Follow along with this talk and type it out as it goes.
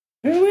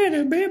Oh,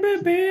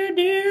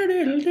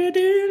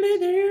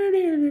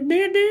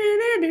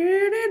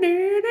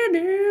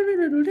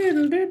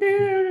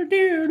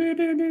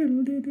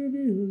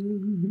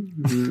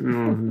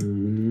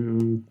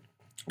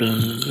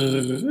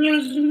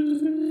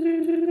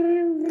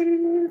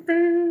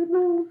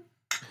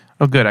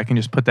 good. I can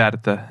just put that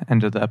at the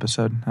end of the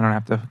episode. I don't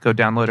have to go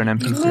download an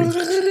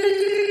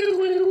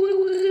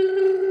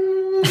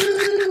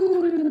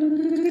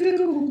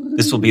MP3.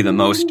 This will be the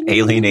most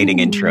alienating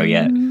intro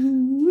yet.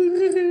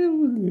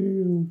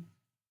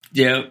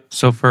 Yeah.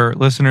 So for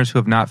listeners who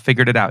have not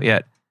figured it out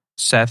yet,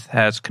 Seth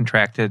has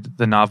contracted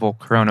the novel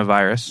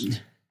coronavirus,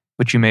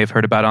 which you may have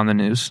heard about on the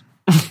news.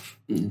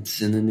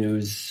 It's in the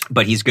news.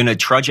 But he's going to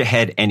trudge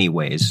ahead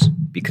anyways,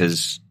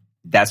 because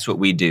that's what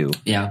we do.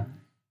 Yeah.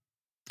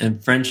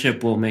 And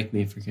friendship will make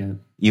me forget.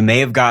 You may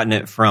have gotten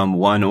it from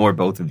one or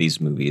both of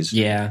these movies.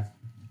 Yeah.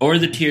 Or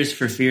the Tears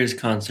for Fears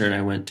concert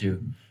I went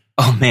to.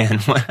 Oh, man,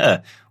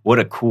 what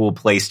a cool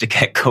place to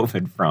get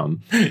COVID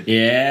from.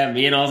 Yeah,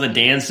 me and all the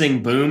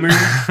dancing boomers.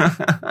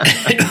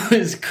 It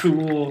was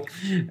cool.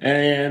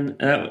 And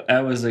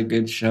that was a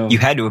good show. You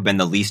had to have been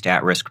the least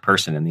at-risk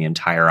person in the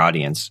entire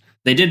audience.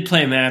 They did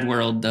play Mad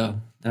World,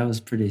 though. That was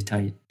pretty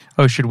tight.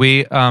 Oh, should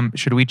we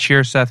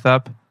cheer Seth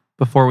up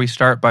before we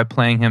start by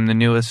playing him the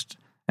newest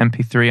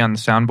MP3 on the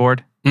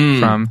soundboard?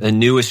 From the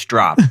newest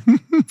drop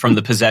from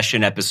the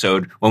Possession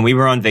episode. When we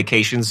were on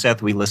vacation,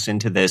 Seth, we listened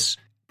to this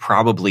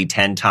probably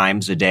 10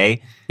 times a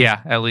day.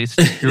 Yeah, at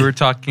least. We were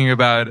talking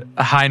about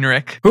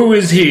Heinrich. Who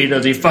is he?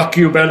 Does he fuck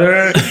you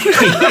better?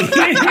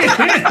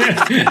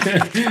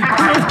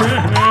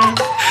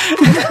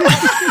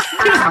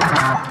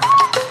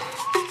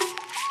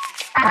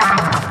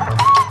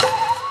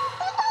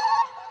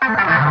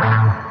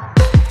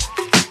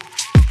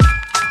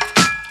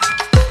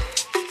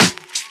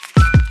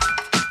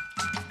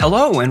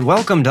 Hello and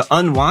welcome to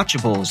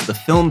Unwatchables, the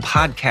film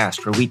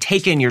podcast where we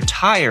take in your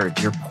tired,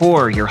 your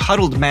poor, your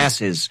huddled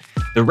masses,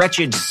 the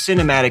wretched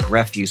cinematic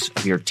refuse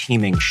of your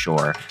teeming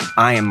shore.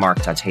 I am Mark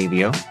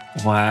Tatavio.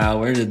 Wow,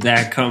 where did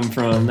that come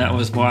from? That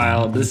was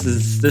wild. This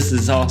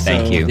is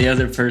also the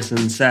other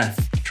person,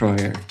 Seth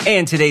Troyer.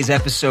 And today's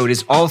episode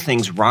is all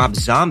things Rob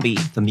Zombie,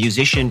 the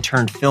musician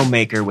turned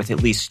filmmaker with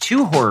at least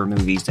 2 horror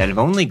movies that have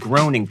only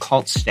grown in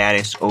cult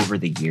status over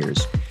the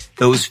years.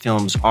 Those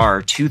films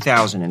are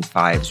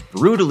 2005's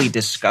brutally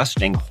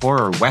disgusting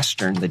horror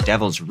western, The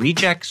Devil's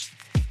Rejects,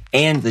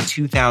 and the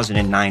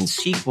 2009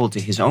 sequel to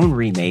his own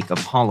remake of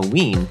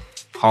Halloween,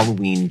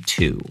 Halloween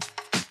 2.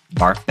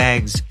 Barf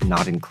bags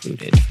not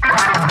included.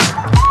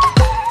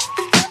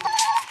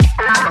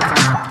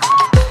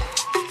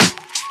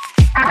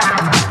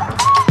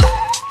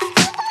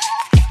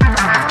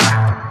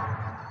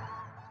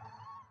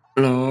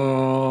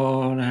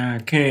 Lord, I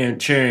can't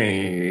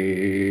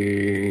change.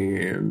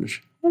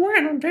 I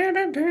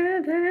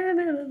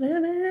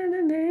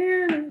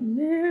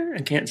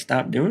can't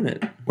stop doing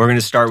it. We're going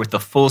to start with the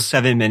full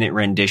 7-minute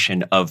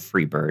rendition of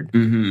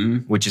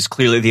Freebird, which is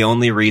clearly the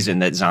only reason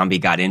that Zombie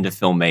got into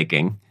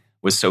filmmaking,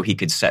 was so he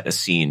could set a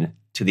scene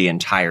to the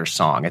entire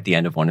song at the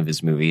end of one of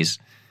his movies.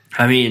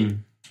 I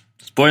mean,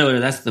 spoiler,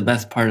 that's the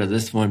best part of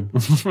this one.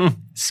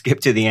 Skip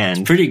to the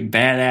end. Pretty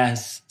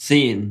badass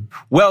scene.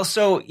 Well,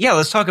 so, yeah,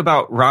 let's talk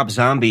about Rob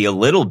Zombie a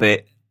little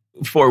bit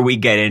before we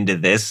get into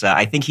this.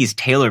 I think he's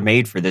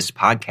tailor-made for this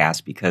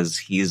podcast because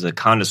he's a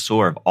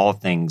connoisseur of all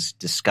things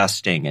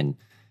disgusting and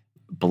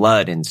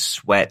blood and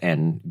sweat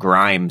and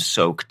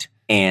grime-soaked.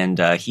 And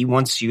he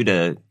wants you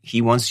to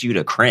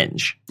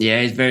cringe.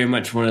 Yeah, he's very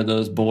much one of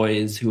those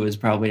boys who was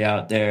probably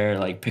out there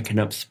like picking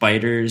up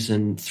spiders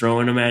and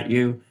throwing them at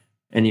you.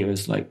 And he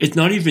was like, "It's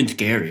not even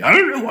scary. I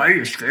don't know why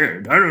you're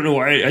scared. I don't know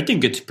why. I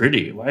think it's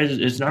pretty. Why is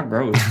it's not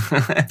gross?"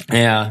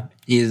 Yeah,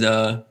 he's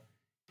a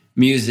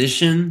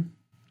musician.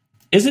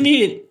 Isn't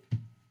he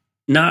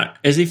not?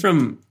 Is he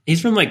from?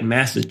 He's from like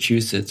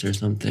Massachusetts or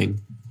something,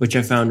 which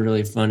I found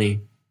really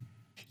funny.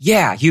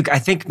 Yeah, I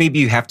think maybe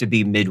you have to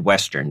be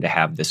Midwestern to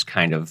have this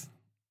kind of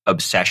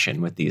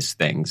obsession with these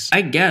things.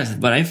 I guess,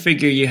 but I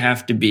figure you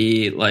have to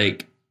be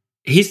like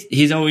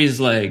he's always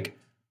like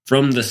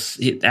from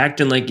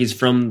acting like he's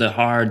from the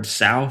hard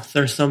South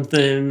or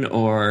something,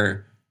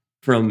 or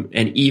from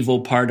an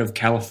evil part of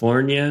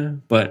California.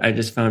 But I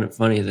just found it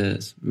funny that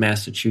it's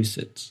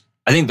Massachusetts.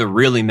 I think the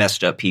really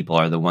messed up people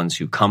are the ones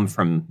who come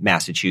from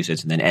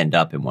Massachusetts and then end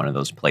up in one of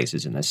those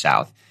places in the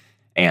South,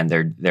 and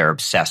they're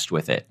obsessed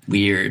with it.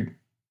 Weird.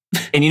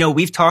 And,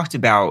 we've talked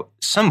about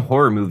some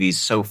horror movies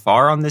so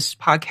far on this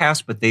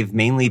podcast, but they've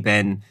mainly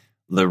been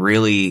the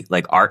really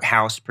like art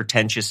house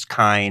pretentious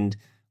kind,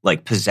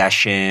 like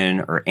Possession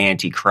or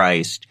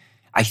Antichrist.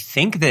 I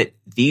think that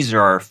these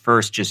are our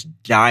first just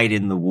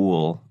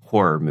dyed-in-the-wool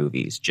horror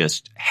movies,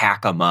 just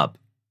hack 'em up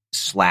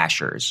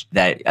slashers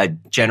that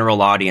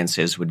general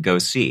audiences would go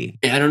see.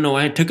 I don't know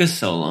why it took us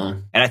so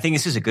long. And I think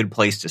this is a good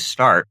place to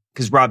start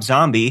because Rob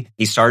Zombie,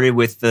 he started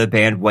with the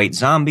band White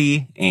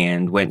Zombie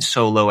and went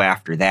solo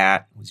after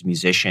that, was a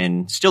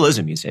musician, still is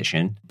a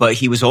musician, but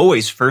he was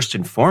always first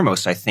and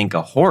foremost, I think,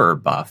 a horror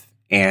buff.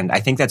 And I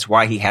think that's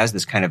why he has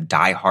this kind of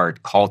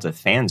diehard cult of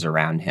fans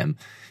around him,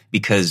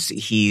 because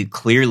he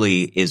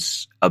clearly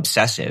is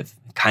obsessive,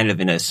 kind of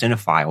in a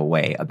cinephile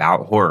way,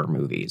 about horror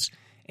movies.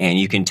 And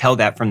you can tell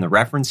that from the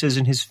references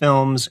in his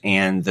films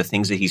and the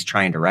things that he's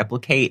trying to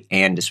replicate,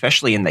 and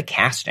especially in the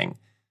casting.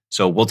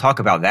 So we'll talk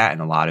about that in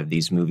a lot of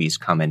these movies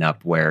coming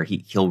up, where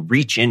he'll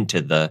reach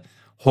into the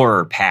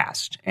horror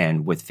past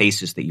and with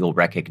faces that you'll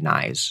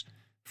recognize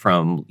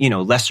from,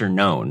 lesser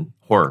known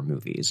horror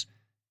movies.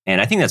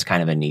 And I think that's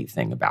kind of a neat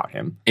thing about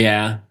him.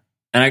 Yeah.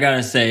 And I got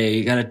to say,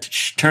 you got to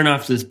turn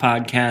off this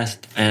podcast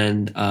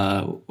and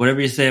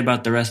whatever you say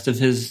about the rest of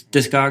his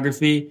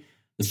discography,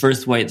 the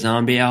first White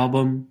Zombie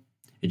album,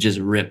 it just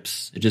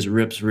rips. It just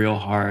rips real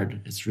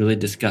hard. It's really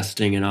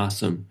disgusting and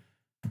awesome.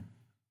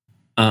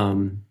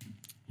 And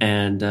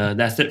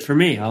that's it for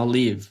me. I'll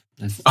leave.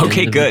 That's the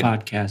okay, end of good. The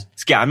podcast.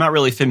 Yeah, I'm not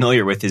really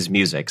familiar with his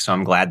music, so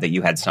I'm glad that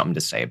you had something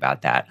to say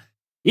about that.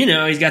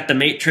 He's got the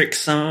Matrix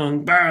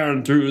song,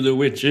 burn through the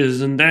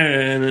witches and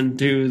down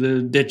into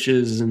the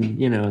ditches, and,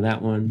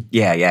 that one.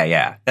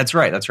 Yeah. That's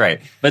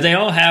right. But they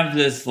all have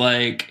this,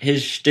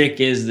 his shtick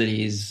is that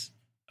he's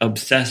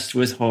obsessed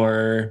with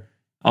horror.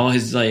 All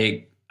his,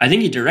 I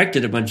think he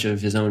directed a bunch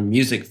of his own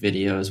music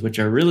videos, which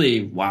are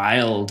really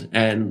wild.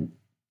 And,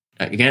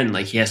 again,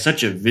 he has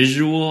such a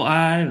visual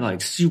eye,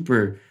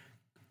 super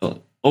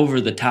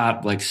over the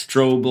top,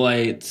 strobe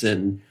lights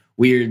and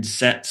weird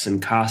sets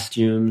and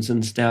costumes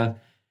and stuff.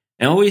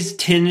 And always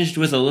tinged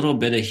with a little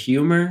bit of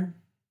humor,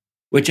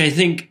 which I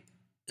think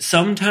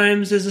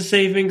sometimes is a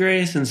saving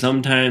grace, and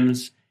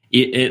sometimes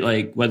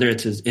it whether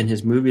it's in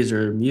his movies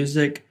or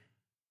music,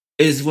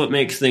 is what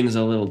makes things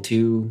a little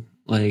too,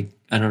 I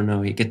don't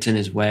know, it gets in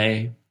his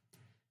way.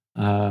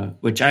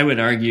 Which I would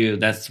argue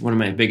that's one of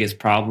my biggest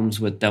problems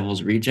with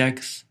Devil's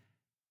Rejects.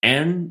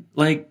 And,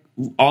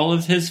 all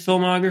of his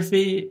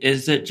filmography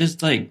is that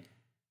just, I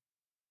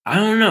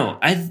don't know.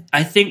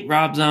 I think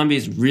Rob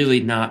Zombie's really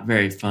not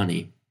very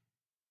funny.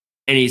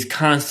 And he's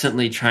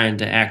constantly trying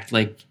to act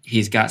like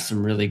he's got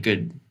some really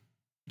good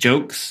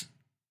jokes,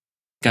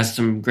 got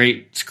some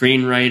great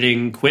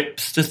screenwriting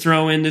quips to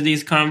throw into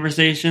these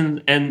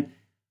conversations. And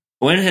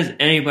when has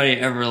anybody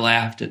ever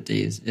laughed at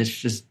these? It's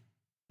just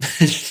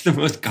the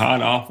most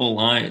god-awful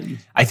line.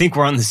 I think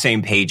we're on the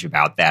same page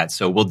about that,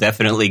 so we'll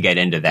definitely get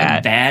into that.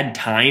 And bad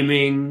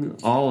timing,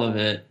 all of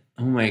it.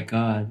 Oh, my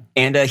God.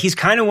 And he's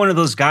kind of one of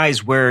those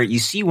guys where you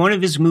see one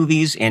of his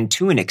movies, and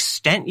to an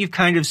extent, you've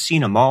kind of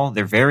seen them all.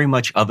 They're very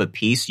much of a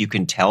piece. You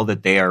can tell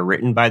that they are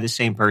written by the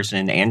same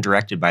person and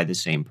directed by the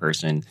same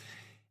person.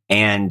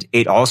 And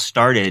it all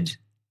started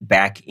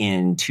back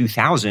in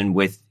 2000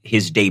 with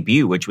his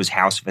debut, which was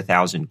House of a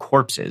Thousand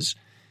Corpses.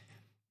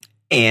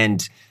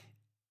 And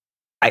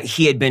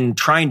he had been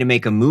trying to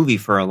make a movie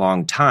for a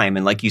long time.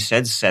 And like you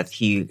said, Seth,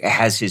 he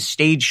has his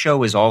stage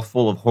show is all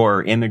full of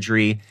horror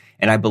imagery.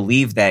 And I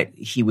believe that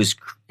he was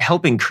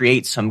helping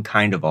create some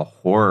kind of a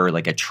horror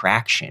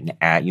attraction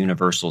at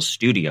Universal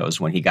Studios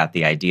when he got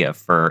the idea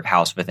for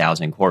House of a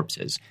Thousand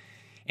Corpses.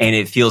 And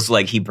it feels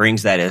like he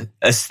brings that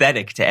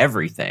aesthetic to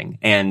everything.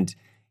 And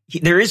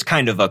there is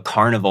kind of a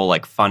carnival,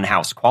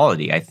 funhouse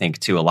quality, I think,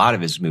 to a lot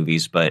of his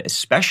movies, but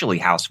especially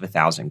House of a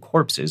Thousand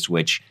Corpses,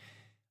 which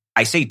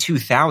I say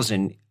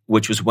 2000,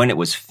 which was when it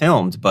was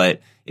filmed,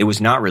 but it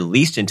was not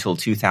released until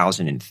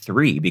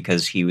 2003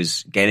 because he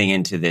was getting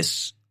into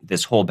this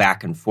whole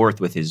back and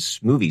forth with his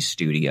movie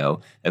studio,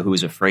 who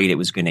was afraid it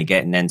was going to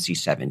get an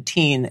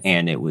NC-17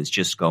 and it was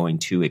just going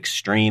too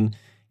extreme.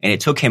 And it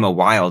took him a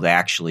while to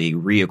actually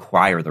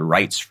reacquire the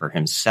rights for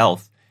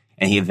himself.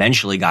 And he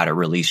eventually got it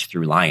released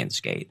through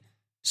Lionsgate.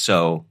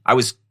 So I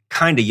was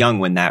kind of young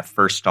when that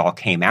first all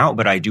came out,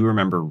 but I do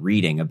remember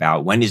reading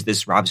about when is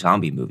this Rob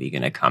Zombie movie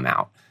going to come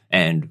out?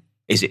 And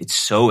is it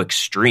so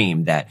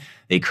extreme that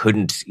they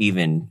couldn't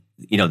even,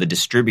 the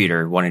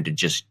distributor wanted to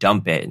just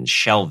dump it and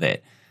shelve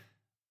it.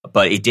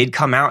 But it did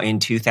come out in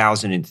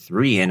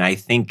 2003, and I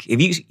think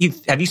have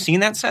you seen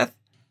that, Seth?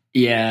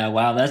 Yeah,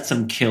 wow, that's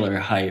some killer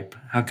hype.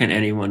 How can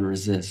anyone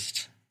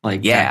resist?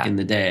 Back in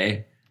the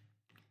day.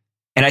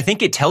 And I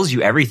think it tells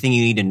you everything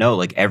you need to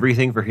know.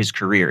 Everything for his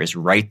career is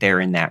right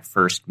there in that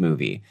first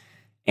movie.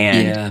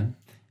 And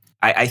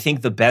I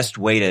think the best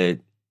way to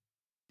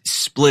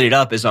split it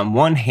up is, on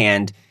one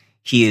hand,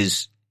 he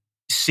is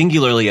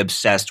singularly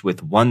obsessed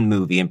with one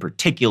movie in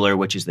particular,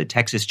 which is the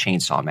Texas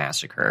Chainsaw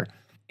Massacre.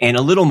 And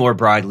a little more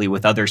broadly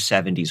with other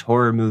 70s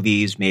horror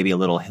movies, maybe a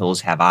little Hills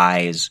Have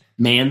Eyes.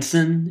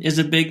 Manson is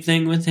a big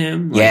thing with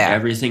him.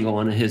 Every single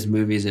one of his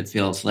movies, it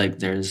feels like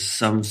there's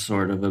some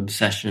sort of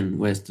obsession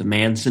with the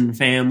Manson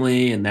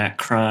family and that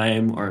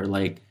crime, or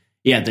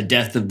the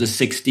death of the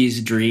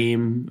 60s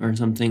dream or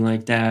something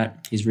like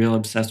that. He's real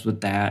obsessed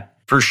with that.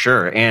 For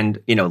sure. And,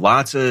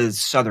 lots of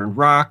Southern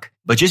rock,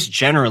 but just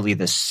generally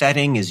the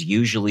setting is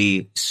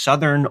usually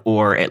Southern,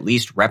 or at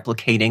least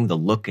replicating the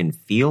look and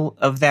feel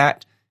of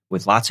that,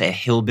 with lots of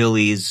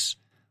hillbillies.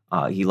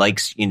 He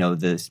likes,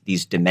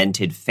 these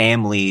demented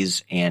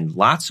families, and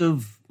lots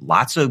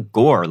of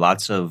gore,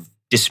 lots of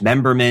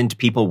dismemberment,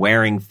 people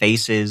wearing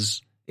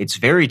faces. it's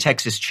very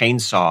Texas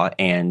Chainsaw,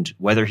 and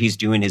whether he's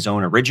doing his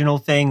own original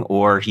thing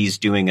or he's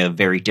doing a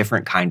very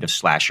different kind of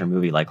slasher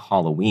movie like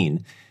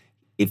Halloween,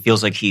 it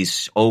feels like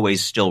he's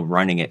always still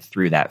running it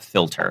through that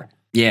filter.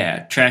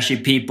 Yeah, trashy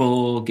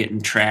people getting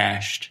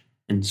trashed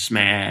and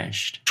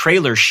smashed.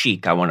 Trailer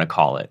chic, I want to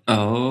call it.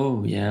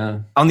 Oh, yeah.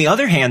 On the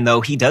other hand, though,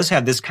 he does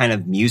have this kind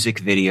of music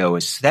video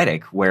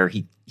aesthetic where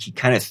he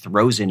kind of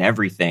throws in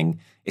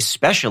everything,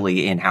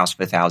 especially in House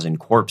of a Thousand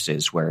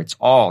Corpses, where it's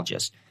all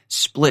just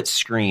split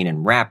screen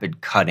and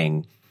rapid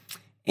cutting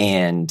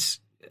and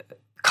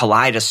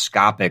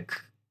kaleidoscopic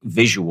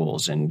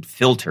visuals and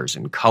filters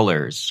and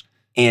colors.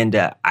 And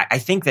I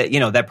think that,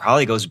 that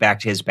probably goes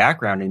back to his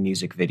background in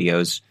music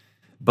videos.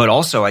 But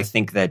also I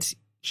think that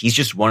he's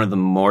just one of the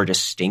more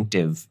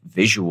distinctive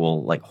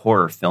visual, like,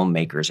 horror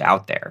filmmakers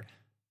out there,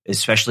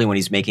 especially when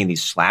he's making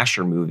these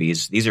slasher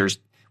movies. These are,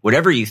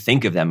 whatever you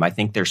think of them, I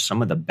think they're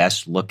some of the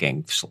best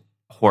looking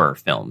horror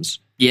films.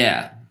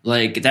 Yeah.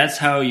 Like, that's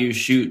how you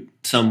shoot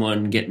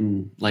someone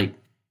getting, like,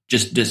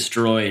 just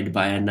destroyed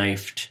by a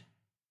knifed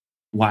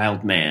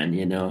wild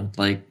man,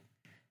 Like,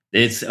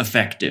 it's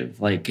effective.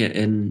 Like,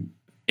 in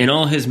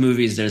all his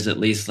movies, there's at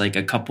least, like,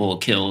 a couple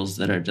of kills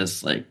that are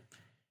just, like,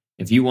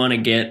 if you want to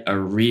get a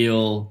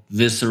real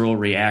visceral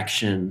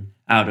reaction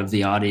out of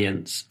the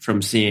audience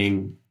from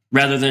seeing,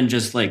 rather than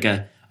just, like,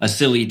 a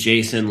silly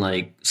Jason,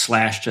 like,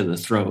 slash to the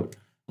throat,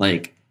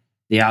 like,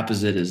 the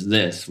opposite is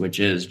this, which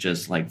is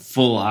just like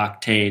full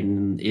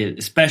octane,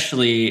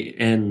 especially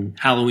in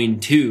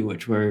Halloween 2,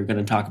 which we're going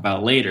to talk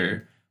about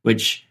later,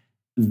 which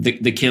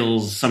the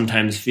kills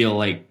sometimes feel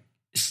like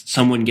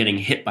someone getting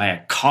hit by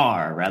a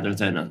car rather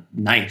than a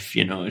knife.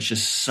 It's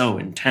just so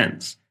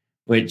intense,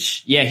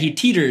 which, yeah, he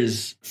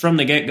teeters from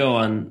the get-go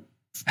on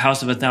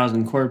House of a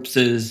Thousand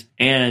Corpses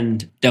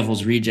and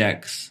Devil's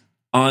Rejects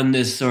on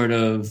this sort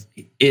of,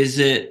 and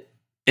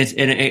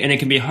it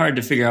can be hard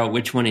to figure out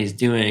which one he's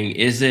doing.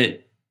 Is it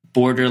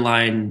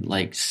borderline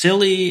like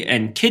silly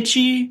and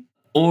kitschy,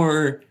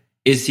 or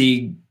is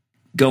he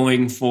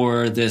going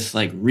for this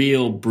like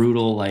real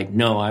brutal, like,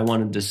 no, I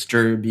want to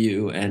disturb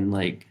you and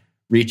like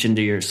reach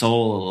into your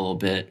soul a little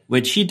bit,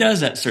 which he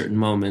does at certain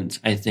moments,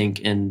 I think,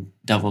 in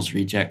Devil's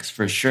Rejects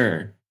for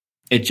sure.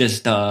 It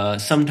just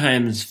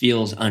sometimes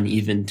feels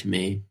uneven to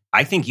me.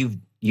 I think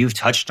you've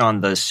touched on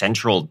the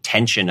central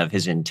tension of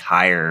his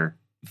entire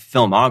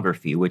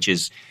filmography, which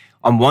is,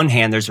 on one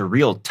hand, there's a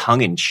real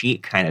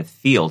tongue-in-cheek kind of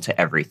feel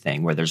to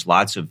everything, where there's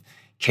lots of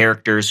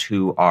characters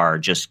who are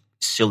just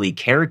silly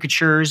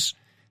caricatures.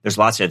 There's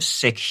lots of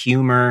sick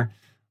humor.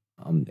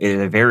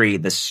 The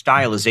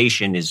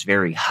stylization is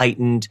very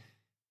heightened.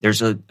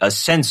 There's a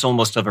sense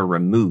almost of a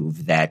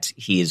remove that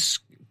he is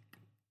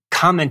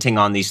commenting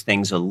on these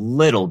things a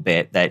little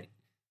bit, that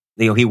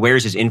he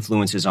wears his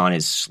influences on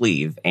his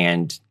sleeve,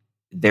 and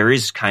there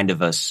is kind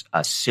of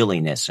a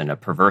silliness and a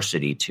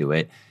perversity to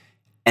it.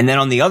 And then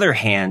on the other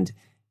hand,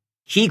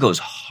 he goes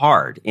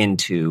hard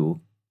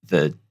into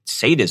the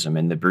sadism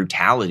and the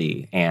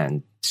brutality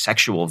and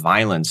sexual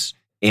violence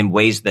in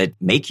ways that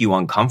make you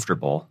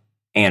uncomfortable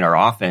and are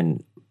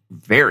often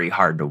very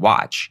hard to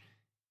watch.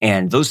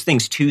 And those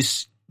things too,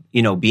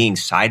 being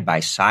side by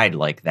side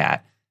like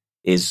that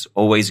is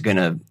always going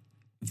to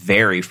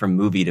vary from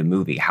movie to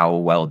movie, how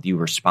well you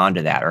respond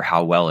to that or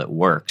how well it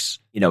works.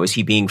 Is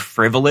he being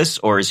frivolous,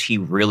 or is he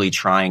really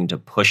trying to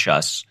push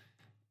us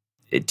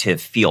to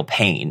feel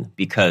pain?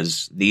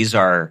 Because these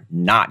are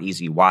not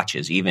easy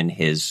watches. Even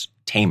his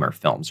tamer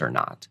films are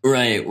not.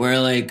 Right, where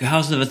like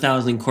House of a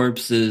Thousand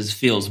Corpses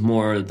feels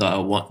more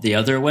the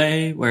other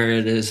way, where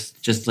it is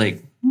just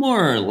like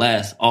more or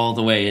less all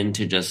the way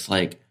into just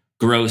like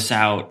gross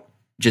out,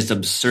 just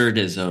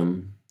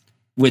absurdism.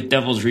 With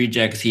Devil's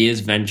Rejects, he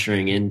is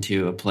venturing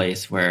into a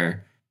place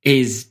where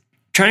he's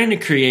trying to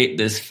create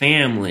this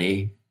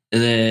family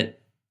that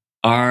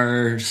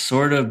are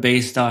sort of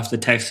based off the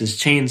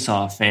Texas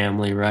Chainsaw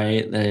family,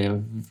 right?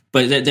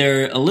 But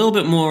they're a little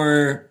bit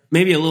more,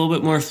 maybe a little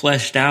bit more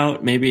fleshed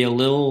out, maybe a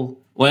little,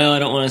 well, I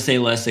don't want to say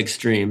less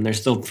extreme. They're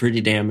still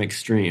pretty damn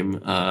extreme,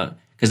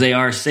 because they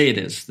are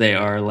sadists. They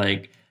are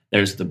like,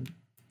 there's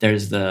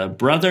the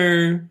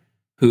brother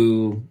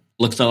who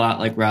looks a lot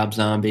like Rob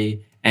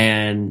Zombie,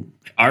 and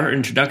our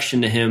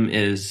introduction to him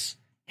is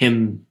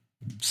him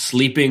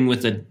sleeping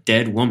with a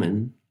dead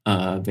woman,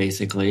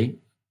 basically,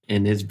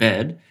 in his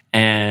bed.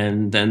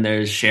 And then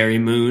there's Sherry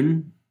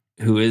Moon,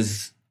 who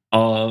is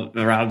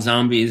Rob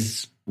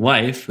Zombie's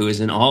wife, who is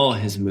in all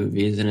his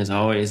movies and is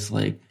always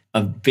like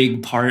a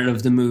big part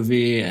of the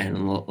movie, and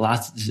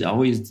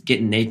always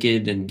getting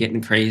naked and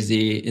getting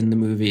crazy in the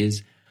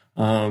movies.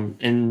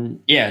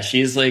 And yeah,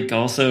 she's like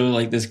also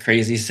like this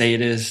crazy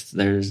sadist.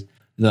 There's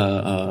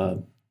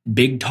the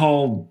big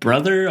tall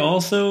brother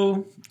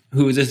also,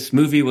 who this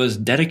movie was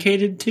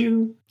dedicated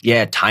to.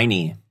 Yeah,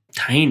 Tiny.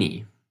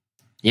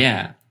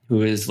 Yeah.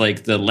 Who is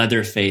like the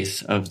leather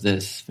face of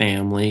this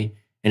family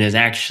and is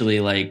actually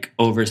like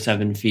over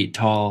 7 feet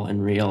tall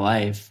in real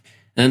life.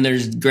 And then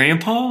there's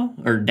Grandpa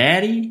or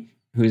Daddy,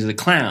 who's the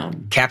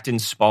clown. Captain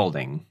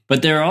Spaulding.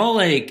 But they're all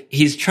like,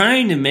 he's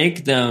trying to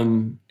make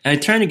them,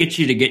 trying to get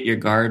you to get your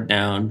guard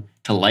down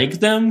to like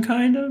them,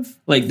 kind of.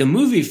 Like, the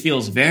movie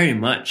feels very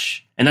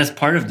much, and that's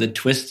part of the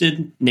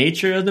twisted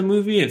nature of the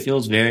movie. It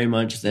feels very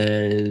much that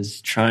it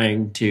is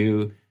trying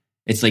to,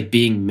 it's like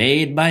being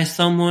made by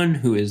someone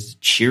who is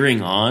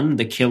cheering on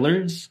the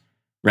killers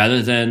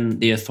rather than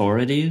the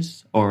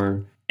authorities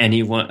or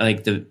anyone,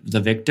 like the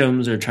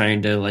victims are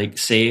trying to like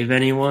save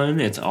anyone.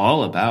 It's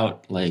all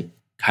about like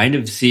kind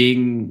of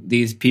seeing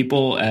these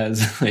people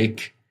as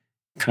like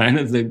kind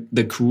of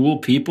the cool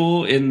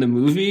people in the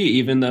movie,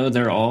 even though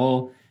they're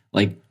all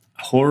like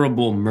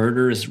horrible,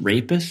 murderous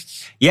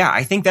rapists. Yeah,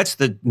 I think that's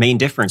the main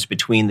difference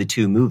between the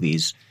two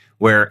movies,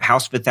 where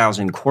House of a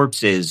Thousand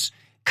Corpses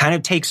kind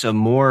of takes a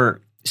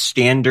more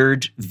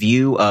standard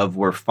view of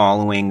we're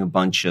following a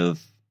bunch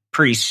of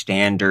pretty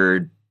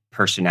standard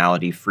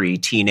personality-free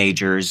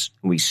teenagers.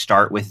 We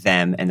start with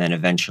them and then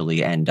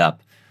eventually end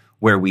up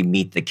where we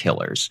meet the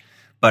killers.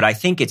 But I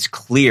think it's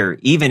clear,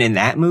 even in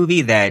that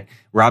movie, that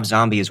Rob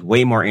Zombie is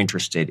way more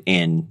interested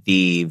in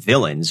the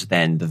villains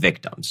than the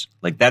victims.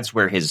 Like, that's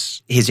where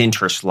his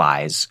interest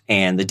lies.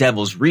 And The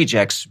Devil's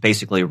Rejects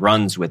basically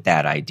runs with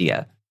that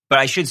idea. But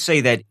I should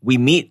say that we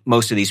meet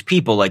most of these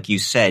people, like you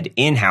said,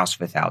 in House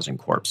of a Thousand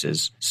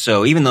Corpses.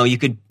 So even though you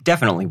could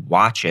definitely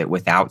watch it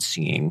without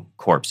seeing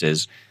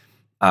corpses,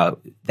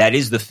 that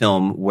is the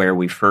film where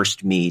we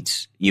first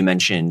meet, you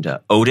mentioned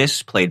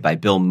Otis, played by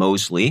Bill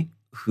Moseley,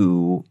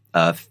 who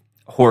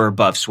horror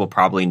buffs will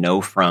probably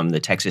know from the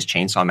Texas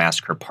Chainsaw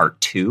Massacre Part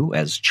 2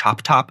 as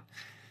Chop Top.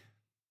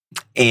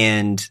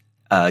 And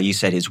you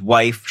said his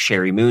wife,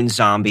 Sherry Moon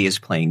Zombie, is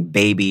playing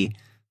Baby.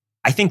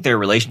 I think their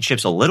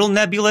relationship's a little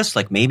nebulous,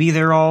 like maybe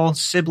they're all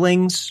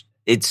siblings.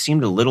 It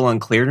seemed a little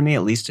unclear to me,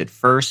 at least at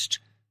first.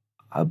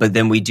 But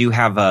then we do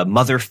have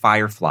Mother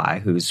Firefly,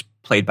 who's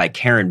played by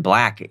Karen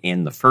Black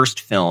in the first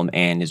film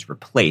and is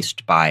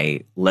replaced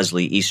by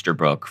Leslie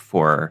Easterbrook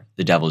for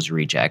The Devil's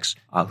Rejects,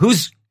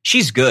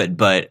 she's good,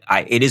 but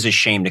it is a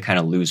shame to kind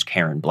of lose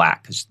Karen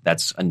Black because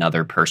that's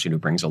another person who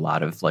brings a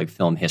lot of like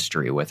film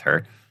history with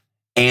her.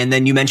 And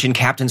then you mentioned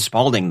Captain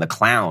Spaulding, the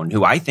clown,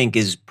 who I think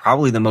is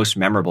probably the most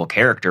memorable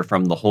character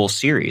from the whole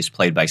series,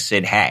 played by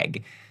Sid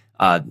Haig,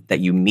 that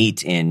you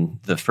meet in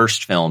the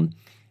first film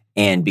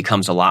and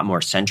becomes a lot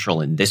more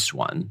central in this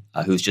one,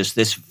 who's just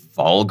this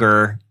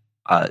vulgar,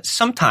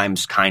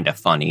 sometimes kind of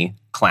funny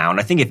clown.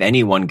 I think if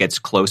anyone gets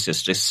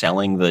closest to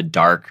selling the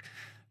dark,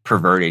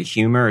 perverted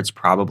humor, it's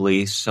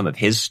probably some of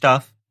his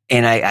stuff.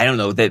 And I don't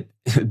know, that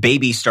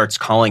Baby starts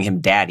calling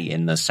him daddy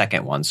in the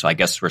second one, so I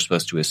guess we're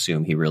supposed to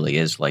assume he really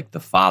is like the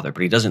father,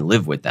 but he doesn't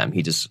live with them.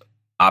 He just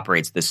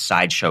operates this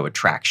sideshow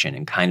attraction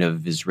and kind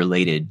of is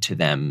related to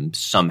them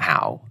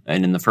somehow.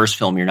 And in the first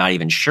film, you're not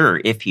even sure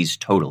if he's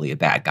totally a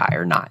bad guy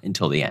or not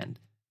until the end.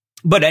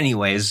 But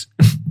anyways,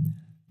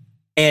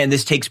 and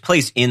this takes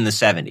place in the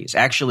 70s.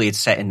 Actually, it's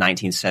set in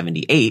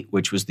 1978,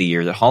 which was the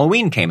year that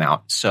Halloween came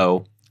out.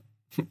 So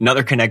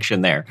another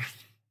connection there.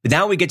 But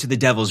now we get to The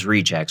Devil's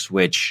Rejects,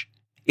 which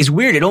is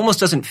weird. It almost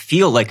doesn't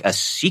feel like a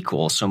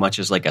sequel so much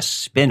as like a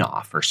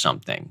spin-off or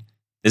something.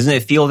 Doesn't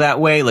it feel that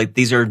way? Like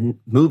these are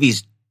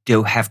movies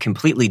do have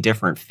completely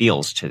different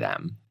feels to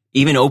them.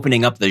 Even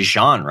opening up the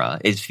genre,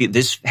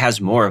 this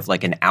has more of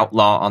like an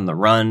outlaw on the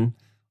run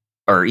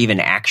or even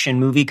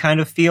action movie kind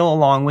of feel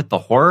along with the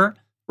horror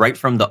right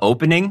from the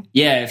opening.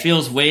 Yeah, it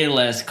feels way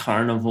less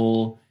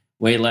carnival,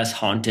 way less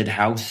haunted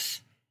house.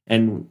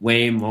 And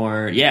way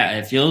more,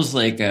 it feels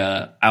like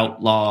a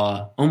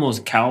outlaw,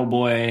 almost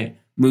cowboy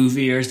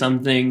movie or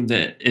something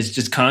that is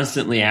just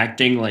constantly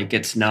acting like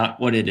it's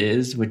not what it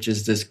is, which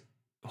is this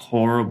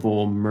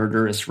horrible,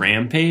 murderous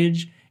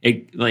rampage.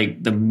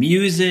 Like the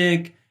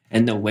music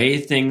and the way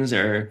things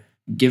are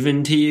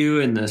given to you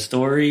in the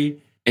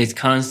story, it's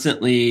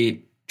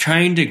constantly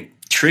trying to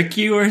trick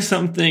you or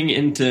something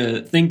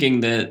into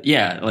thinking that,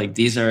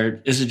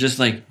 this is just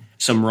like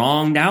some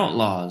wronged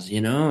outlaws,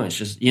 it's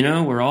just,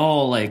 we're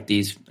all like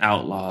these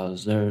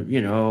outlaws. They're,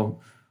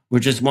 we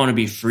just want to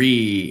be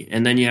free.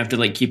 And then you have to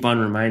like keep on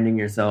reminding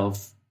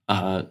yourself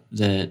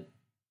that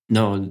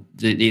no,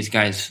 these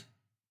guys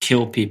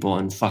kill people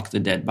and fuck the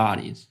dead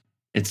bodies.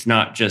 It's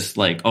not just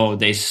like, oh,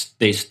 they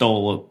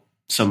stole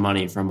some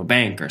money from a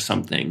bank or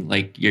something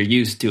like you're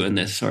used to in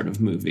this sort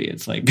of movie.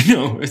 It's like,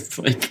 no, it's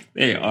like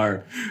they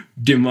are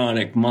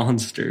demonic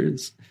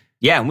monsters.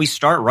 Yeah, and we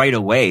start right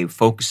away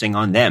focusing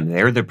on them.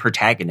 They're the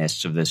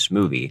protagonists of this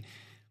movie.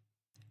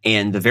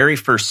 And the very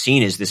first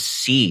scene is this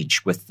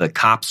siege with the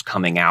cops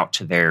coming out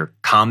to their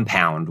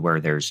compound where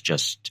there's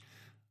just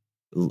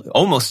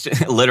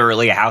almost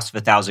literally a house of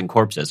 1,000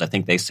 corpses. I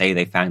think they say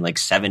they found like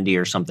 70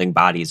 or something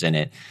bodies in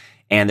it.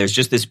 And there's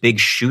just this big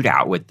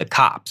shootout with the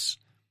cops.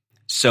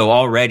 So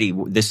already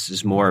this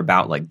is more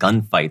about like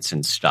gunfights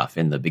and stuff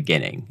in the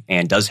beginning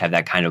and does have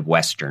that kind of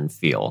Western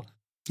feel.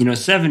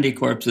 70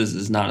 corpses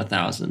is not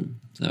 1,000,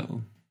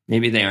 so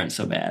maybe they aren't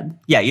so bad.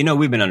 Yeah,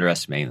 we've been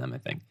underestimating them, I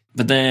think.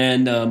 But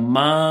then the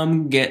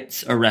mom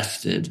gets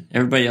arrested.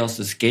 Everybody else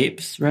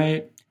escapes,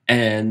 right?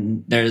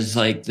 And there's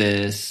like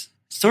this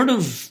sort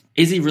of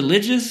is he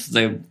religious?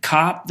 The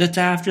cop that's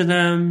after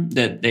them,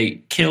 that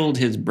they killed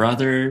his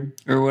brother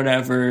or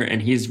whatever,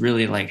 and he's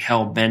really like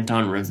hell bent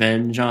on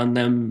revenge on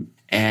them.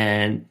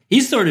 And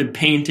he's sort of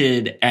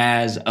painted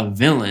as a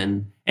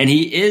villain, and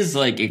he is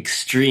like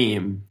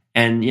extreme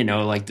and, you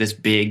know, like this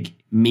big,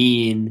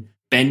 mean,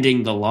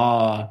 bending the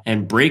law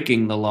and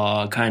breaking the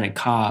law kind of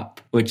cop,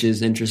 which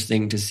is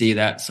interesting to see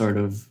that sort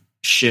of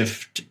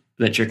shift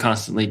that you're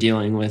constantly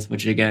dealing with,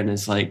 which again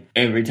is like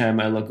every time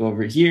I look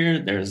over here,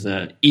 there's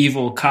a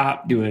evil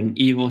cop doing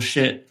evil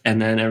shit. And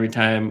then every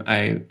time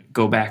I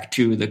go back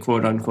to the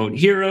quote unquote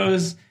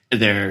heroes,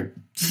 they're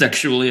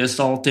sexually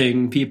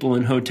assaulting people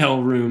in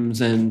hotel rooms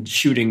and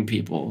shooting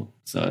people.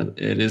 So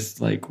it is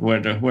like, where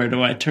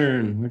do I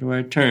turn? Where do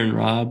I turn,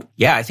 Rob?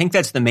 Yeah, I think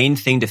that's the main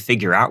thing to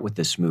figure out with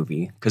this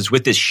movie. Because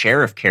with this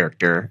sheriff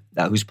character,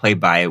 who's played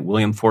by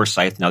William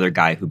Forsythe, another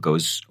guy who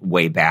goes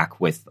way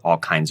back with all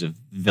kinds of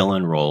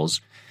villain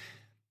roles,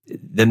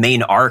 the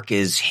main arc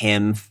is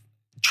him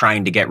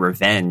trying to get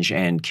revenge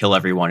and kill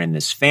everyone in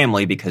this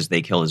family because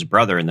they killed his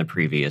brother in the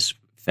previous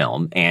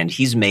film. And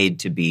he's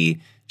made to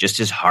be just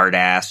as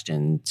hard-assed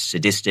and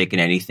sadistic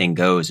and anything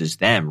goes as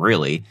them,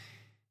 really.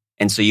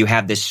 And so you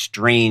have this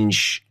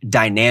strange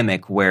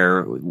dynamic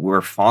where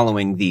we're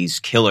following these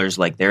killers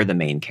like they're the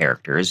main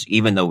characters,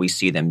 even though we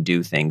see them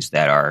do things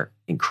that are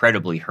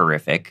incredibly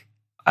horrific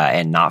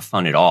and not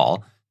fun at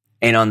all.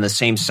 And on the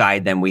same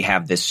side, then we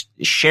have this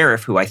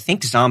sheriff who I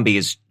think Zombie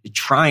is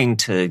trying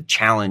to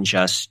challenge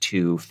us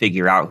to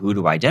figure out who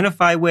to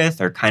identify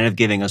with, or kind of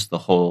giving us the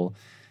whole,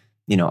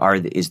 you know,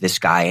 is this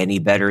guy any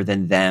better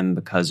than them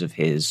because of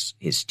his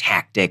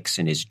tactics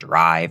and his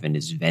drive and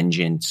his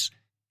vengeance?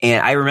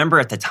 And I remember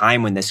at the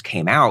time when this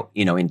came out,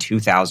 you know, in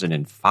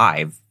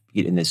 2005,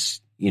 in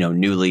this, you know,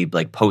 newly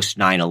like post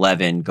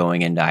 9/11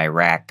 going into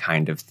Iraq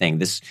kind of thing,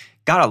 this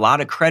got a lot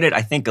of credit,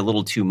 I think a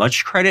little too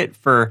much credit,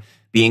 for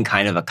being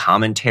kind of a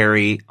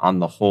commentary on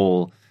the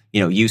whole,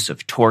 you know, use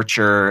of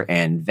torture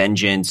and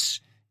vengeance,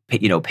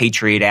 you know,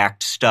 Patriot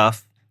Act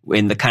stuff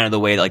in the kind of the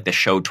way like the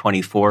show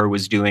 24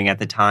 was doing at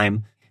the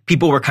time.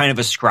 People were kind of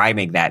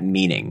ascribing that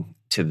meaning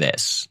to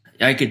this.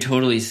 I could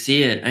totally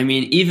see it. I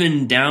mean,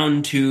 even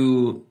down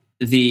to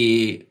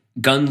the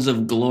guns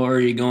of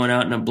glory, going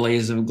out in a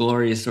blaze of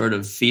glory sort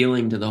of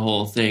feeling to the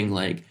whole thing,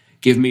 like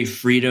give me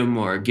freedom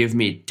or give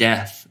me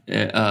death.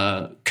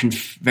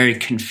 Very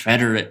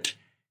Confederate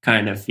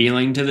kind of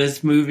feeling to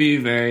this movie.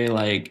 Very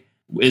like,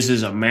 this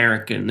is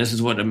American. This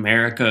is what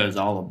America is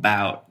all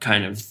about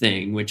kind of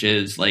thing, which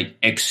is like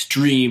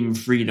extreme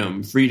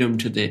freedom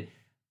to the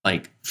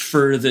like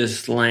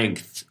furthest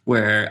length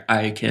where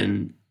I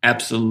can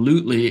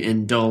absolutely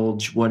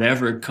indulge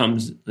whatever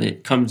comes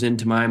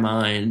into my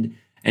mind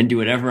and do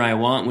whatever I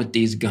want with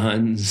these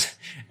guns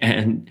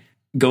and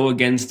go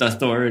against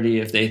authority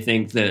if they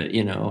think that,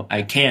 you know,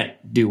 I can't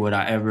do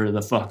whatever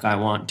the fuck I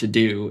want to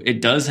do.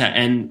 It does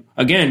and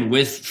again,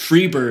 with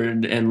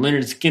Freebird and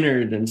Leonard Skinner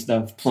and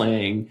stuff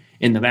playing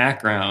in the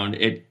background,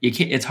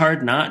 it's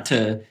hard not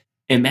to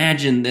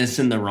imagine this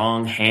in the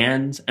wrong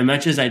hands. As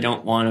much as I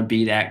don't want to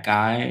be that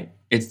guy,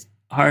 it's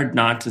hard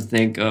not to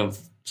think of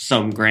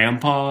some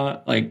grandpa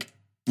like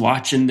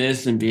watching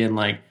this and being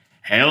like,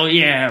 hell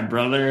yeah,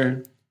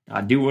 brother,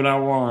 I do what I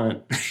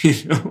want.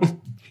 You know?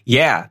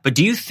 Yeah, but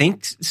do you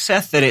think,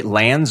 Seth, that it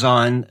lands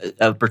on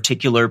a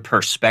particular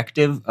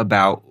perspective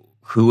about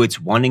who it's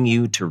wanting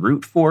you to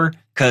root for?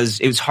 Because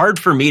it was hard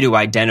for me to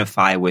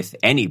identify with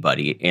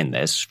anybody in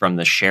this, from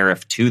the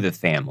sheriff to the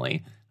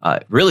family.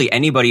 Really,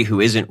 anybody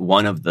who isn't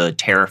one of the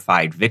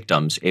terrified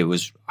victims, it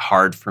was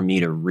hard for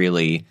me to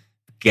really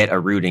get a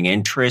rooting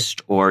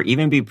interest or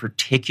even be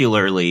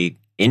particularly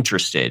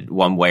interested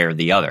one way or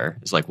the other.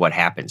 It's like what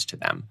happens to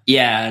them.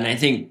 Yeah, and I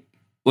think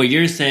what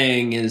you're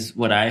saying is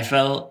what I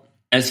felt.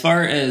 As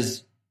far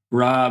as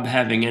Rob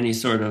having any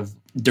sort of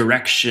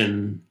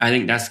direction, I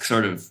think that's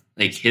sort of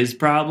like his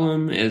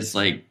problem, is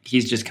like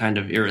he's just kind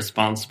of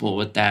irresponsible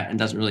with that and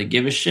doesn't really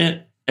give a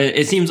shit.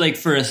 It seems like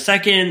for a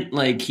second,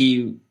 like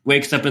he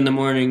wakes up in the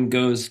morning,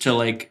 goes to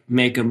like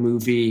make a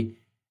movie,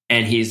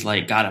 and he's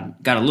like got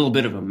a little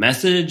bit of a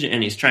message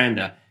and he's trying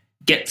to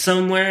get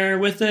somewhere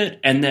with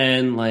it. And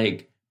then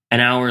like an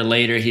hour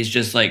later, he's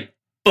just like,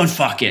 but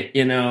fuck it,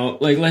 you know,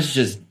 like let's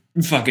just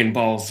fucking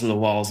balls to the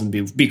walls and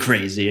be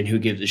crazy, and who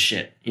gives a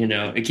shit, you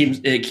know? It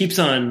keeps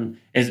on.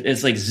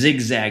 It's like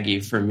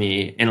zigzaggy for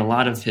me in a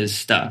lot of his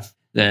stuff,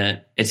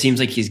 that it seems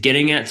like he's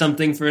getting at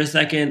something for a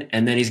second,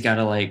 and then he's got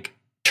to like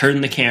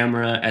turn the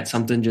camera at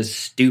something just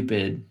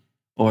stupid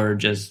or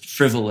just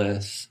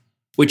frivolous,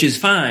 which is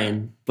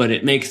fine, but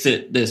it makes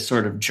it this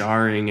sort of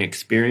jarring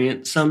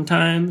experience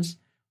sometimes,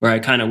 where I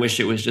kind of wish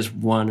it was just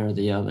one or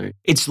the other.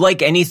 It's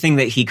like anything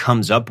that he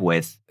comes up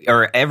with,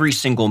 or every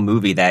single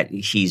movie that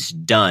he's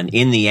done,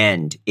 in the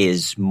end,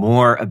 is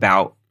more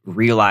about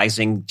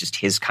realizing just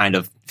his kind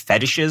of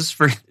fetishes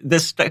for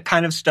this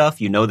kind of stuff.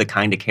 You know, the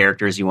kind of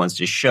characters he wants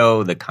to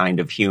show, the kind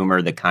of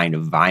humor, the kind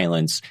of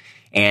violence.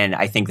 And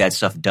I think that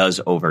stuff does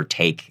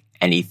overtake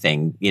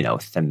anything, you know,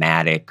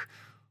 thematic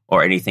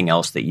or anything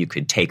else that you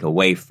could take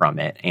away from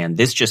it. And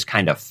this just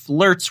kind of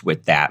flirts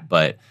with that,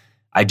 but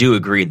I do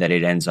agree that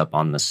it ends up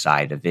on the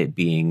side of it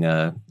being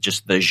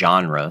just the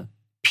genre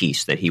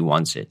piece that he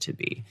wants it to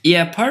be.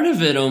 Yeah, part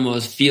of it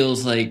almost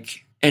feels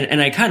like,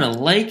 and I kind of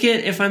like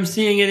it if I'm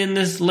seeing it in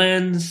this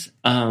lens,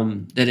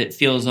 that it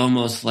feels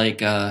almost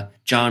like a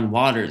John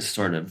Waters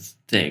sort of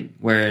thing,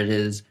 where it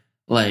is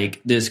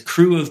like this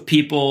crew of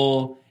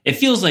people. It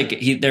feels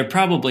like they're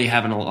probably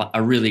having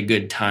a really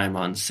good time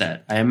on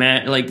set. I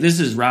imagine, like, this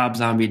is Rob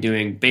Zombie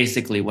doing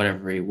basically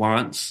whatever he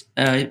wants,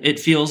 it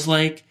feels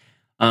like.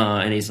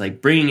 And he's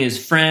like bringing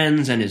his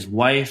friends, and his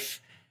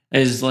wife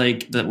is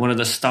like one of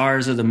the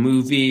stars of the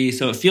movie.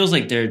 So it feels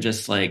like they're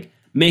just like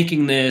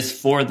making this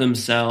for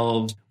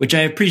themselves, which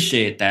I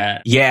appreciate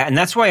that. Yeah, and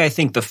that's why I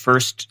think the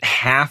first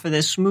half of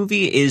this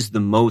movie is the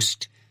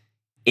most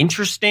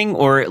interesting,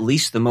 or at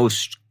least the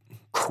most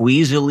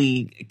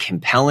queasily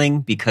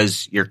compelling,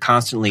 because you're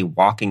constantly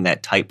walking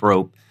that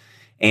tightrope,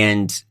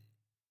 and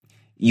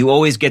you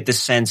always get the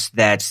sense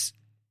that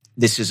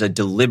this is a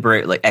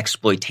deliberate, like,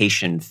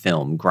 exploitation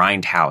film,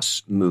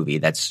 grindhouse movie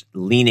that's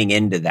leaning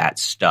into that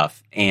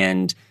stuff.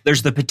 And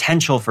there's the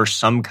potential for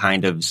some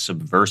kind of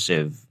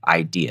subversive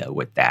idea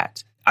with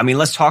that. I mean,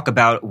 let's talk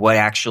about what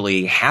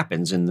actually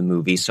happens in the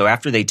movie. So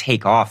after they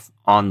take off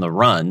on the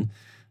run,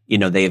 you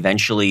know, they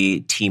eventually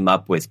team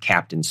up with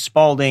Captain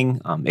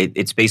Spaulding.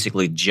 It's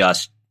basically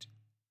just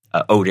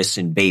Otis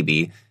and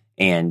Baby,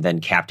 and then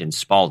Captain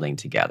Spaulding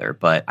together.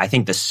 But I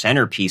think the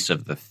centerpiece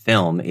of the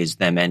film is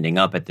them ending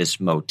up at this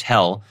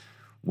motel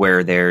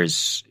where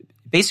there's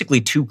basically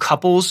two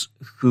couples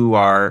who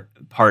are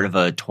part of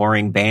a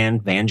touring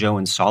band, Banjo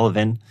and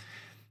Sullivan,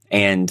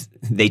 and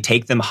they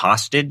take them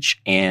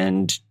hostage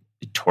and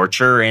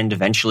torture and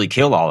eventually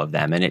kill all of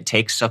them. And it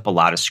takes up a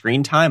lot of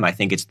screen time. I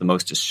think it's the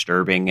most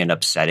disturbing and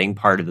upsetting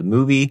part of the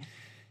movie.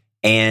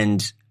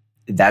 And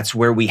that's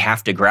where we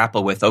have to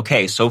grapple with,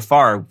 okay, so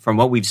far from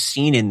what we've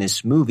seen in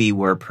this movie,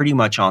 we're pretty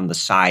much on the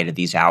side of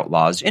these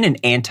outlaws in an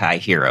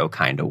anti-hero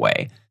kind of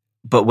way.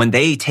 But when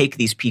they take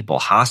these people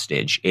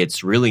hostage,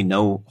 it's really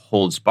no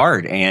holds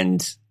barred.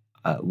 And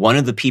one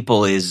of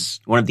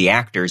the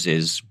actors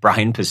is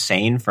Brian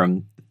Posehn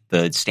from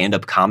the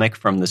stand-up comic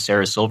from the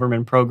Sarah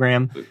Silverman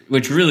program.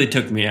 Which really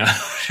took me out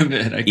of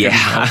it. I couldn't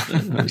help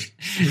it.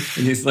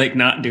 And he's like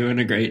not doing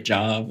a great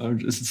job. I'm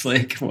just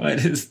like,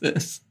 what is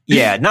this?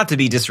 Yeah, not to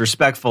be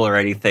disrespectful or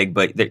anything,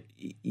 but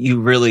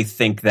you really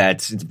think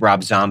that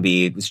Rob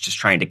Zombie was just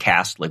trying to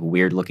cast like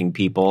weird-looking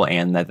people,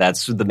 and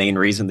that's the main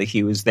reason that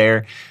he was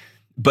there.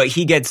 But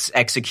he gets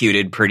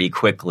executed pretty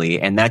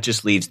quickly, and that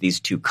just leaves these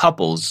two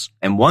couples.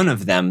 And one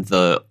of them,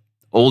 the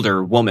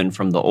older woman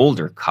from the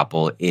older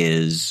couple,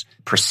 is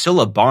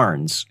Priscilla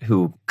Barnes,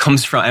 who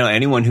comes from, I don't know,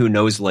 anyone who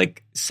knows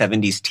like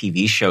 70s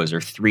TV shows or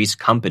Three's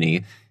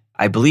Company.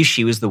 I believe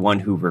she was the one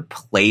who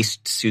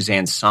replaced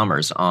Suzanne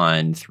Somers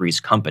on Three's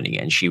Company,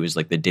 and she was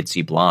like the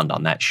ditzy blonde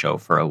on that show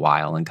for a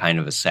while and kind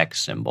of a sex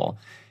symbol.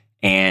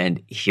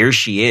 And here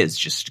she is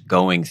just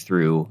going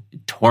through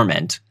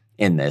torment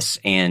in this.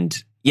 And,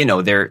 you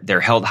know,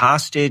 they're held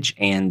hostage,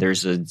 and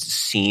there's a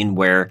scene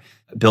where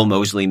Bill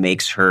Moseley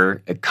makes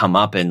her come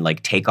up and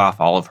like take off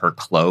all of her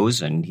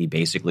clothes, and he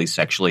basically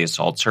sexually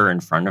assaults her in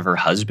front of her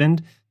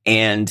husband.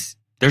 And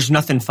there's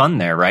nothing fun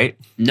there, right?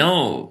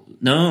 No.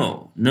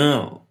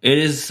 It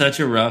is such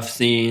a rough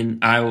scene.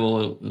 I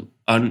will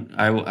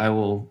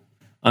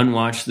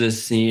unwatch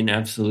this scene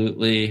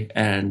absolutely,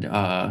 and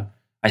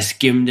I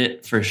skimmed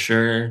it for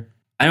sure.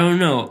 I don't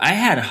know. I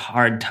had a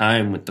hard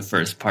time with the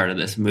first part of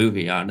this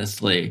movie,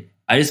 honestly.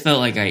 I just felt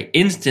like I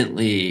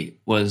instantly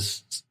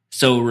was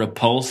so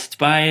repulsed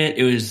by it.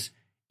 It was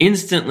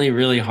instantly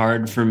really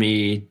hard for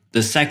me.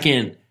 The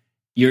second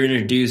you're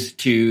introduced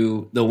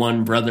to the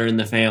one brother in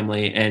the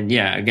family, and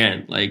yeah,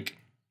 again, like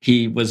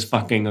he was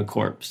fucking a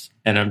corpse.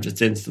 And I'm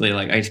just instantly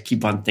like, I just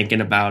keep on thinking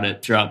about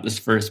it throughout this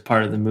first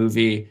part of the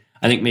movie.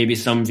 I think maybe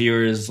some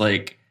viewers,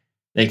 like,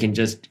 they can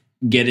just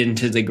get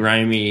into the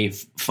grimy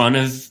fun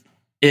of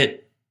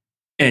it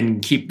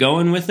and keep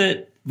going with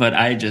it. But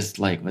I just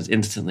like was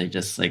instantly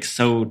just like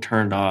so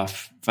turned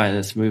off by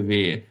this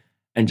movie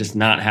and just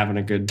not having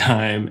a good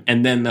time.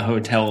 And then the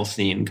hotel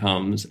scene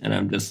comes, and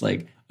I'm just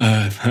like,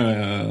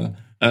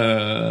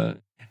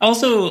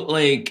 Also,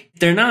 like,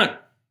 they're not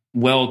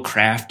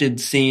well-crafted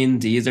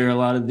scenes either, a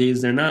lot of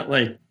these. They're not,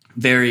 like,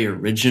 very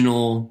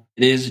original.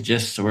 It is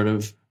just sort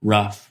of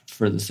rough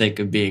for the sake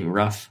of being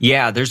rough.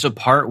 Yeah, there's a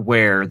part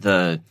where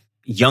the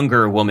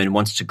younger woman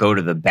wants to go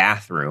to the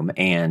bathroom,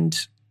 and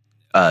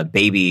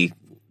Baby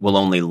will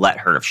only let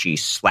her if she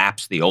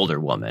slaps the older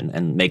woman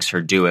and makes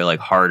her do it, like,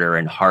 harder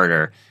and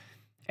harder.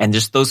 And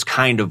just those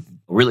kind of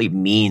really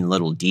mean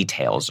little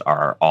details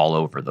are all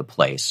over the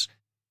place.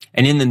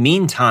 And in the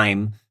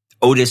meantime,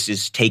 Otis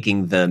is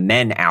taking the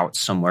men out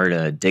somewhere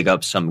to dig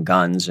up some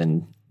guns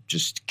and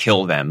just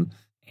kill them.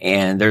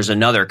 And there's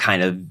another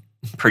kind of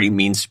pretty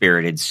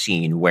mean-spirited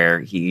scene where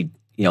he,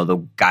 you know, the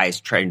guy's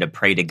trying to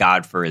pray to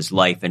God for his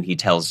life, and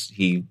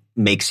he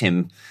makes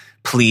him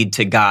plead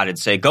to God and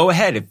say, go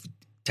ahead,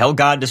 tell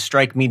God to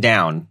strike me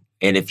down.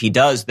 And if he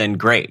does, then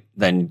great.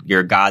 Then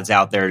your God's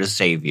out there to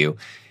save you.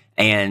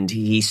 And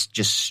he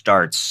just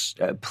starts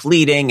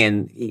pleading,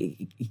 and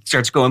he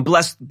starts going,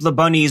 bless the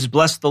bunnies,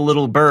 bless the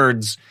little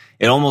birds.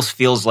 It almost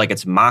feels like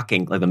it's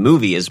mocking, like the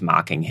movie is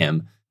mocking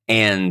him.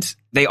 And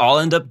they all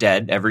end up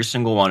dead, every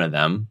single one of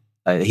them.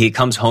 He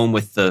comes home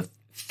with the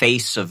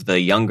face of the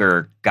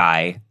younger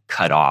guy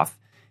cut off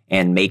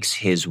and makes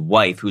his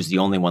wife, who's the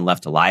only one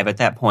left alive at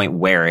that point,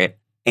 wear it.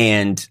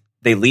 And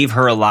they leave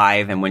her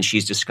alive. And when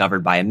she's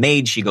discovered by a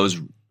maid, she goes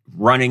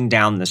running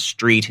down the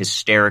street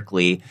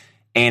hysterically,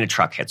 and a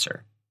truck hits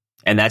her.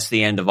 And that's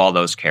the end of all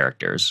those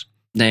characters.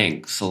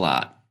 Thanks a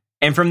lot.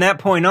 And from that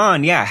point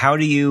on, yeah, how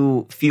do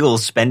you feel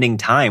spending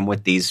time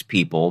with these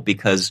people?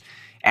 Because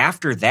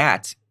after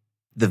that,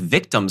 the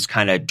victims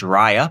kind of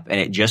dry up, and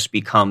it just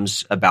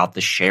becomes about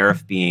the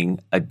sheriff being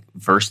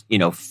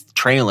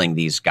trailing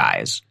these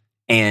guys.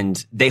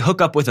 And they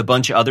hook up with a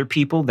bunch of other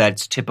people.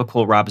 That's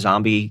typical Rob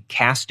Zombie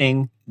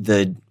casting.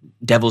 The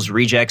Devil's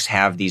Rejects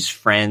have these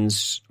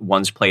friends.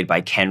 One's played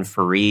by Ken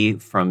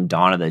Faree from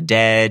Dawn of the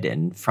Dead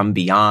and From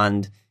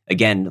Beyond.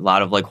 Again, a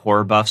lot of like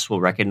horror buffs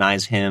will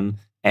recognize him.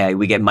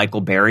 We get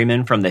Michael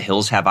Berryman from The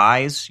Hills Have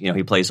Eyes. You know,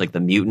 he plays like the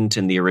mutant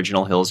in the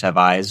original Hills Have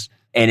Eyes.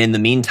 And in the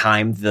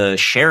meantime, the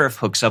sheriff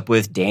hooks up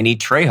with Danny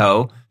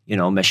Trejo,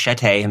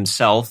 Machete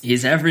himself.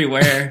 He's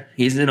everywhere.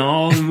 He's in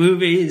all the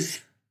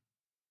movies.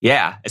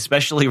 Yeah,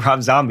 especially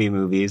Rob Zombie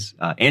movies,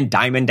 and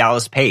Diamond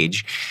Dallas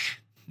Page.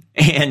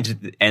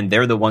 And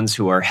they're the ones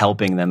who are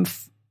helping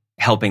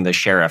the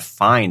sheriff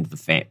find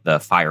the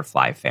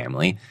Firefly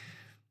family.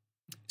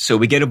 So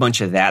we get a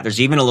bunch of that.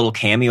 There's even a little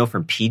cameo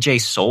from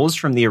PJ Soles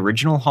from the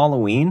original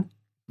Halloween,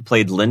 who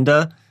played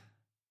Linda,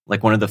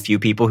 like one of the few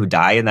people who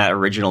die in that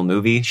original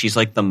movie. She's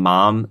like the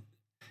mom.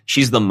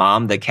 She's the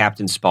mom that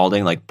Captain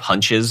Spaulding like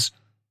punches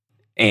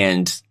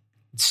and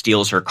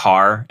steals her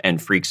car and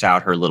freaks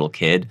out her little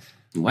kid.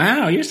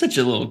 Wow, you're such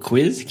a little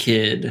quiz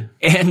kid.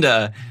 And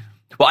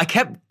I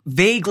kept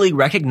vaguely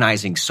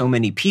recognizing so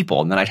many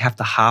people, and then I'd have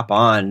to hop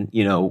on,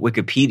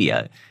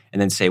 Wikipedia and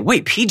then say,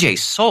 wait, PJ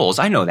Soles,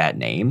 I know that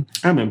name.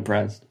 I'm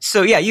impressed.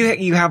 So yeah,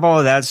 you have all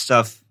of that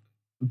stuff.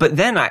 But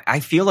then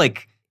I feel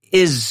like,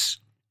 as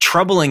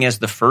troubling as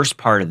the first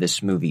part of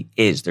this movie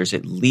is, there's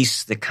at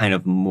least the kind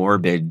of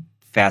morbid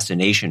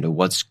fascination to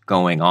what's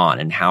going on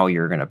and how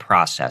you're going to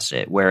process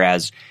it.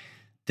 Whereas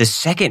the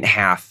second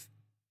half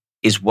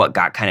is what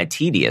got kind of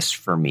tedious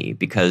for me,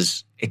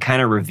 because it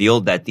kind of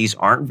revealed that these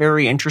aren't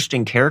very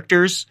interesting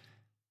characters,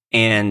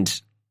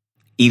 and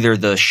either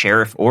the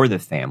sheriff or the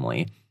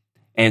family.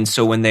 And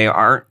so when there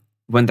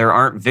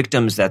aren't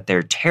victims that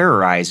they're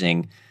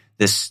terrorizing,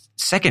 this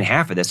second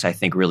half of this, I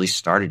think, really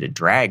started to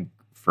drag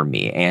for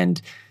me.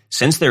 And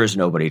since there was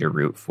nobody to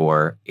root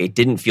for, it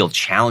didn't feel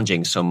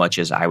challenging so much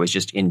as I was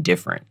just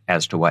indifferent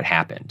as to what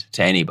happened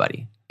to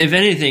anybody. If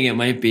anything, it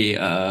might be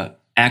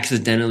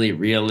accidentally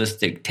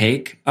realistic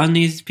take on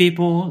these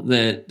people,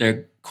 that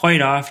they're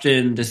quite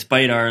often,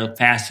 despite our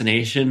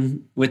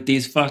fascination with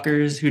these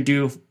fuckers who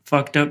do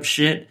fucked up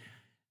shit,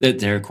 that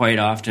they're quite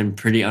often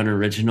pretty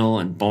unoriginal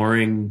and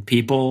boring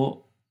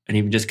people, and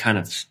even just kind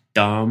of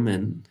dumb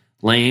and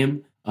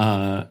lame.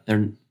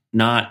 They're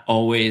not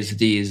always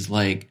these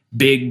like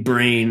big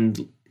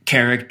brained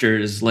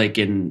characters like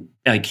in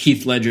like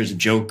Heath Ledger's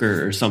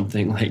Joker or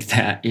something like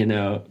that,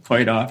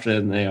 Quite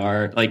often they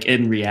are, like,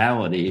 in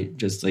reality,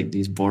 just like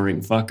these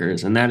boring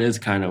fuckers. And that is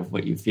kind of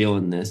what you feel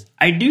in this.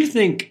 I do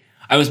think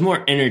I was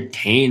more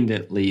entertained,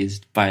 at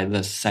least, by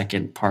the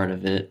second part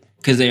of it,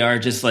 because they are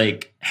just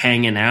like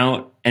hanging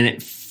out, and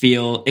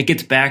it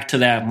gets back to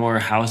that more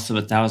House of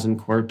a Thousand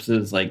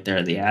Corpses, like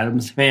they're the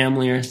Addams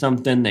Family or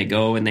something. They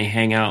go and they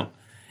hang out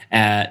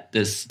at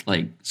this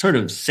like sort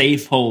of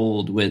safe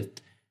hold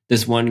with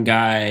this one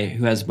guy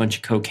who has a bunch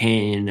of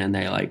cocaine, and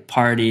they like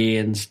party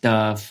and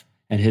stuff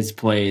at his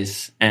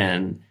place.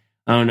 And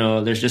I don't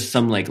know, there's just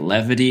some like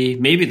levity.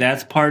 Maybe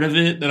that's part of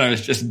it, that I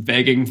was just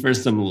begging for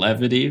some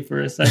levity for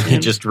a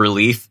second. Just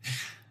relief.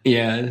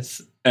 Yes.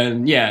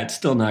 And yeah, it's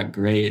still not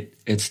great.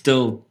 It's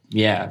still,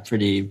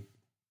 pretty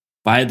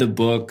by the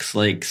books,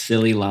 like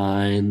silly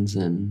lines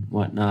and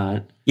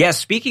whatnot. Yeah,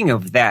 speaking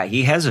of that,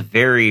 he has a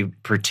very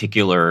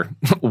particular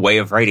way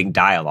of writing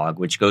dialogue,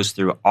 which goes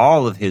through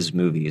all of his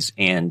movies.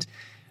 And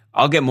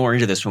I'll get more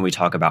into this when we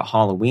talk about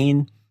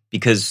Halloween,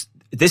 because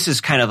this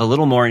is kind of a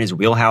little more in his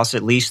wheelhouse,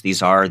 at least.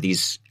 These are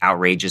these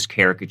outrageous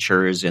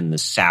caricatures in the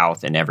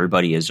South, and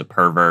everybody is a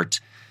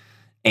pervert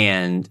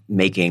and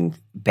making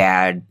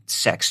bad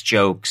sex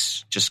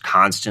jokes just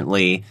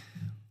constantly.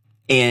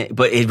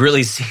 But it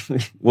really,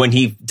 when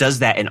he does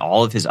that in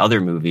all of his other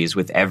movies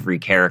with every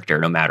character,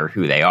 no matter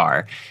who they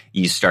are,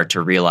 you start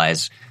to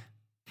realize,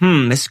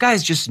 this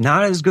guy's just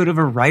not as good of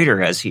a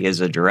writer as he is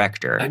a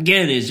director.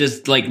 Again, it's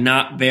just like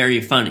not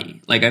very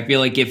funny. Like, I feel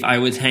like if I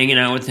was hanging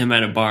out with him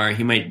at a bar,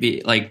 he might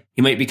be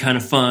kind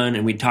of fun,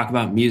 and we'd talk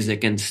about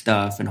music and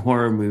stuff and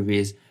horror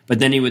movies. But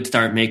then he would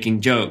start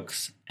making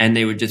jokes, and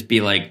they would just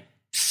be like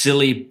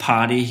silly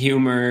potty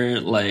humor,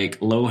 like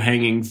low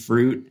hanging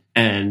fruit.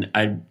 and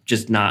I'd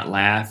just not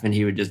laugh, and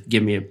he would just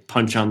give me a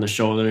punch on the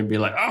shoulder and be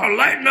like, "Oh,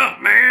 lighten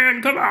up,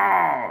 man, come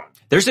on."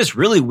 There's this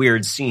really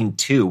weird scene,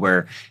 too,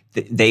 where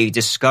they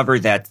discover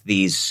that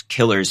these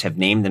killers have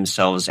named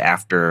themselves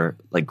after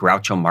like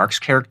Groucho Marx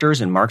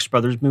characters in Marx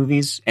Brothers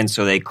movies. And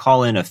so they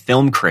call in a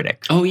film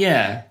critic. Oh,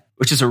 yeah.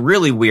 Which is a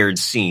really weird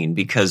scene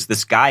because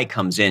this guy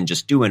comes in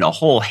just doing a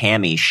whole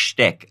hammy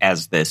shtick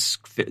as this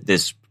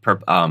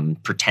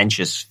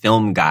pretentious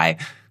film guy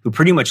who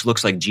pretty much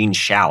looks like Gene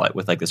Shalit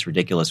with like this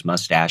ridiculous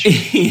mustache.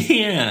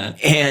 Yeah.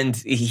 And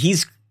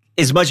he's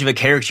as much of a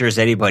character as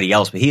anybody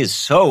else, but he is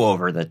so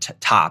over the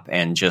top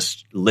and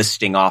just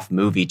listing off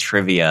movie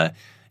trivia.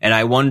 And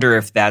I wonder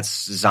if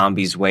that's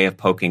Zombie's way of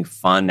poking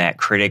fun at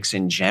critics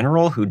in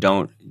general who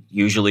don't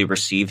usually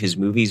receive his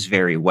movies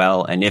very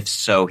well. And if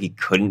so, he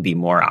couldn't be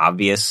more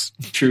obvious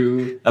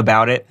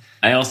about it.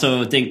 I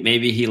also think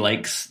maybe he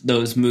likes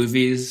those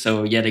movies.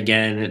 So yet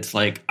again, it's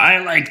like, I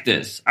like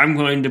this. I'm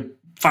going to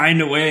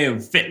find a way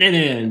of fitting it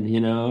in, you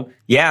know?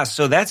 Yeah,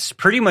 so that's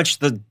pretty much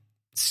the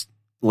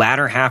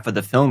latter half of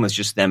the film is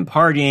just them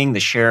partying.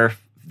 The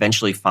sheriff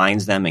eventually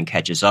finds them and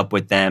catches up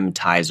with them,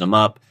 ties them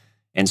up,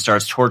 and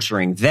starts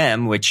torturing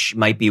them, which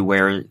might be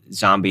where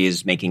Zombie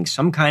is making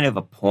some kind of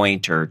a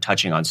point or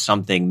touching on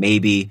something.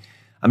 Maybe,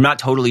 I'm not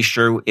totally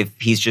sure if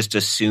he's just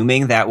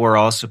assuming that we're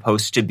all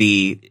supposed to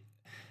be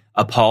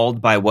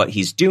appalled by what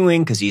he's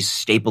doing because he's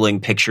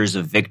stapling pictures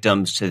of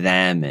victims to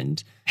them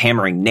and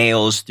hammering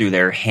nails through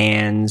their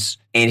hands.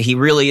 And he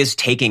really is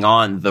taking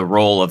on the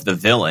role of the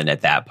villain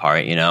at that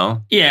part, you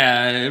know?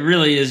 Yeah, it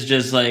really is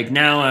just like,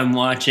 now I'm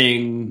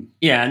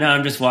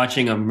just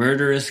watching a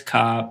murderous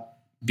cop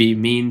be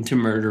mean to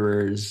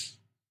murderers.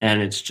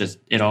 And it's just,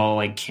 it all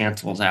like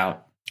cancels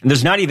out. And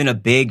there's not even a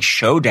big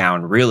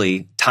showdown,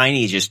 really.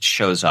 Tiny just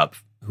shows up,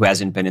 who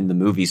hasn't been in the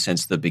movie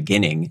since the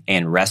beginning,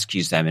 and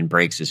rescues them and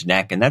breaks his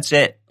neck. And that's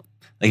it.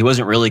 Like, he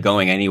wasn't really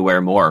going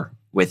anywhere more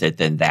with it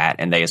than that,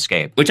 and they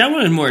escape. Which I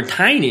wanted more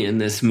Tiny in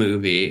this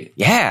movie.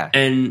 Yeah.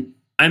 And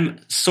I'm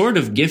sort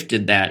of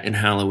gifted that in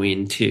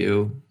Halloween,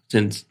 too,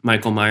 since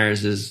Michael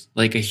Myers is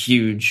like a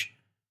huge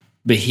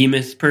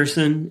behemoth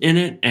person in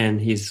it, and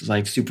he's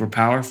like super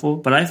powerful.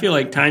 But I feel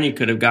like Tiny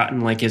could have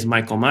gotten like his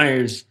Michael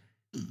Myers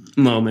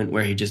moment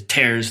where he just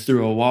tears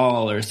through a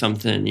wall or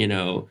something, you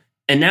know.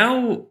 And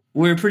now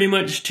we're pretty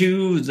much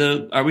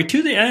are we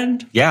to the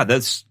end? Yeah,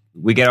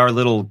 we get our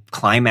little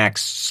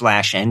climax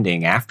 /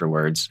 ending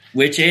afterwards.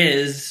 Which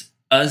is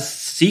a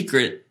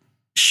secret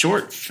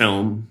short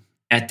film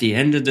at the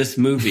end of this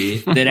movie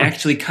that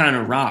actually kind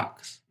of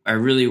rocks. I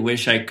really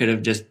wish I could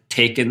have just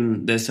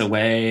taken this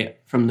away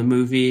from the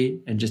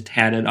movie and just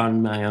had it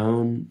on my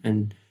own.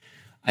 And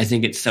I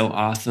think it's so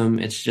awesome.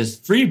 It's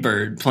just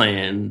Freebird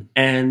playing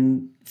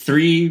and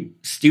 3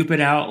 stupid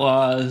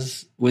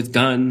outlaws with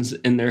guns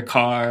in their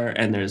car,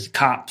 and there's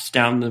cops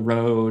down the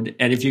road.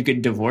 And if you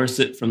could divorce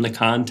it from the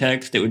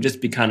context, it would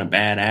just be kind of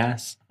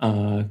badass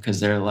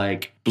because they're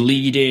like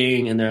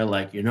bleeding and they're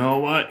like, you know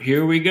what,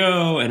 here we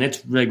go. And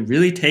it's like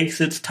really takes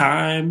its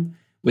time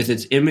with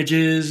its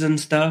images and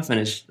stuff.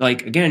 And it's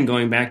like, again,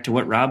 going back to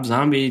what Rob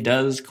Zombie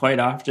does quite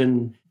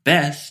often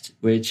best,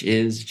 which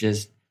is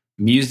just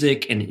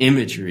music and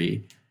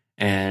imagery.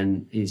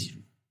 And he's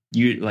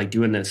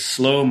doing the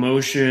slow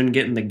motion,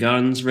 getting the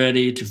guns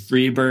ready to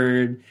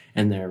Freebird,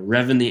 and they're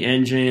revving the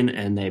engine,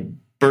 and they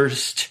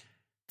burst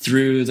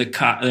through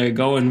they're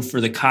going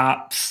for the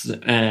cops,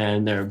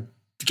 and they're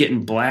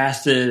getting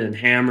blasted and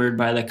hammered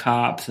by the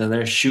cops, and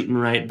they're shooting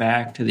right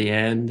back to the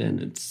end.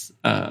 And it's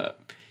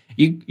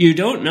you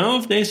don't know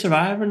if they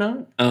survive or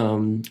not.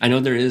 I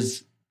know there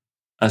is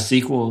a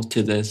sequel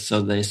to this,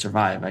 so they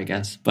survive, I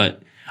guess.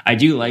 But I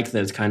do like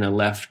that it's kind of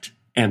left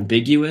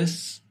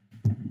ambiguous.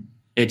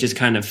 It just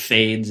kind of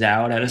fades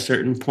out at a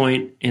certain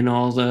point in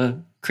all the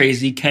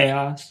crazy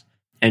chaos.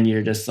 And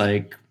you're just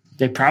like,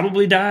 they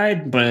probably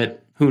died,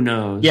 but who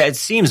knows? Yeah, it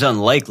seems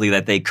unlikely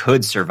that they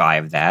could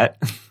survive that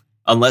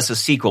unless a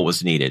sequel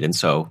was needed. And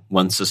so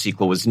once a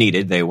sequel was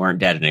needed, they weren't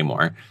dead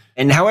anymore.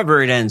 And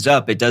however it ends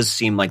up, it does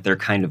seem like they're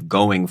kind of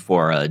going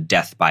for a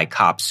death by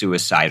cop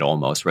suicide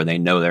almost, where they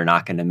know they're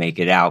not going to make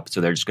it out. So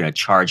they're just going to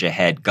charge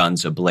ahead,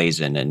 guns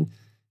ablazing, and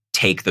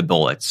take the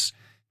bullets.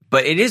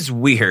 But it is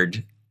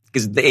weird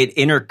because it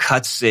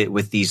intercuts it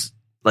with these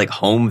like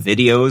home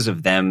videos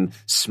of them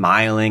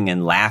smiling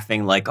and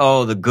laughing like,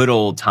 oh, the good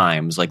old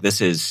times. Like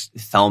this is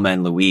Thelma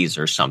and Louise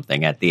or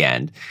something at the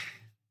end,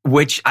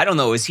 which I don't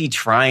know. Is he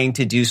trying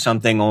to do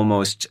something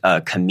almost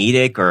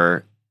comedic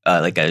or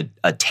like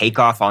a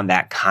takeoff on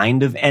that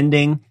kind of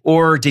ending?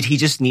 Or did he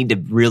just need to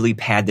really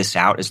pad this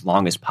out as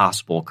long as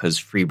possible because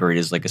Freebird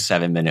is like a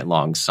 7-minute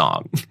long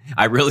song?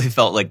 I really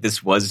felt like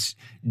this was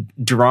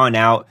drawn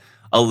out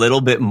a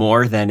little bit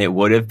more than it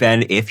would have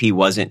been if he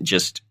wasn't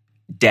just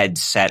dead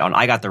set on,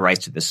 I got the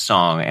rights to this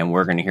song and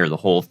we're going to hear the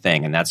whole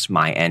thing and that's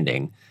my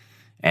ending.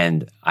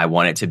 And I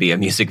want it to be a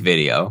music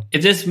video.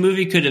 If this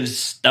movie could have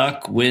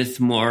stuck with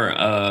more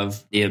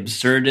of the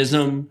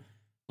absurdism,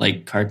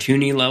 like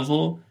cartoony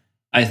level,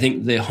 I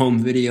think the home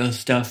video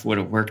stuff would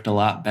have worked a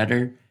lot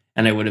better.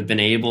 And I would have been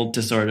able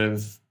to sort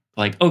of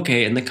like,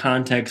 okay, in the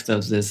context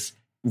of this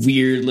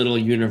weird little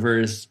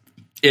universe,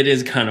 it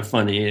is kind of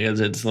funny because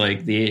it's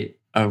like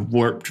a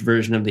warped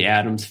version of the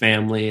Addams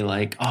Family.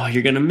 Like, oh,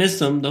 you're gonna miss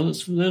them,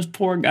 those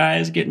poor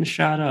guys getting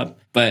shot up.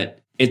 But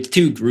it's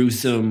too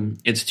gruesome,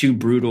 it's too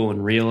brutal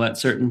and real at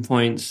certain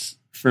points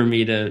for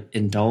me to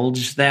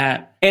indulge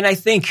that. And I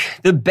think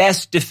the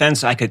best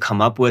defense I could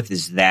come up with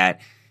is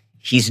that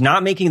he's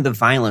not making the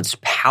violence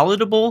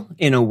palatable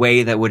in a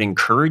way that would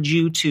encourage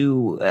you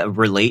to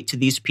relate to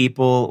these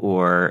people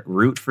or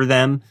root for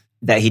them,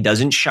 that he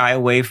doesn't shy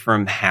away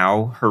from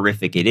how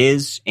horrific it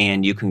is,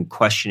 and you can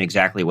question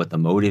exactly what the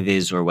motive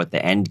is or what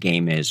the end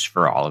game is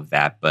for all of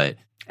that. But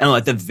I don't know,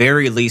 at the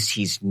very least,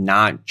 he's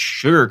not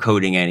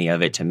sugarcoating any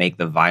of it to make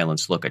the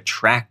violence look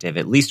attractive,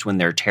 at least when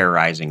they're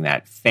terrorizing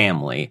that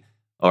family,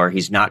 or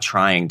he's not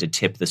trying to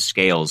tip the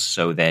scales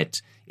so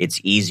that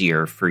it's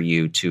easier for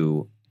you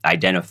to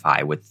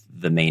identify with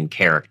the main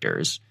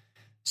characters.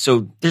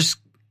 So there's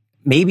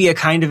maybe a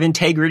kind of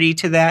integrity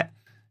to that,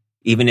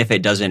 even if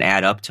it doesn't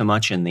add up to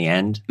much in the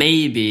end.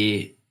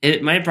 Maybe.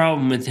 My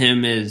problem with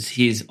him is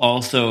he's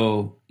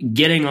also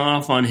getting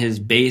off on his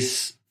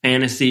base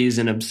fantasies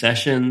and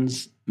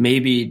obsessions,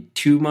 maybe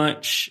too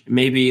much,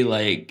 maybe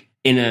like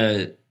in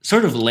a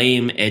sort of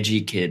lame,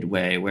 edgy kid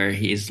way where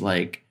he's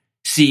like,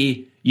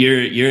 see,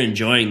 you're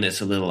enjoying this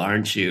a little,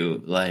 aren't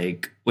you?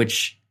 Like,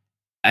 which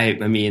I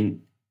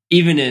mean,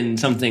 even in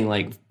something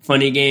like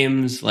Funny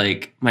Games,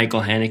 like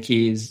Michael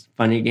Haneke's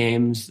Funny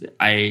Games,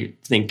 I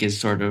think is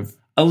sort of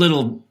a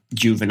little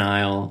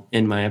juvenile,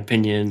 in my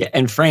opinion. Yeah,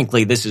 and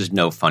frankly, this is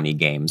no Funny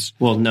Games.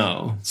 Well,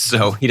 no.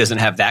 So he doesn't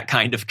have that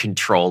kind of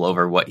control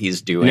over what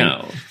he's doing.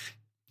 No.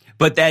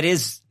 But that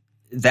is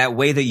that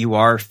way that you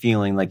are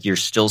feeling like you're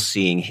still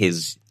seeing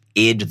his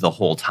id the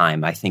whole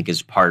time, I think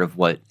is part of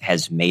what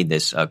has made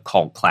this a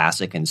cult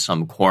classic in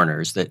some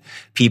corners, that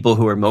people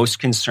who are most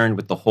concerned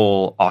with the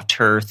whole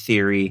auteur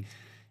theory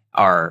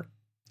are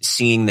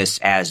seeing this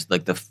as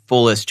like the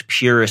fullest,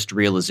 purest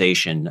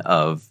realization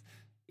of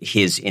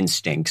his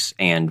instincts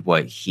and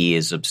what he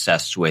is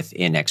obsessed with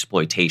in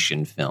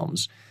exploitation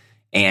films.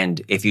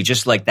 And if you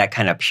just like that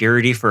kind of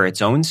purity for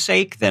its own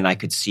sake, then I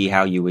could see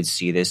how you would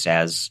see this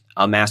as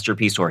a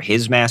masterpiece or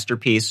his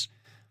masterpiece,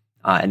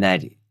 and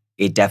that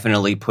it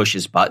definitely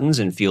pushes buttons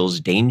and feels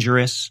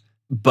dangerous.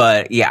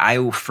 But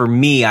yeah, for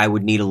me, I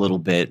would need a little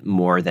bit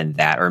more than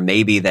that, or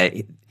maybe that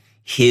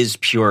his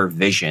pure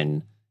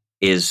vision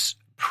is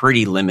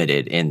pretty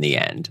limited in the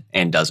end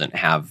and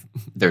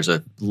there's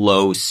a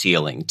low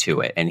ceiling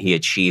to it, and he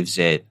achieves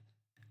it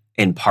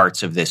in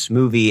parts of this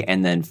movie,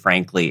 and then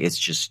frankly, it's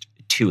just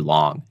too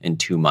long and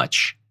too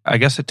much. I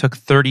guess it took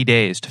 30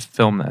 days to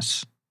film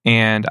this,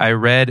 and I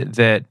read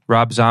that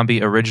Rob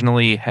Zombie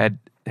originally had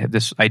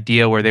this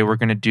idea where they were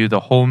going to do the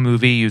whole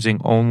movie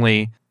using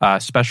only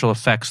special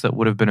effects that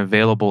would have been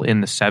available in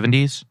the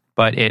 70s,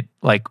 but it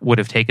like would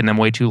have taken them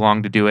way too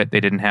long to do it. They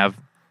didn't have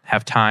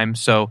time.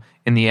 So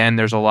in the end,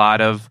 there's a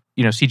lot of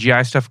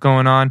CGI stuff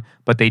going on,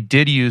 but they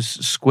did use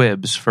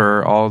squibs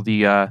for all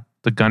the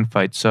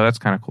gunfights. So that's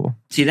kind of cool.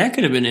 See, that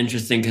could have been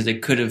interesting because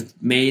it could have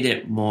made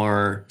it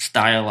more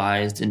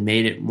stylized and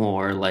made it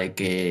more like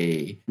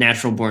a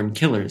Natural Born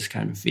Killers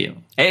kind of feel.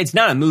 It's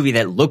not a movie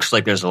that looks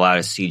like there's a lot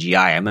of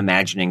CGI. I'm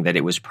imagining that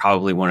it was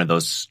probably one of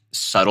those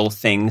subtle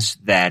things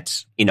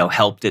that,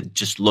 helped it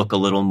just look a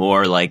little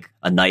more like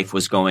a knife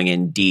was going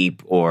in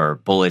deep or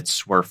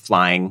bullets were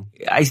flying.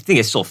 I think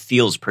it still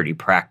feels pretty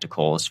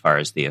practical as far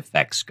as the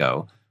effects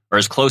go, or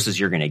as close as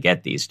you're going to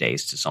get these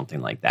days to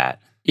something like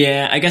that.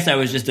 Yeah, I guess I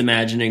was just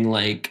imagining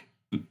like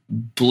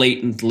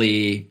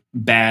blatantly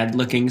bad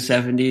looking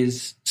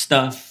 70s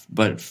stuff,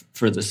 but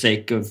for the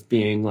sake of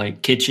being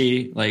like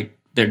kitschy, like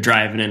they're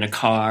driving in a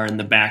car and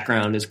the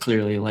background is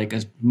clearly like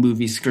a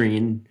movie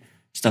screen,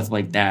 stuff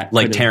like that.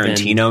 Like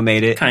Tarantino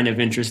made it. Kind of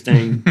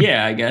interesting.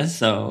 Yeah, I guess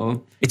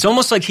so. It's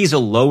almost like he's a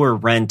lower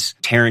rent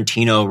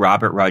Tarantino,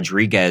 Robert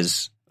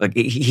Rodriguez. Like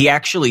he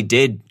actually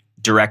did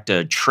direct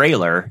a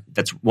trailer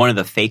that's one of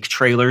the fake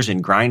trailers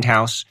in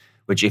Grindhouse,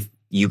 which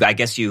I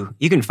guess you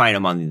can find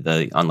them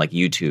on like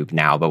YouTube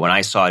now, but when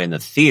I saw it in the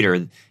theater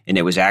and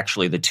it was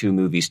actually the two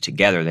movies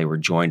together, they were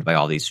joined by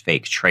all these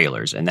fake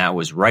trailers, and that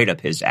was right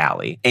up his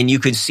alley. And you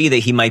could see that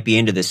he might be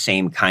into the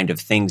same kind of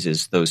things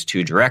as those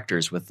two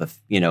directors with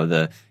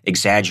the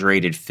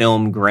exaggerated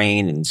film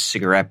grain and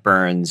cigarette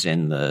burns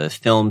and the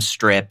film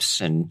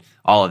strips and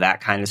all of that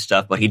kind of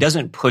stuff, but he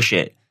doesn't push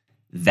it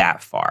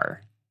that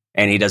far,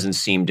 and he doesn't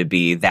seem to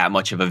be that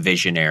much of a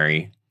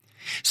visionary.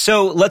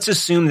 So let's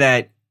assume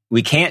that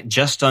we can't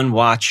just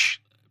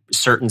unwatch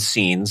certain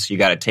scenes. You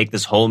got to take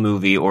this whole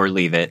movie or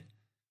leave it.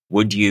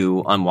 Would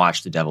you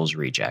unwatch The Devil's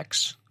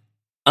Rejects?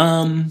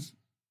 Well,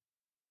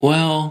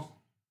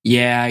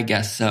 yeah, I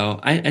guess so.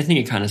 I think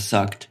it kind of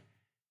sucked.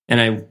 And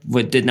I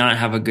did not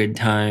have a good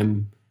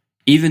time.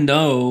 Even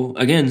though,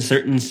 again,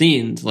 certain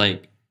scenes,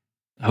 like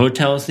the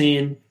hotel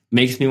scene,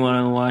 makes me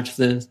want to watch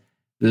this.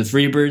 The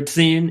Freebird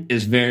scene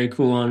is very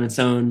cool on its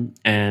own.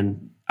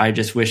 And I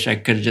just wish I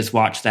could have just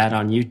watched that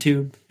on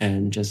YouTube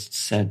and just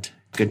said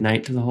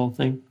goodnight to the whole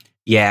thing.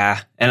 Yeah,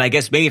 and I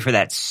guess maybe for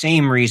that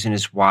same reason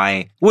is why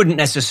I wouldn't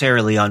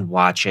necessarily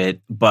unwatch it,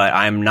 but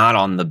I'm not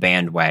on the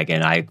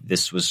bandwagon.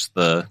 This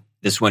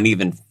went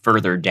even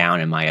further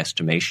down in my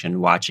estimation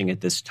watching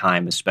it this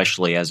time,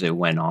 especially as it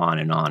went on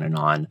and on and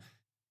on.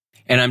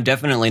 And I'm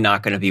definitely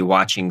not going to be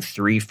watching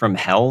 3 from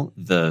Hell,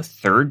 the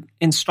third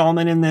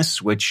installment in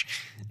this, which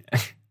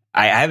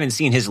I haven't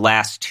seen his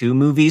last 2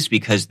 movies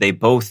because they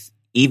both,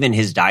 even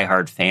his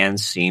diehard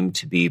fans, seem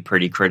to be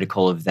pretty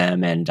critical of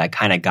them. And I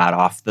kind of got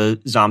off the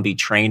zombie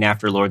train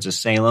after Lords of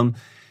Salem.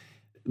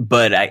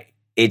 But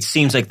it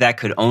seems like that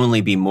could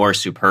only be more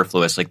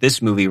superfluous. Like,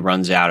 this movie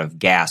runs out of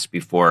gas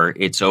before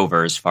it's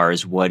over as far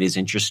as what is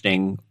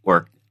interesting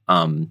or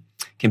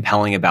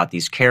compelling about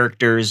these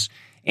characters.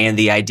 And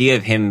the idea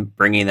of him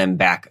bringing them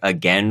back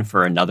again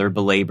for another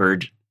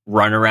belabored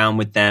runaround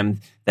with them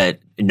that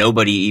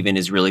nobody even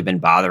has really been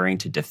bothering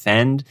to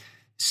defend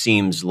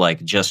seems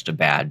like just a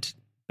bad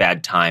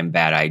time,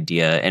 bad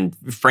idea. And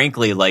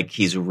frankly, like,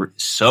 he's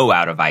so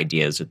out of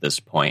ideas at this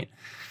point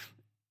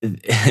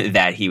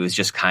that he was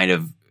just kind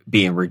of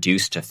being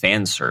reduced to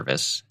fan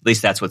service. At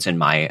least that's what's in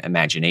my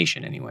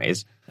imagination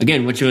anyways.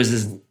 Again, which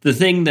was the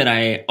thing that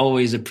I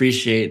always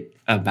appreciate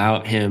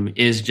about him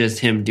is just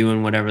him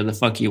doing whatever the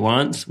fuck he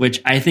wants,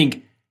 which I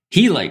think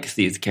he likes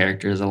these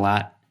characters a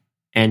lot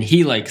and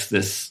he likes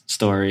this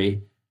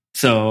story.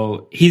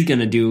 So he's going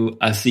to do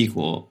a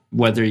sequel,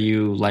 whether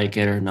you like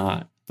it or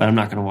not. But I'm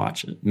not going to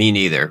watch it. Me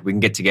neither. We can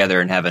get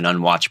together and have an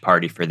unwatch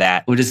party for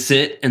that. We'll just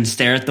sit and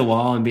stare at the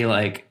wall and be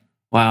like,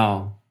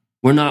 wow,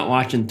 we're not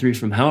watching 3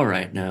 from Hell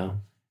right now.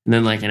 And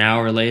then like an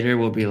hour later,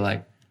 we'll be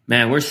like,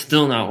 man, we're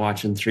still not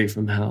watching 3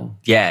 from Hell.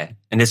 Yeah,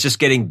 and it's just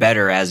getting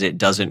better as it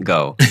doesn't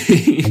go.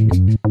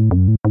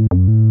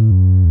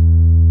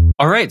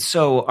 All right,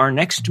 so our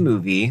next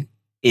movie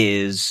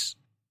is...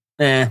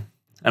 I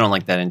don't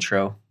like that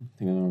intro.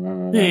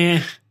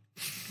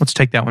 Let's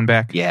take that one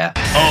back. Yeah.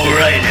 All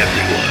right,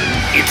 everyone,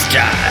 it's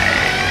time.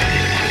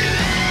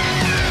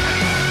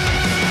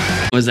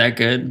 Was that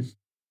good?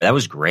 That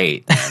was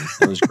great, man.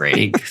 That was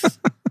great. Thanks.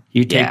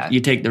 You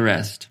take the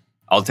rest.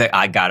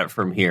 I got it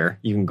from here.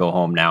 You can go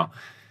home now.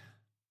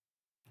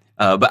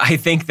 But I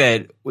think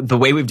that the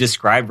way we've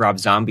described Rob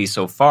Zombie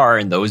so far,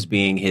 and those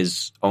being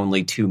his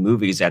only 2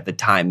 movies at the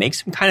time,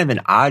 makes him kind of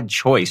an odd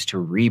choice to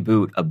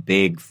reboot a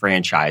big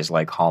franchise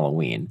like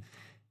Halloween.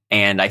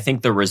 And I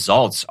think the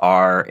results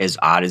are as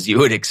odd as you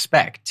would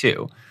expect,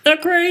 too. The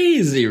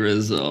crazy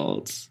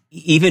results.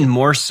 Even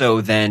more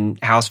so than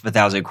House of a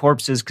Thousand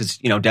Corpses, because,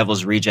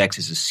 Devil's Rejects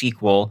is a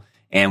sequel,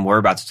 and we're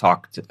about to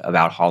talk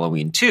about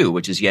Halloween 2,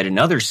 which is yet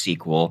another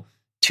sequel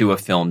to a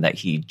film that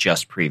he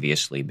just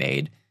previously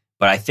made.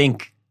 But I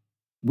think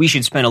we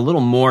should spend a little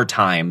more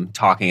time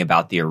talking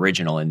about the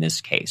original in this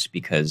case,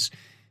 because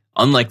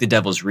unlike The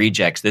Devil's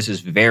Rejects, this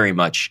is very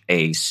much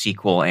a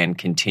sequel and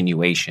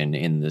continuation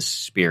in the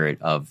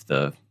spirit of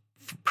the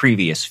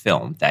previous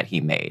film that he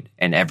made,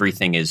 and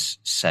everything is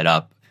set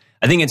up.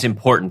 I think it's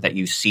important that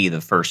you see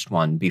the first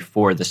one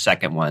before the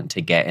second one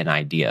to get an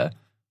idea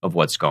of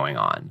what's going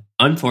on.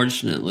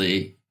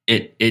 Unfortunately,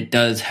 it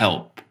does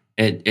help.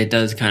 It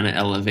does kind of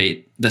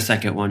elevate the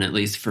second one, at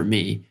least for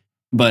me.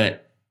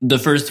 But the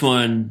first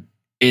one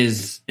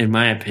is, in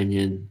my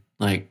opinion,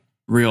 like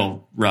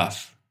real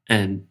rough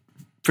and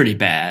pretty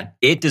bad.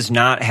 It does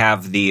not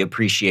have the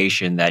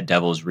appreciation that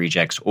Devil's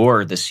Rejects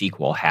or the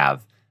sequel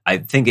have. I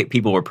think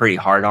people were pretty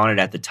hard on it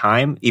at the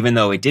time, even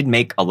though it did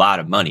make a lot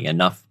of money,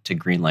 enough to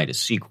greenlight a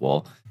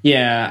sequel.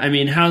 Yeah, I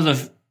mean, how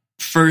the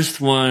first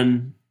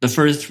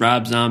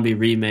Rob Zombie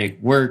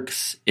remake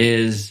works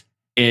is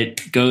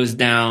it goes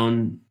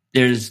down.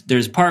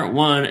 There's part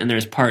 1 and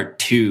there's part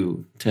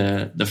 2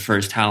 to the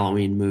first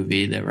Halloween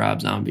movie that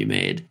Rob Zombie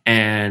made.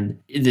 And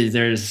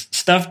there's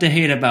stuff to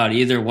hate about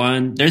either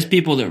one. There's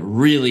people that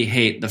really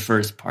hate the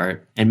first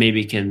part and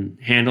maybe can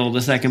handle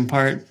the second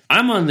part.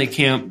 I'm on the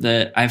camp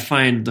that I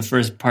find the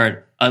first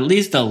part at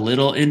least a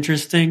little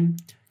interesting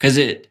because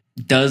it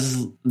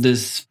does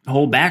this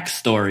whole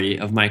backstory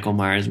of Michael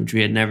Myers, which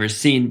we had never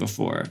seen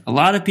before. A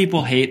lot of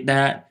people hate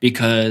that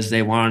because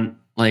they want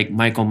like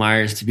Michael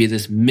Myers to be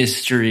this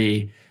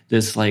mystery,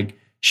 this like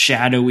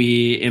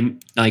shadowy,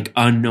 like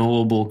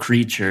unknowable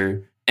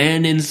creature.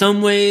 And in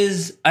some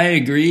ways, I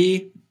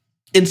agree.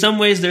 In some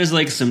ways, there's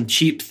like some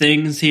cheap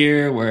things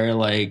here where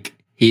like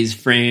he's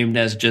framed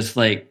as just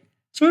like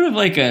sort of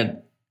like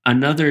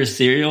another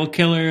serial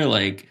killer.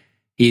 Like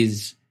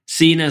he's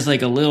seen as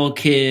like a little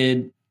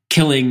kid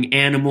killing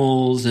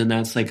animals, and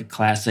that's like a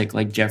classic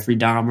like Jeffrey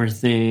Dahmer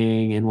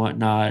thing and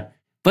whatnot.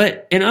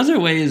 But in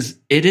other ways,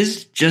 it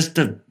is just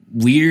a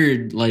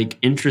weird, like,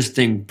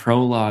 interesting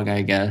prologue,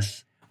 I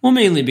guess. Well,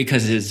 mainly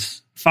because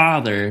his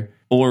father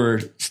or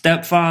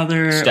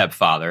stepfather.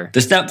 The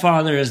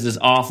stepfather is this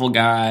awful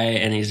guy,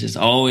 and he's just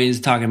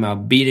always talking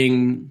about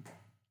beating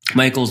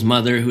Michael's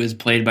mother, who is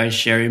played by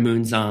Sherry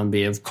Moon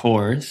Zombie, of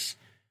course,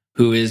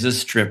 who is a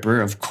stripper,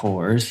 of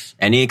course.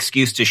 Any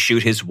excuse to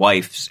shoot his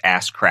wife's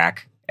ass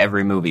crack.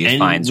 Every movie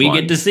finds one.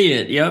 We get to see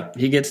it. Yep.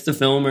 He gets to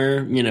film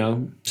her,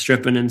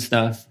 stripping and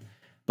stuff.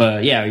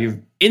 But yeah, you're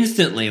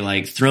instantly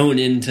like thrown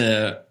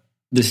into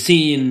the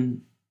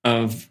scene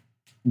of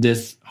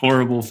this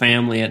horrible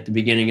family at the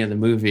beginning of the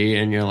movie,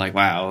 and you're like,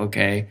 wow,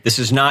 okay. This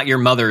is not your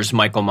mother's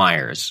Michael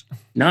Myers.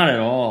 Not at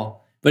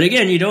all. But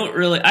again,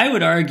 I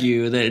would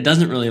argue that it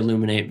doesn't really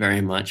illuminate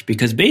very much,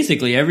 because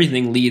basically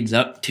everything leads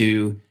up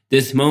to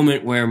this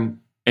moment where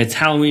it's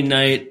Halloween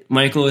night,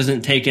 Michael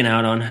isn't taken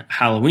out on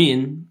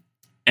Halloween,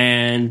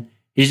 and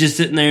he's just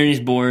sitting there and he's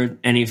bored,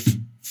 and he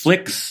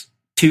flicks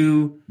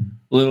 2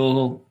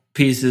 little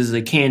pieces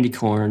of candy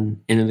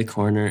corn into the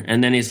corner,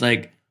 and then he's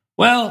like,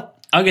 well,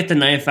 I'll get the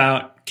knife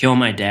out, kill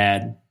my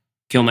dad,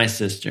 kill my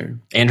sister.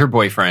 And her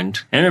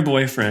boyfriend.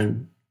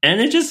 And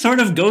it just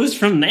sort of goes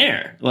from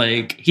there.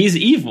 Like, he's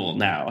evil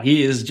now.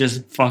 He is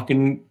just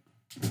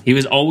he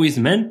was always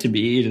meant to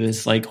be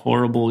this, like,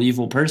 horrible,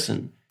 evil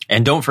person.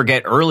 And don't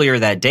forget, earlier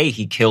that day,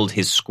 he killed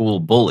his school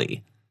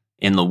bully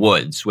in the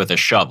woods with a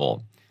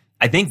shovel.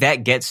 I think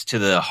that gets to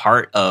the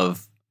heart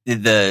of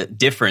the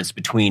difference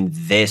between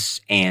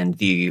this and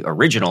the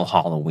original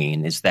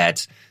Halloween, is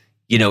that,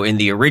 you know, in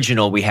the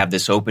original, we have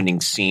this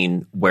opening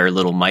scene where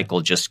little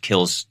Michael just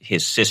kills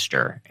his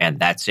sister, and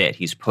that's it.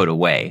 He's put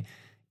away.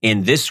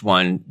 In this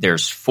one,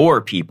 there's 4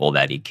 people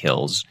that he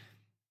kills,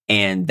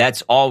 and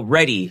that's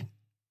already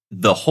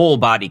the whole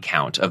body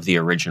count of the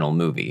original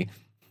movie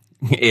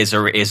is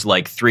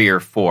like 3 or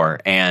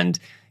 4, and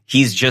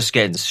he's just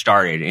getting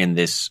started in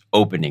this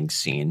opening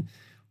scene,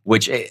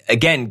 which,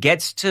 again,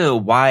 gets to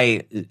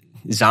why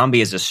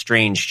Zombie is a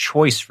strange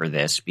choice for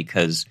this,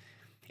 because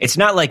it's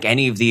not like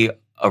any of the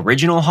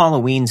original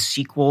Halloween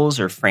sequels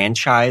or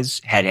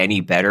franchise had any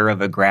better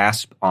of a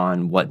grasp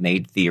on what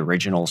made the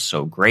original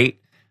so great.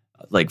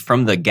 Like,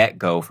 from the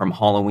get-go, from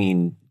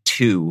Halloween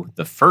 2,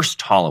 the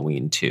first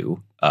Halloween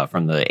 2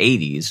 from the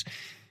 80s,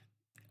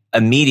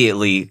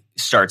 immediately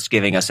starts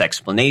giving us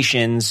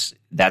explanations.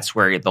 That's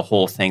where the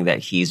whole thing that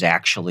he's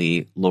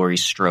actually Laurie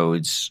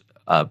Strode's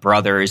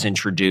brother is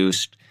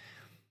introduced.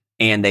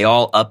 And they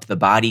all up the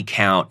body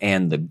count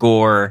and the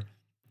gore.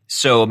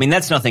 So, I mean,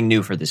 that's nothing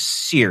new for the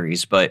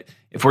series, but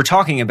if we're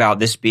talking about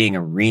this being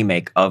a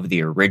remake of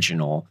the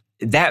original,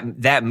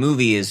 that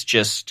movie is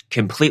just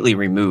completely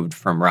removed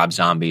from Rob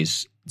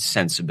Zombie's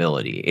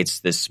sensibility.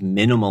 It's this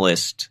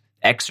minimalist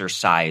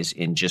exercise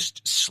in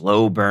just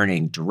slow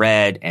burning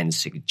dread and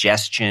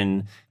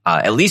suggestion.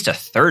 At least a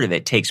third of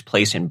it takes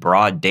place in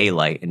broad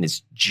daylight, and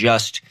it's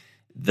just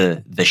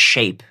the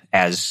shape,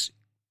 as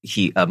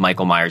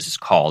Michael Myers is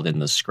called in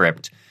the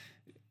script,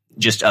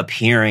 just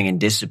appearing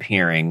and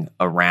disappearing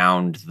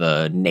around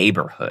the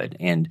neighborhood.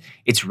 And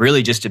it's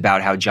really just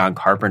about how John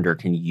Carpenter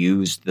can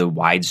use the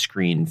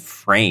widescreen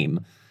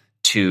frame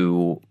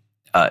to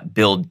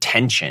build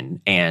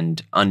tension and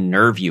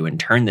unnerve you and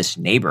turn this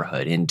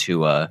neighborhood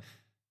into a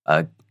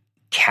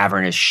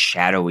cavernous,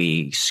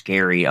 shadowy,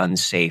 scary,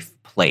 unsafe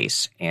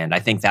place. And I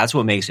think that's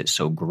what makes it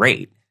so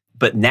great.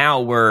 But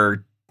now we're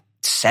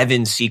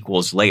 7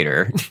 sequels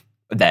later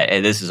that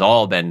this has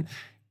all been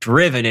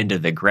driven into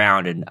the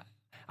ground, and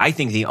I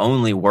think the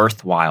only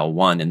worthwhile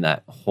one in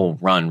that whole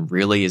run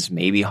really is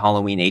maybe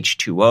Halloween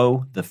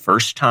H2O, the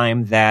first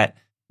time that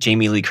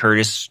Jamie Lee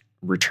Curtis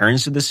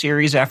returns to the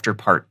series after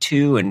part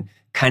 2 and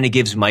kind of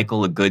gives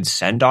Michael a good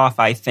send-off,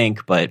 I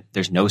think, but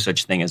there's no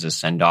such thing as a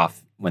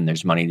send-off when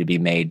there's money to be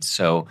made,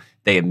 so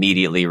they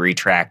immediately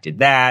retracted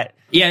that.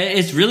 Yeah,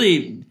 it's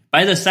really,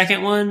 by the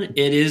second one,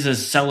 it is a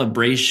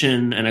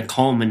celebration and a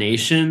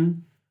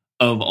culmination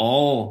of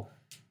all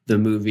the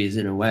movies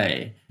in a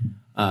way.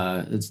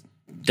 It's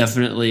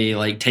definitely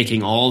like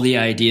taking all the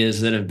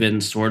ideas that have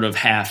been sort of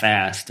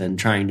half-assed and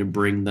trying to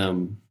bring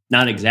them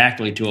not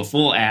exactly to a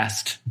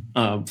full-assed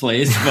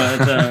place,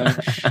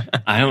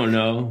 but I don't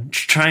know,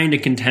 trying to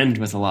contend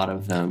with a lot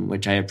of them,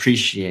 which I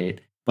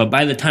appreciate. But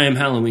by the time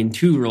Halloween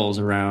 2 rolls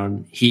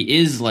around, he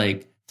is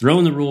like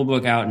throwing the rule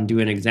book out and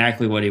doing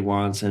exactly what he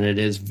wants, and it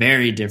is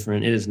very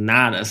different. It is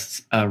not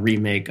a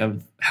remake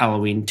of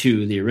Halloween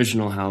 2, the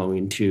original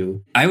Halloween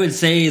 2. I would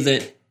say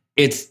that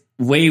it's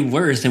way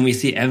worse, and we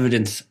see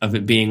evidence of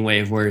it being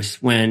way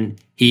worse when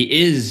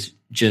he is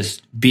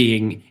just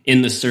being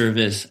in the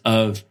service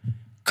of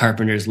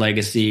Carpenter's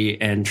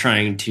legacy and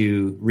trying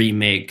to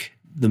remake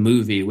the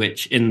movie,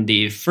 which in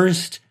the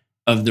first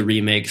of the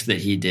remakes that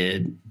he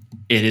did,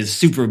 it is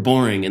super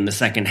boring in the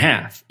second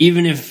half.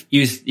 Even if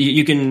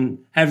you can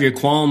have your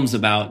qualms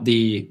about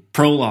the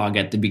prologue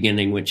at the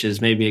beginning, which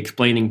is maybe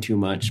explaining too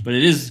much, but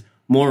it is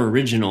more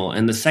original.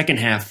 And the second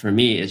half for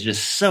me is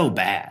just so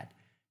bad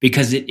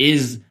because it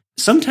is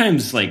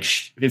sometimes like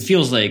it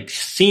feels like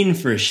scene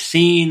for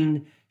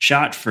scene,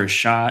 shot for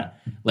shot,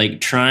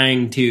 like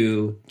trying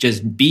to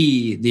just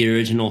be the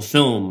original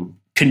film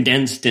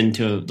condensed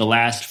into the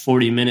last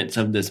 40 minutes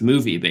of this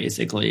movie,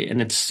 basically.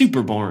 And it's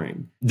super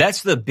boring.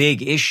 That's the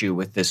big issue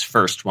with this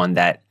first one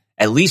that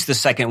at least the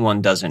second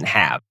one doesn't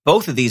have.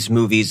 Both of these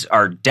movies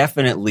are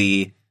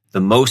definitely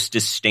the most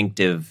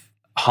distinctive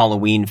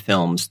Halloween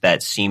films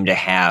that seem to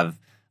have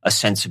a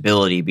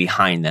sensibility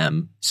behind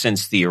them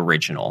since the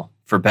original,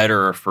 for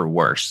better or for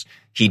worse.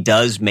 He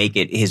does make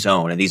it his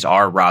own, and these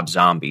are Rob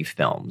Zombie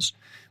films.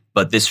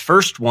 But this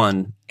first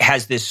one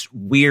has this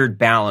weird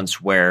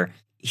balance where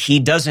he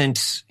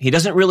doesn't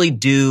really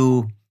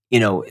do,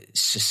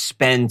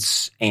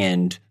 suspense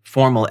and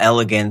formal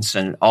elegance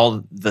and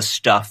all the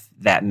stuff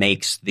that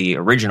makes the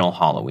original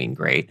Halloween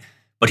great,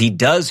 but he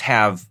does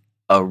have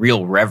a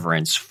real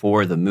reverence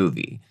for the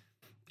movie.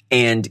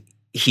 And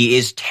he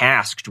is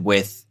tasked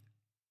with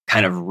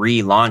kind of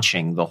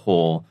relaunching the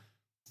whole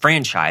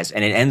franchise,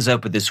 and it ends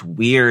up with this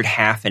weird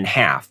half and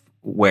half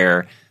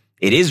where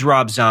it is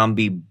Rob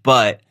Zombie,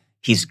 but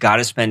he's got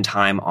to spend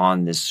time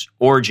on this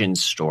origin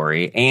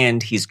story,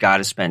 and he's got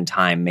to spend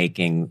time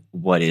making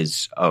what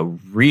is a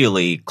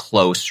really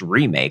close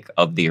remake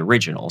of the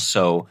original.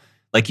 So,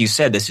 like you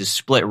said, this is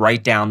split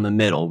right down the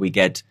middle. We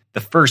get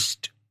the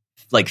first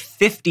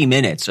 50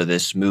 minutes of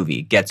this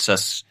movie gets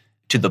us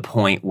to the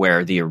point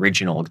where the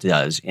original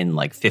does in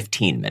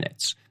 15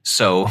 minutes.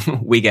 So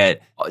we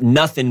get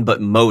nothing but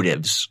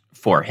motives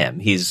for him.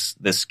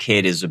 This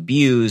kid is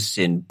abused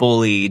and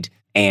bullied,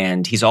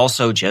 and he's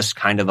also just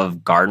kind of a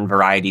garden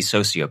variety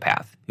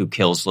sociopath who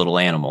kills little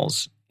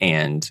animals,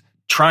 and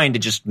trying to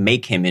just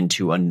make him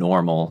into a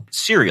normal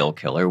serial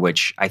killer,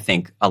 which I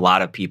think a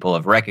lot of people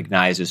have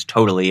recognized is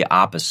totally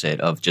opposite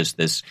of just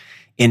this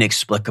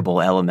inexplicable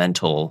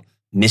elemental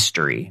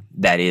mystery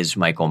that is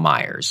Michael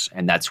Myers.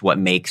 And that's what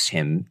makes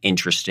him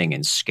interesting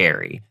and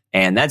scary.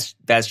 And that's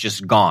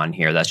just gone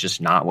here. That's just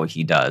not what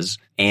he does.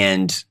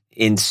 And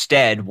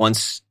instead,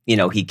 once,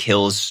 he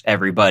kills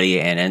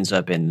everybody and ends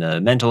up in the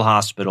mental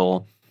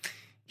hospital,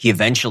 he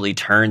eventually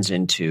turns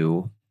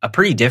into a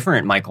pretty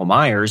different Michael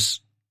Myers,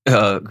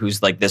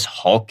 who's like this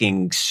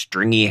hulking,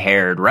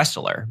 stringy-haired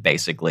wrestler,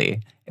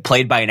 basically,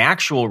 played by an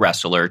actual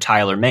wrestler,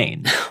 Tyler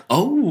Mane.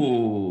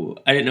 Oh,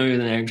 I didn't know he was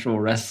an actual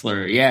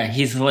wrestler. Yeah,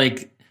 he's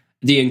like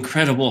the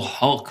Incredible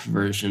Hulk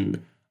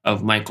version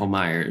of Michael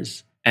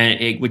Myers,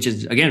 which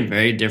is, again,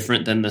 very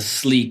different than the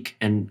sleek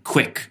and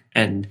quick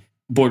and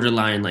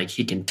borderline,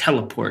 he can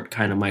teleport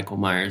kind of Michael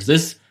Myers.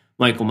 This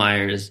Michael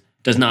Myers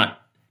does not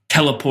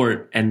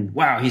teleport and,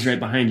 wow, he's right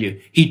behind you.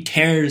 He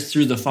tears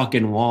through the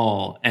fucking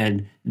wall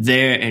and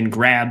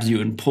grabs you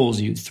and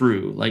pulls you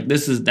through.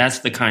 That's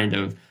the kind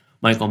of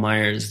Michael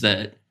Myers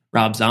that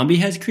Rob Zombie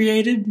has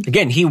created.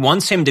 Again, he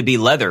wants him to be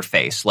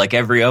Leatherface, like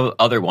every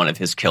other one of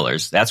his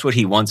killers. That's what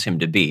he wants him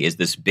to be, is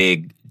this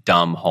big,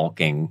 dumb,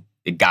 hulking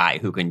guy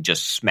who can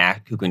just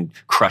who can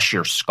crush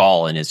your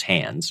skull in his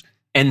hands.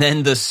 And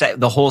then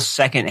the whole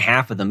second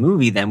half of the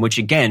movie then, which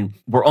again,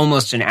 we're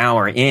almost an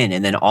hour in,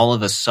 and then all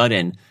of a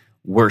sudden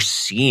we're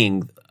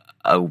seeing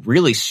a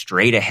really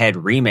straight ahead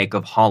remake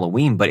of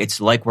Halloween, but it's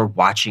like we're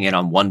watching it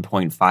on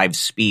 1.5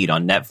 speed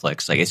on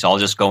Netflix. It's all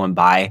just going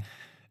by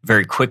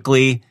very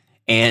quickly.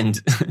 And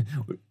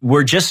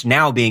we're just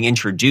now being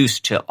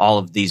introduced to all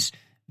of these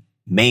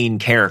main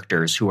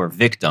characters who are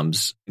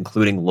victims,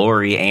 including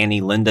Laurie,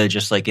 Annie, Linda,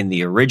 just like in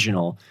the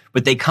original.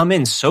 But they come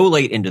in so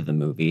late into the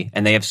movie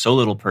and they have so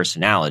little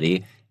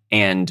personality.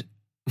 And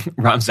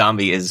Rob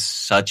Zombie is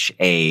such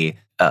a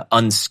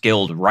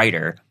unskilled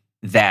writer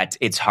that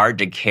it's hard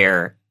to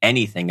care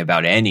anything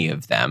about any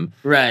of them.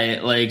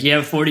 Right. You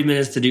have 40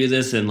 minutes to do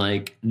this, and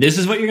this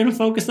is what you're going to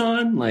focus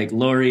on?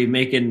 Laurie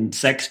making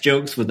sex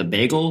jokes with a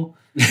bagel?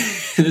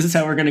 This is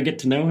how we're going to get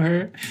to know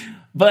her?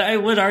 But I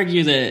would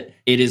argue that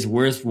it is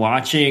worth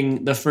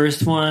watching the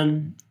first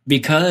one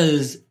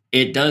because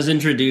it does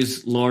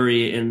introduce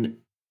Laurie, and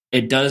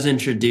it does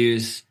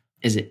introduce,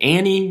 is it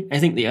Annie? I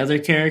think the other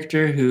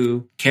character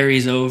who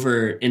carries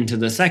over into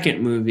the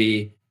second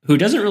movie, who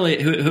doesn't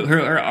really,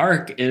 her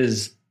arc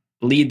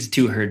leads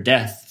to her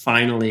death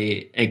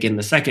finally, in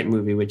the second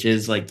movie, which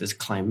is this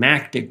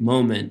climactic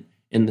moment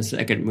in the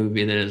second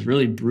movie that is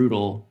really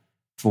brutal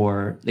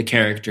for the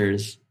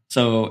characters.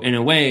 So in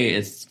a way,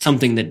 it's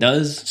something that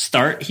does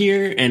start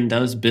here and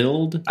does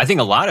build. I think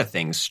a lot of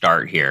things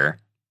start here.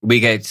 We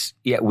get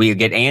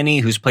Annie,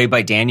 who's played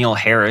by Danielle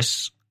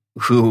Harris,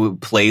 who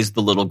plays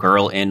the little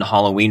girl in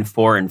Halloween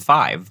 4 and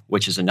 5,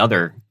 which is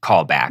another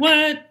callback.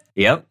 What?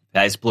 Yep.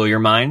 Guys, blow your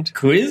mind.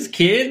 Quiz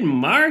Kid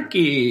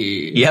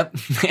Marky. Yep.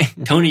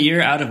 Tony,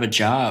 you're out of a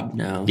job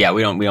now. Yeah,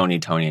 we don't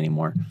need Tony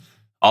anymore.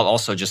 I'll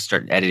also just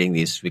start editing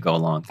these as we go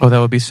along. Oh, that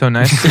would be so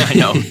nice. I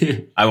know.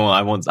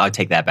 I won't. I'll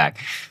take that back.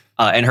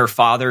 And her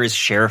father is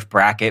Sheriff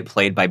Brackett,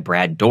 played by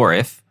Brad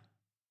Dourif,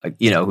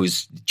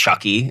 who's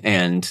Chucky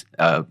and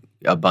a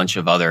bunch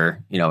of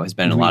other, has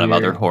been in a lot of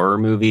other horror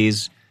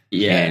movies.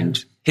 Yeah.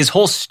 And his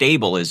whole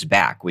stable is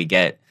back. We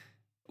get,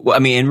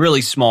 in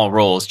really small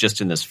roles.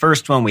 Just in this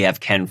first one, we have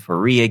Ken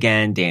Faree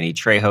again. Danny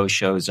Trejo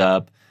shows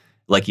up.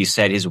 Like you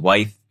said, his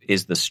wife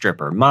is the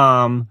stripper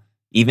mom.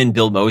 Even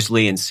Bill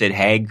Moseley and Sid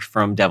Haig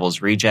from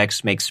Devil's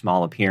Rejects make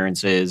small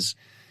appearances.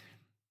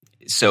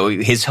 So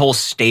his whole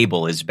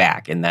stable is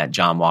back in that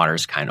John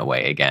Waters kind of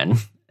way again.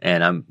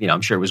 And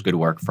I'm sure it was good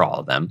work for all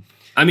of them.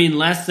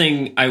 Last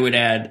thing I would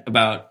add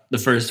about the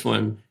first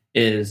one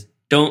is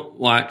don't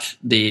watch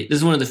this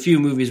is one of the few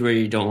movies where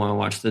you don't want to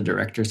watch the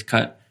director's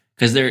cut,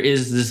 because there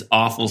is this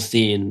awful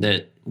scene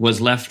that was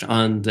left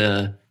on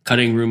the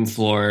cutting room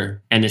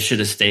floor and it should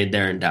have stayed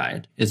there and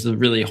died. It's a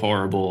really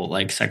horrible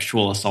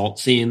sexual assault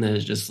scene that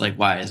is just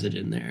why is it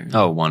in there?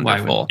 Oh,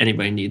 wonderful. Why would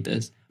anybody need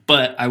this?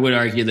 But I would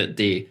argue that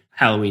the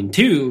Halloween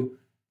 2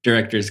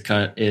 director's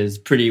cut is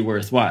pretty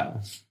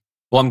worthwhile.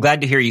 Well, I'm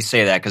glad to hear you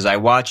say that because I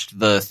watched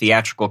the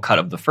theatrical cut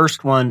of the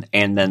first one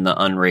and then the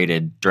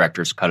unrated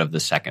director's cut of the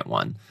second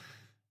one.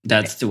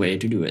 That's the way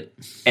to do it.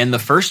 And the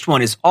first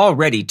one is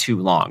already too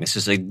long. This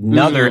is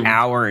another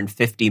hour and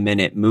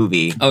 50-minute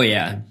movie. Oh,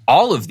 yeah.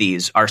 All of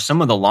these are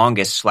some of the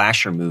longest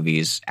slasher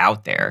movies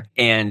out there.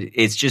 And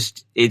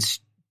it's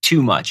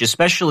too much,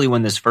 especially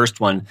when this first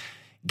one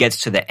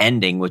gets to the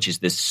ending, which is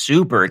this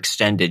super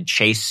extended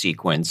chase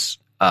sequence.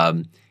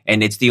 And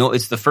it's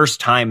the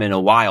first time in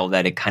a while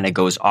that it kind of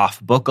goes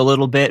off book a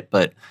little bit.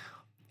 But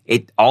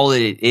all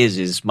it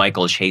is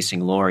Michael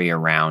chasing Laurie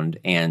around.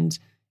 And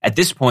at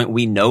this point,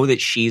 we know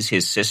that she's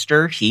his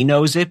sister. He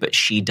knows it, but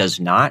she does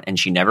not, and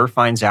she never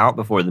finds out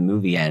before the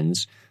movie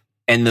ends.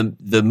 And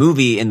the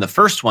movie in the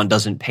first one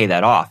doesn't pay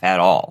that off at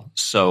all,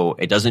 so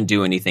it doesn't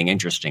do anything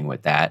interesting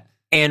with that.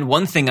 And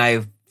one thing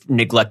I've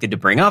neglected to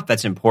bring up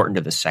that's important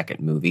to the second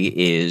movie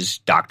is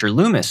Dr.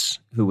 Loomis,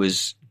 who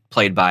was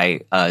played by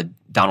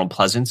Donald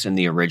Pleasance in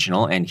the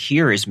original, and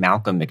here is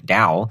Malcolm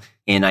McDowell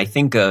in, I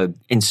think, a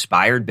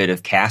inspired bit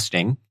of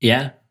casting.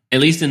 Yeah, at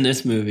least in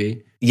this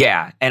movie.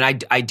 Yeah, and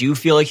I do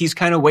feel like he's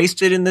kind of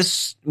wasted in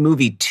this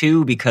movie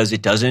too because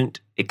it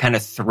kind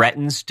of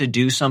threatens to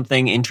do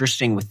something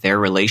interesting with their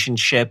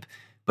relationship,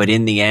 but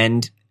in the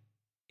end,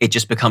 it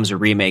just becomes a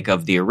remake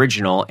of the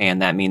original,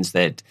 and that means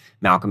that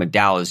Malcolm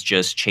McDowell is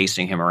just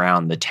chasing him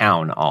around the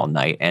town all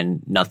night,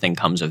 and nothing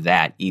comes of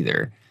that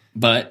either.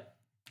 But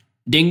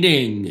ding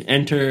ding,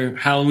 enter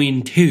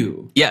Halloween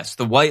 2. Yes,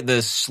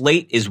 the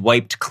slate is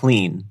wiped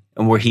clean.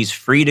 And where he's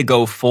free to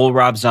go full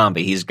Rob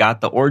Zombie. He's got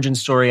the origin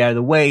story out of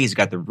the way. He's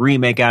got the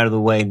remake out of the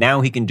way.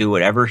 Now he can do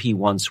whatever he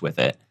wants with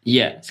it.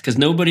 Yes, because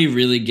nobody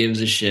really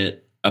gives a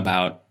shit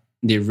about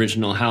the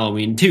original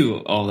Halloween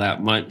 2 all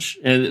that much.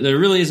 And there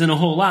really isn't a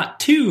whole lot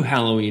to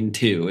Halloween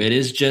 2. It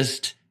is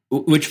just,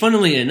 which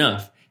funnily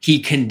enough, he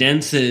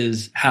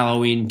condenses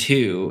Halloween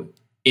 2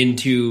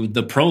 into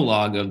the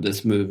prologue of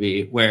this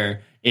movie,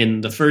 where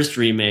in the first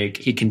remake,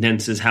 he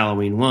condenses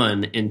Halloween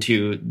 1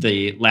 into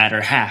the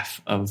latter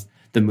half of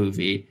the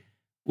movie,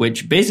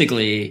 which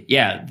basically,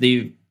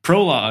 the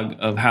prologue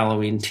of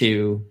Halloween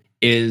 2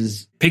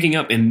 is picking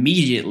up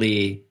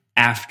immediately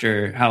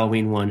after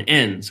Halloween 1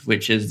 ends,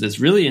 which is this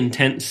really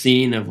intense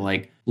scene of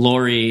like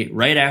Laurie,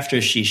 right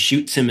after she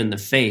shoots him in the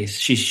face.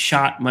 She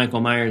shot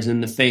Michael Myers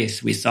in the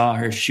face. We saw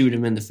her shoot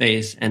him in the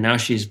face, and now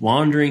she's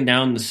wandering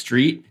down the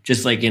street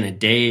just like in a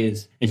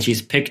daze, and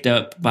she's picked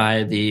up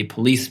by the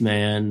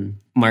policeman,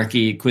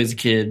 Marky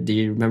Quizkid. Do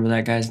you remember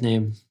that guy's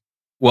name?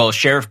 Well,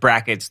 Sheriff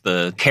Brackett's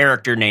the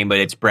character name, but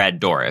it's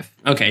Brad Dourif.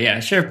 Okay,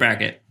 yeah, Sheriff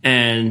Brackett.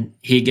 And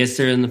he gets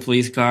her in the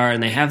police car,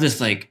 and they have this,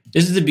 this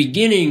is the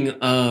beginning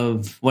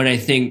of what I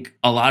think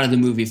a lot of the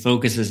movie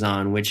focuses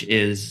on, which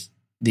is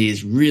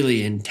these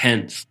really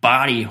intense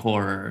body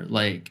horror.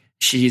 Like,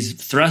 she's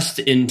thrust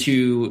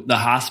into the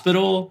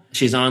hospital.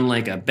 She's on,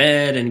 a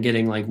bed and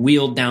getting,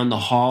 wheeled down the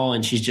hall,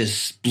 and she's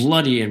just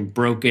bloody and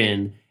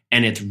broken.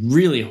 And it's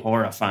really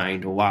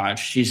horrifying to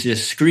watch. She's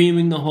just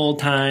screaming the whole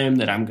time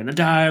that I'm going to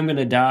die, I'm going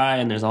to die.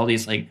 And there's all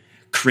these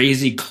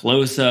crazy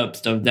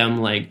close-ups of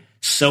them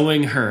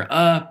sewing her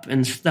up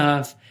and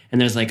stuff.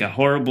 And there's a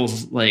horrible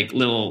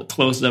little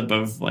close-up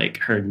of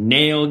her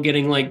nail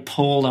getting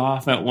pulled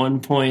off at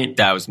one point.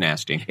 That was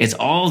nasty. It's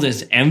all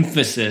this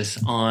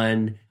emphasis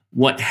on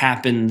what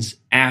happens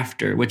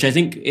after, which I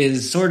think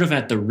is sort of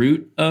at the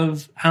root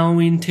of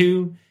Halloween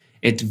 2.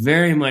 It's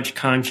very much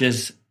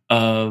conscious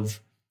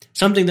of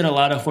something that a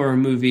lot of horror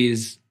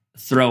movies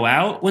throw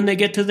out when they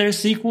get to their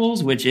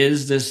sequels, which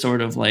is this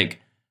sort of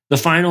the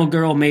final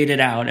girl made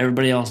it out,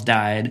 everybody else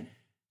died,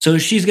 so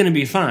she's going to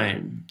be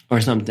fine or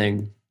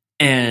something.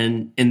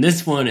 And in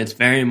this one, it's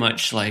very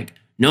much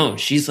no,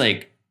 she's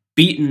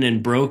beaten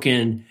and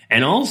broken.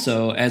 And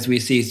also, as we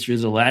see through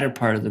the latter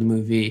part of the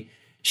movie,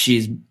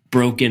 she's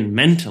broken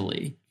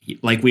mentally,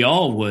 like we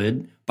all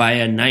would, by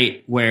a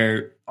night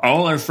where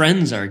all our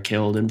friends are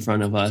killed in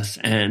front of us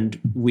and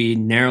we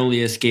narrowly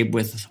escape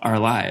with our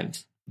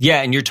lives.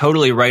 Yeah, and you're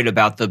totally right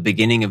about the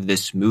beginning of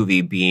this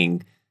movie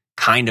being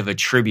kind of a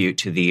tribute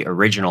to the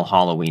original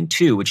Halloween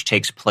 2, which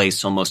takes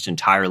place almost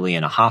entirely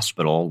in a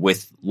hospital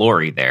with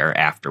Laurie there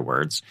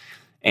afterwards.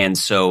 And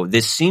so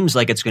this seems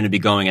like it's going to be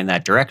going in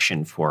that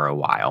direction for a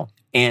while.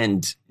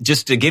 And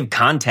just to give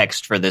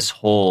context for this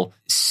whole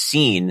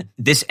scene,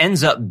 this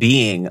ends up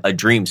being a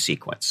dream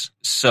sequence.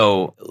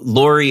 So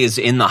Laurie is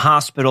in the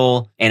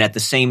hospital, and at the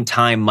same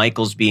time,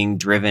 Michael's being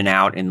driven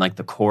out in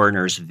the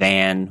coroner's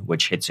van,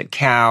 which hits a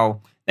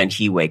cow. Then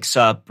he wakes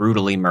up,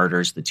 brutally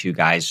murders the two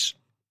guys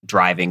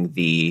driving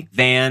the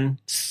van.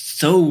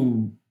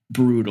 So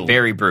brutal.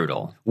 Very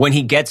brutal. When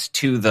he gets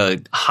to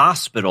the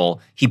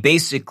hospital,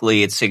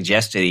 it's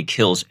suggested he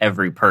kills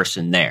every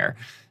person there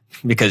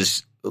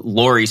because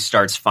Laurie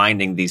starts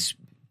finding these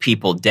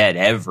people dead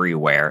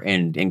everywhere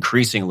in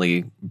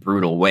increasingly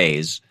brutal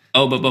ways.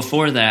 Oh, but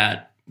before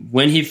that,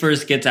 when he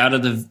first gets out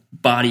of the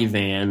body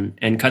van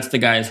and cuts the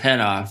guy's head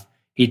off,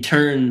 he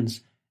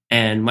turns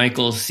and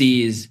Michael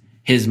sees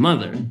his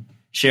mother.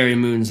 Sherry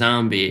Moon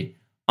Zombie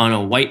on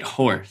a white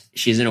horse.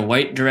 She's in a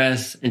white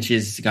dress and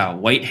she's got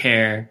white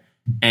hair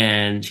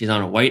and she's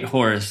on a white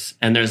horse,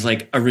 and there's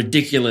like a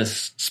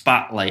ridiculous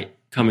spotlight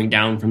coming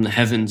down from the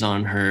heavens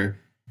on her.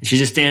 She's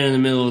just standing in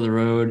the middle of the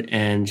road,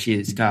 and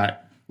she's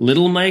got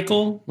little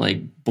Michael,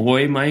 like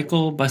boy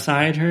Michael,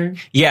 beside her.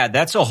 Yeah,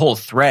 that's a whole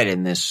thread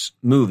in this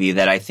movie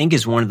that I think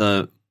is one of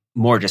the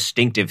more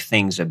distinctive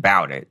things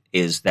about it,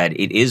 is that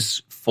it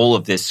is full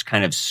of this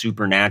kind of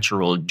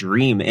supernatural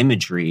dream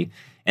imagery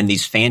and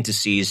these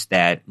fantasies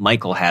that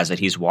Michael has, that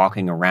he's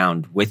walking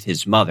around with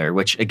his mother,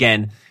 which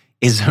again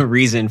is a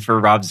reason for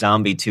Rob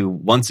Zombie to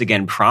once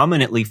again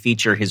prominently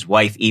feature his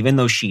wife, even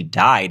though she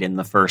died in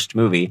the first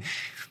movie.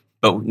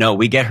 But no,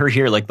 we get her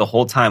here like the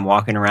whole time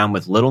walking around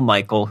with little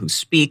Michael, who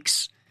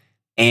speaks.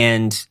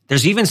 And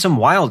there's even some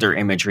wilder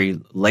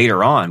imagery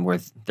later on where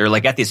they're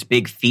like at this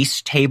big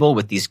feast table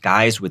with these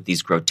guys with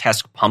these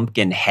grotesque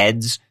pumpkin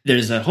heads.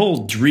 There's a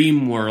whole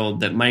dream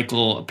world that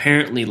Michael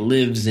apparently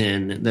lives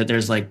in, that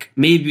there's like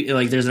maybe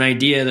like there's an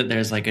idea that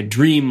there's like a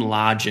dream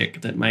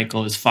logic that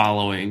Michael is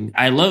following.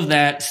 I love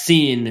that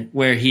scene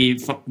where he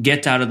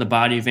gets out of the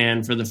body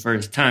van for the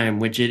first time,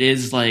 which it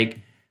is like,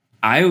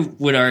 I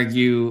would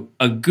argue,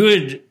 a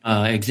good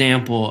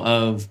example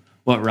of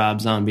what Rob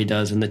Zombie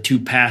does and the two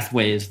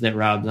pathways that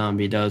Rob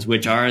Zombie does,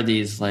 which are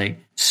these like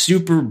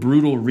super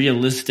brutal,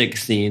 realistic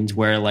scenes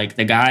where like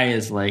the guy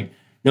is like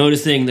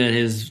noticing that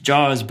his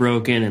jaw is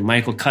broken and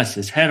Michael cuts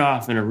his head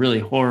off in a really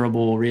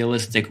horrible,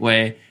 realistic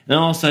way. And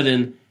all of a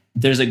sudden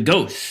there's a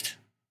ghost,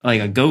 like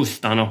a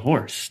ghost on a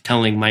horse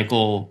telling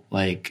Michael,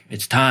 like,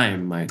 it's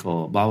time,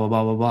 Michael, blah, blah,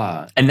 blah, blah,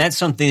 blah. And that's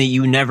something that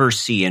you never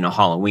see in a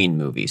Halloween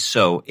movie.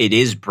 So it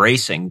is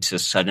bracing to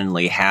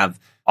suddenly have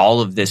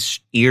all of this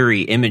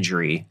eerie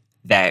imagery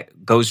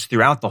that goes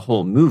throughout the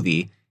whole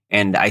movie.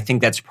 And I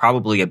think that's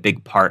probably a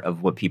big part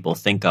of what people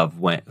think of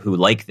who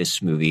like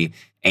this movie.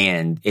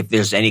 And if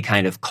there's any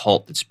kind of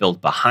cult that's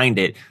built behind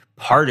it,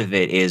 part of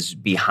it is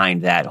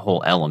behind that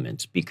whole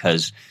element,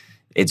 because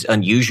it's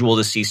unusual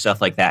to see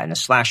stuff like that in a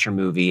slasher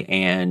movie.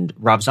 And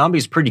Rob Zombie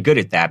is pretty good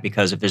at that,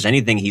 because if there's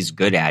anything he's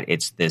good at,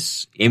 it's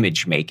this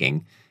image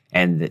making.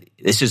 And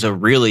this is a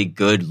really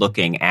good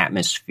looking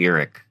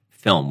atmospheric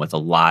film with a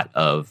lot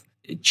of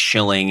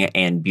chilling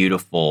and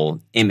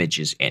beautiful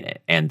images in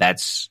it. And I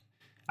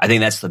think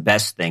that's the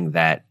best thing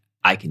that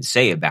I can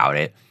say about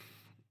it.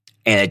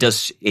 And it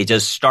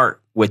does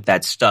start with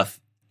that stuff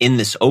in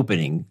this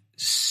opening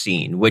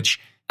scene, which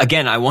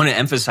again, I want to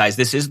emphasize,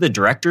 this is the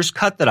director's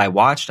cut that I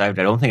watched. I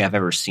don't think I've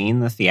ever seen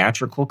the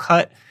theatrical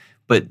cut,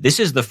 but this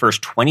is the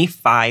first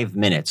 25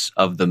 minutes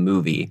of the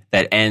movie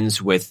that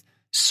ends with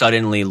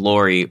suddenly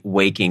Laurie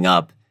waking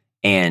up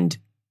and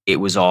it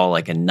was all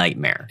like a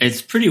nightmare.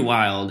 It's pretty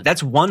wild.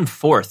 That's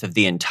 1/4 of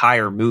the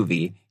entire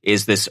movie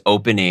is this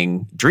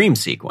opening dream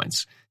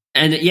sequence.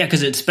 And yeah,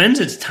 because it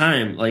spends its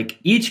time, like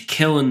each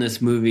kill in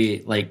this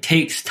movie like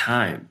takes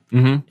time,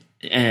 and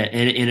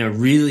in a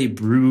really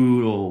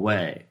brutal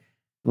way.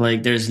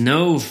 Like there's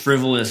no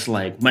frivolous,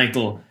 like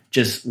Michael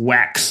just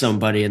whacks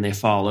somebody and they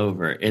fall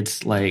over.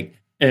 It's like,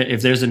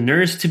 if there's a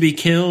nurse to be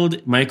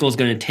killed, Michael's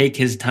going to take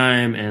his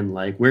time and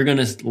like, we're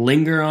going to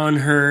linger on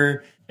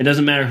her. It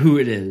doesn't matter who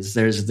it is.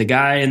 There's the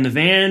guy in the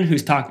van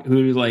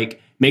who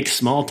like makes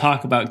small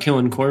talk about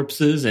killing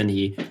corpses and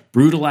he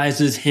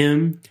brutalizes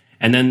him.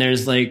 And then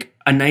there's like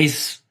a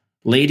nice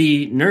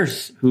lady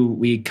nurse who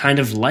we kind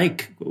of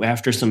like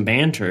after some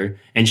banter,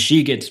 and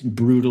she gets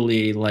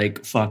brutally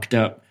like fucked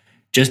up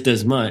just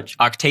as much.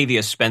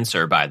 Octavia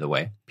Spencer, by the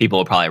way. People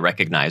will probably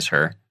recognize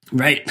her.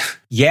 Right.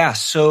 Yeah,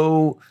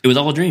 so it was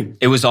all a dream.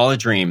 It was all a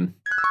dream.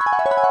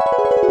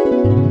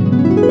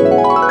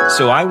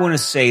 So I want to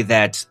say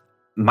that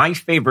my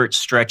favorite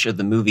stretch of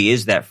the movie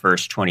is that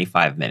first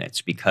 25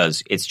 minutes,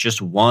 because it's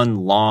just one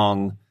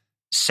long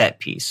set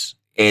piece.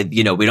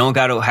 We don't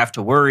have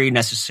to worry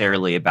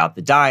necessarily about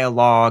the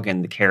dialogue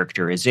and the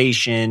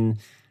characterization.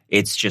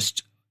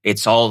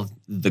 It's all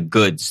the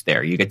goods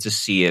there. You get to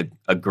see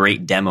a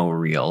great demo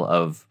reel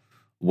of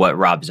what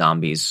Rob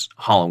Zombie's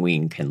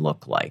Halloween can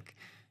look like.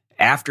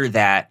 After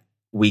that,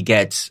 we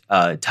get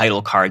a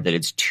title card that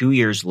it's 2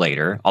 years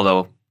later,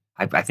 although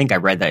I think I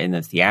read that in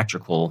the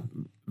theatrical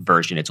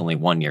version, it's only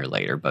 1 year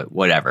later, but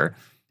whatever.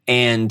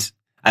 And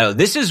I know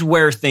this is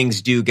where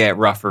things do get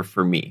rougher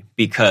for me,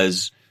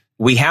 because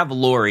we have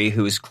Laurie,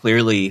 who is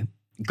clearly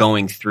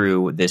going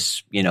through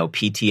this,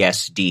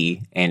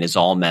 PTSD and is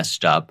all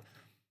messed up.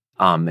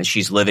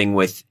 She's living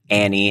with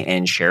Annie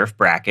and Sheriff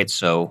Brackett,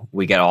 so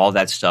we get all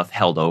that stuff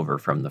held over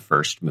from the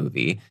first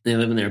movie. They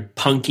live in their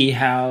punky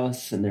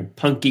house and their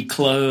punky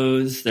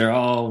clothes. They're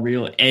all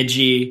real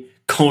edgy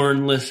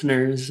Korn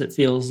listeners, it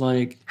feels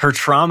like. Her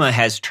trauma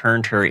has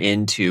turned her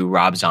into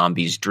Rob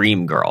Zombie's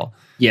dream girl.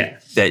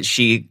 Yes. That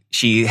she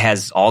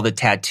has all the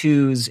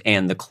tattoos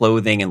and the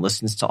clothing and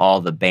listens to all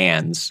the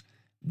bands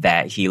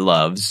that he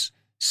loves.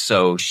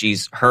 So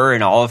her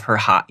and all of her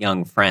hot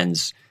young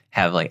friends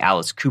have like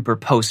Alice Cooper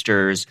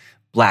posters,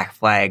 Black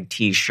Flag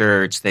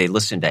t-shirts. They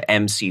listen to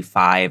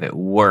MC5 at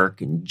work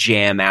and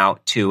jam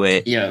out to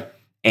it. Yeah.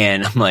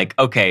 And I'm like,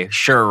 okay,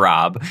 sure,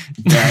 Rob.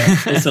 Yeah,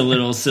 it's a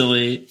little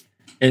silly.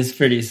 It's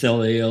pretty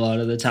silly a lot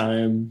of the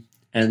time.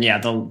 And yeah,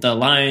 the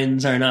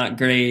lines are not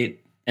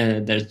great.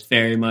 And there's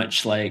very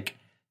much like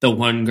the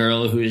one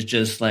girl who's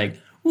just like,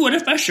 what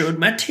if I showed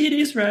my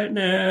titties right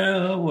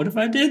now? What if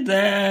I did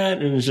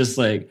that? And it's just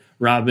like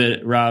Rob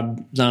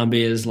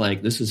Zombie is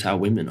like, this is how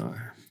women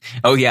are.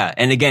 Oh, yeah.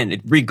 And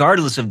again,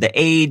 regardless of the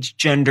age,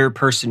 gender,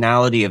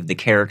 personality of the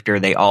character,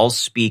 they all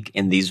speak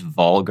in these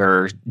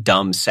vulgar,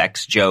 dumb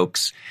sex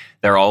jokes.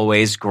 They're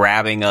always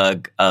grabbing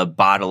a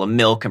bottle of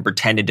milk and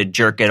pretending to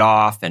jerk it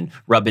off and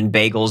rubbing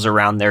bagels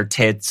around their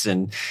tits.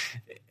 And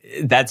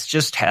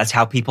that's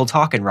how people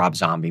talk in Rob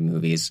Zombie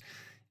movies.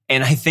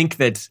 And I think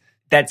that's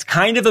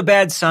kind of a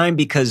bad sign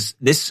because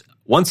this,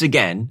 once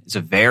again, is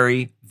a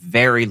very,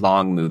 very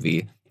long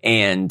movie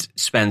and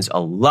spends a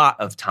lot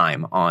of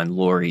time on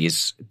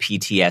Laurie's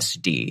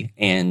PTSD.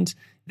 And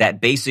that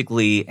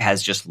basically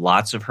has just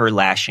lots of her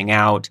lashing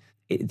out.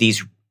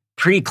 These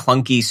pretty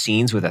clunky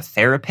scenes with a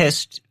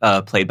therapist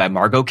played by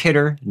Margot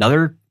Kidder,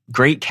 another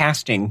great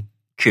casting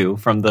coup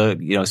from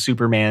the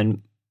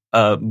Superman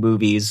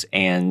movies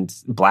and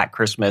Black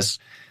Christmas.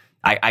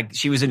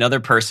 She was another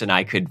person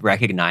I could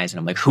recognize, and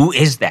I'm like, who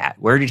is that?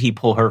 Where did he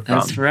pull her from?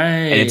 That's right.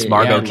 And it's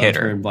Margot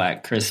Kidder. Her in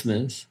Black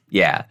Christmas.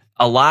 Yeah.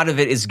 A lot of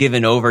it is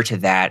given over to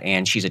that,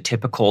 and she's a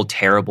typical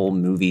terrible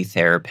movie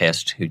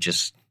therapist who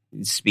just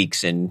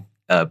speaks in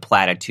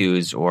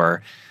platitudes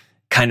or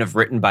kind of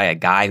written by a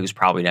guy who's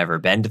probably never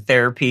been to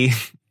therapy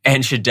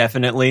and should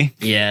definitely.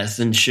 Yes,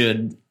 and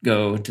should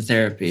go to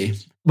therapy.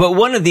 But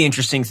one of the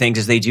interesting things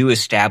is they do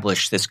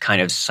establish this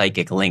kind of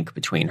psychic link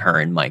between her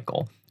and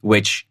Michael,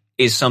 which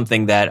is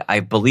something that I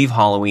believe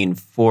Halloween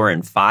 4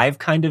 and 5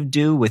 kind of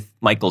do with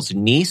Michael's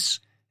niece,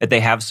 that they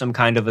have some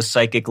kind of a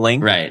psychic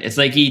link. Right. It's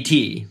like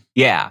E.T.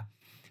 Yeah.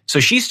 So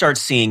she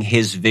starts seeing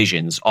his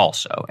visions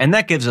also. And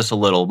that gives us a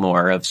little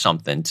more of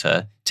something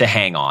to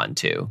hang on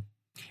to.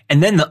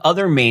 And then the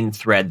other main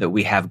thread that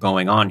we have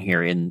going on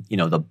here in,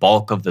 the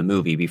bulk of the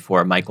movie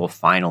before Michael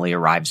finally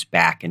arrives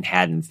back in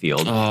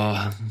Haddonfield.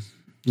 Oh,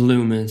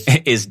 Loomis.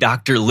 Is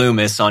Dr.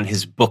 Loomis on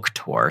his book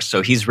tour.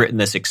 So he's written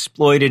this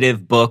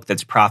exploitative book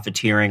that's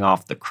profiteering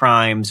off the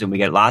crimes. And we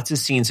get lots of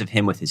scenes of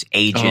him with his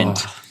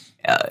agent.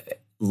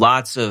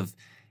 Lots of,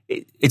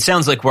 it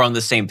sounds like we're on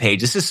the same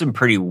page. This is some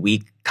pretty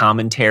weak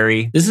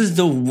commentary. This is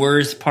the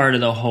worst part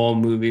of the whole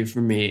movie for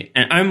me.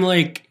 And I'm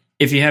like,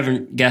 if you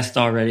haven't guessed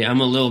already,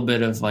 I'm a little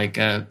bit of like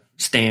a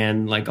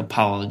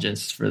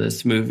apologist for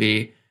this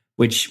movie,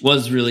 which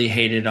was really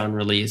hated on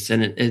release.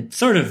 And it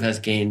sort of has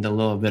gained a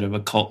little bit of a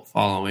cult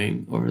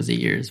following over the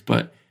years.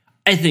 But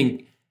I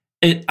think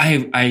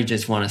I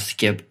just want to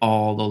skip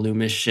all the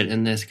Loomis shit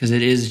in this because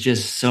it is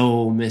just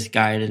so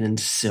misguided and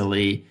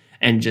silly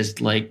and just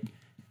like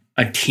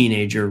a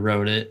teenager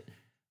wrote it,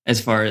 as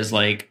far as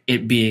like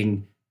it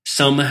being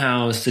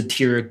somehow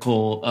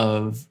satirical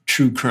of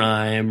true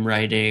crime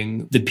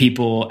writing. The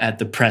people at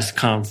the press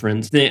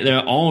conference, they're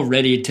all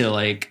ready to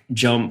like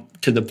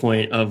jump to the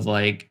point of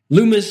like,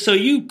 Loomis, so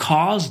you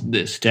caused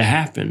this to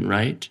happen,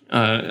 right?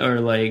 Or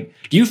like,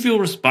 do you feel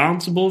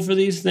responsible for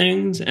these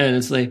things? And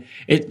it's like,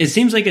 it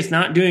seems like it's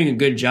not doing a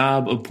good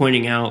job of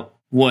pointing out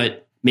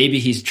what maybe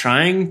he's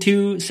trying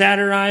to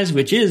satirize,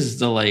 which is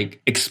the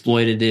like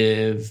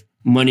exploitative,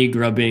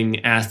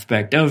 money-grubbing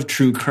aspect of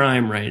true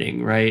crime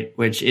writing, right?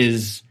 Which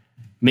is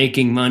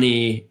making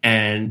money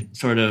and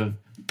sort of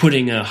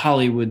putting a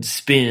Hollywood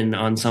spin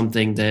on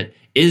something that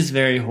is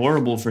very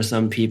horrible for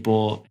some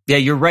people. Yeah,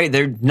 you're right.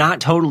 They're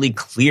not totally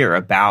clear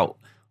about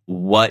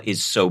what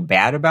is so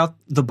bad about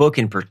the book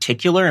in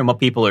particular and what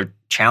people are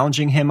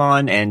challenging him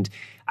on. And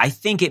I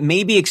think it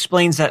maybe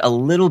explains that a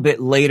little bit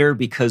later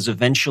because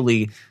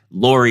eventually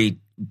Laurie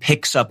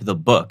picks up the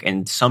book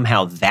and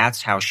somehow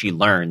that's how she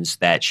learns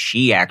that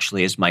she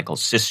actually is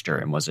Michael's sister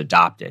and was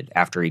adopted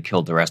after he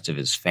killed the rest of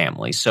his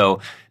family.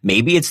 So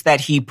maybe it's that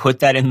he put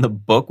that in the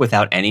book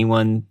without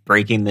anyone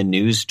breaking the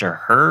news to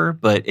her,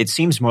 but it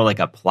seems more like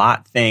a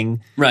plot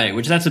thing. Right,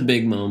 which that's a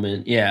big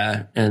moment,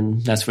 yeah.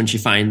 And that's when she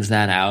finds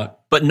that out.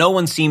 But no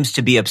one seems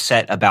to be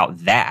upset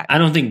about that. I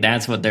don't think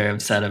that's what they're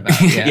upset about.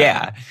 Yeah.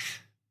 Yeah.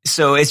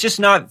 So it's just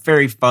not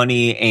very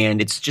funny,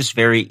 and it's just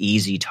very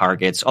easy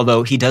targets.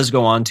 Although he does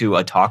go on to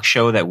a talk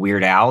show that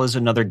Weird Al is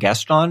another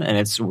guest on, and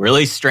it's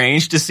really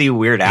strange to see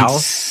Weird Al.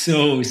 It's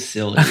so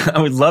silly.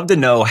 I would love to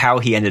know how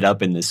he ended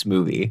up in this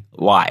movie.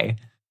 Why?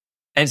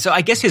 And so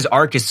I guess his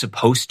arc is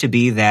supposed to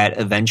be that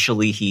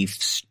eventually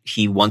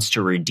he wants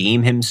to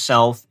redeem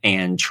himself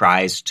and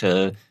tries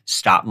to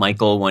stop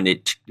Michael when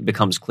it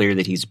becomes clear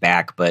that he's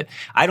back. But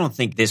I don't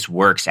think this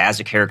works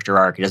as a character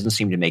arc. It doesn't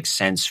seem to make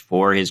sense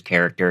for his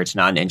character. It's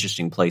not an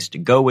interesting place to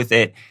go with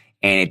it.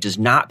 And it does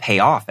not pay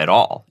off at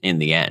all in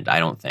the end, I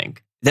don't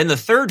think. Then the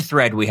third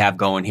thread we have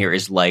going here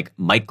is like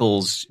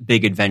Michael's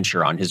big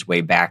adventure on his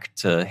way back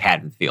to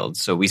Haddonfield.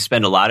 So we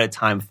spend a lot of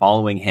time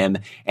following him.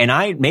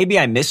 And maybe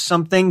I missed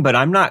something, but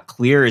I'm not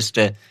clear as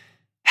to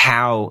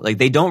how, like,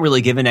 they don't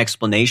really give an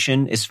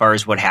explanation as far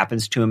as what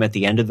happens to him at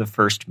the end of the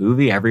first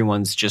movie.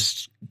 Everyone's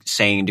just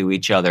saying to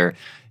each other,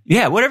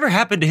 yeah, whatever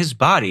happened to his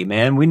body,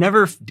 man? We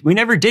never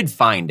did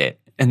find it.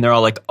 And they're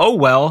all like, oh,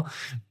 well.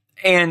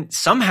 And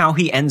somehow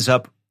he ends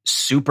up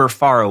super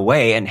far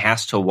away and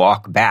has to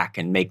walk back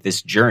and make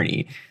this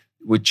journey,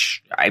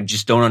 which I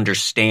just don't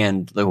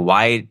understand. Like,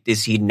 why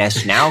is he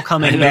now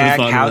coming back?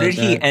 How did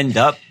he end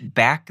up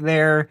back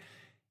there?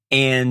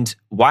 And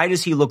why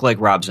does he look like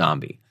Rob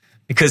Zombie?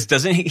 Because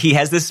doesn't he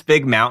has this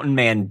big mountain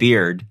man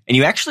beard, and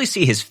you actually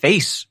see his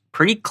face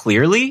pretty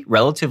clearly,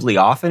 relatively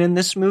often in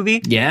this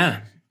movie.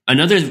 Yeah.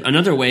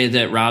 Another way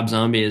that Rob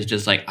Zombie is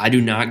just like, I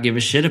do not give a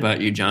shit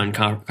about you, John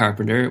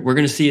Carpenter. We're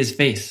going to see his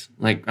face.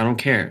 Like, I don't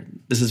care.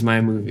 This is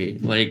my movie.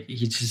 Like,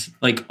 he's just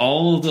like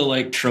all the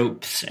like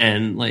tropes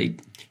and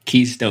like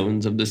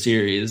keystones of the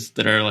series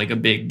that are like a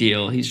big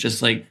deal. He's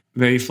just like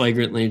very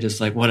flagrantly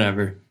just like,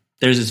 whatever.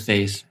 There's his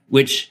face,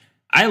 which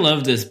I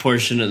love this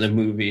portion of the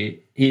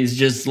movie. He's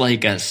just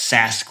like a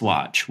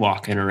Sasquatch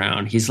walking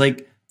around. He's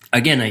like,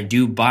 again, I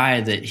do buy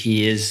that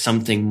he is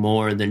something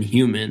more than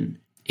human.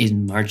 He's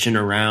marching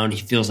around. He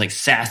feels like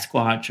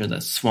Sasquatch or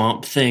the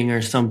Swamp Thing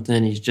or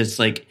something. He's just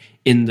like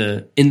in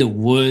the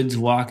woods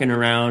walking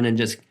around and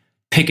just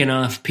picking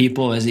off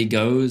people as he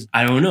goes.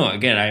 I don't know.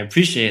 Again, I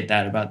appreciate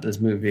that about this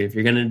movie. If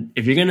you're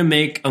gonna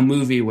make a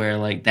movie where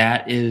like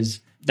that's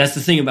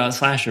the thing about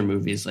slasher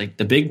movies. Like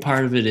the big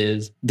part of it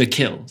is the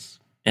kills.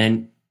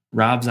 And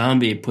Rob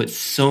Zombie puts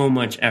so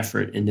much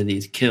effort into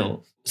these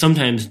kills.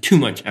 Sometimes too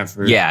much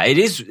effort. Yeah,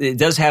 it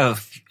does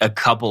have a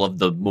couple of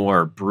the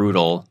more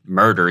brutal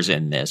murders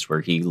in this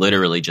where he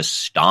literally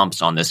just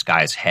stomps on this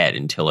guy's head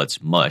until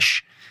it's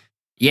mush.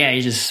 Yeah,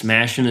 he's just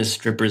smashing a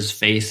stripper's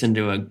face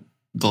into a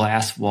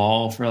glass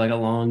wall for like a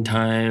long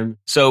time.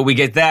 So we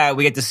get that.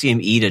 We get to see him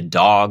eat a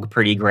dog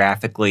pretty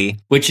graphically.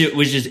 Which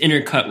is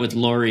intercut with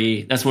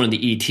Laurie. That's one of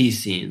the E.T.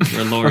 scenes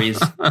where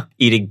Laurie's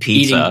eating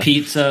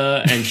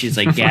pizza and she's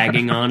like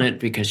gagging on it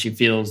because she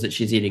feels that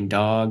she's eating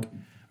dog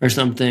or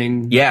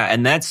something. Yeah,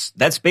 and that's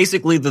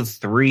basically the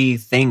three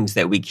things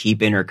that we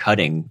keep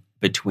intercutting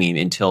between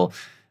until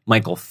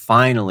Michael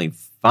finally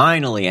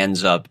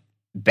ends up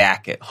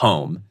back at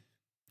home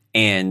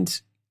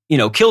and, you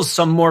know, kills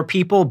some more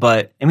people.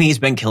 But, I mean, he's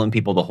been killing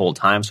people the whole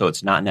time, so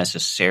it's not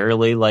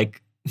necessarily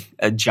like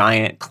a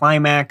giant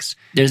climax.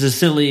 There's a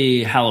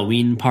silly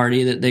Halloween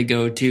party that they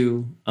go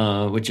to,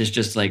 which is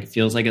just like,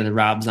 feels like a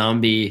Rob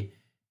Zombie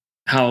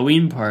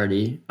Halloween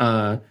party,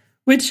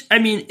 which, I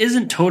mean,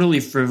 isn't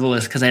totally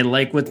frivolous because I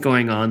like what's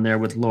going on there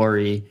with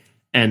Laurie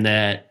and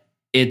that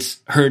it's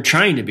her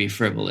trying to be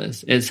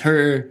frivolous. It's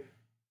her,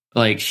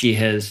 like, she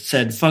has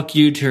said fuck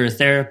you to her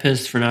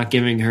therapist for not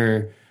giving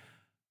her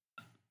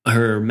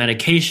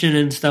medication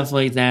and stuff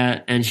like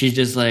that. And she's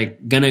just,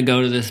 like, gonna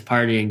go to this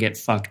party and get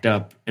fucked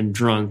up and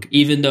drunk,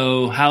 even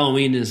though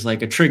Halloween is,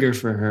 like, a trigger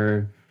for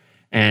her.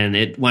 And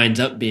it winds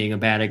up being a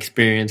bad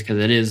experience because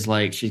it is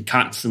like she's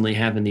constantly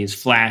having these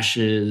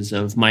flashes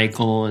of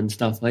Michael and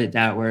stuff like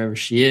that wherever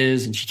she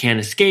is, and she can't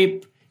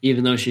escape,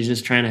 even though she's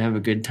just trying to have a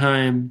good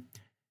time.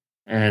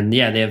 And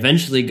yeah, they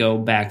eventually go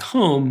back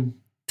home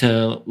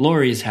to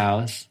Laurie's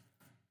house,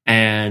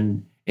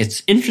 and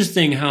it's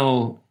interesting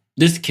how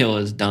this kill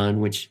is done,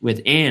 which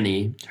with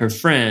Annie, her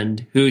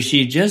friend, who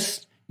she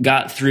just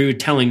got through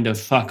telling to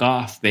fuck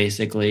off,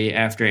 basically,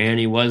 after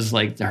Annie was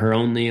like her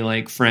only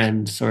like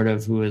friend, sort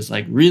of, who was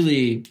like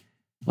really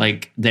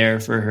like there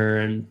for her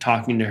and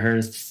talking to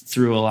her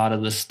through a lot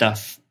of the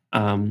stuff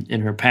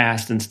in her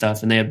past and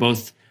stuff. And they had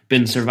both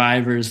been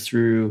survivors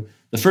through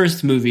the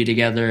first movie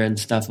together and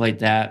stuff like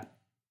that.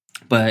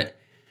 But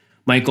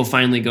Michael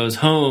finally goes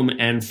home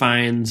and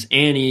finds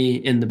Annie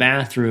in the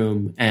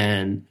bathroom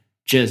and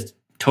just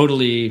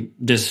totally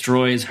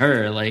destroys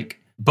her. Like,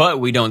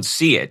 but we don't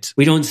see it.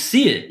 We don't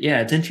see it.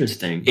 Yeah, it's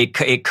interesting.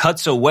 It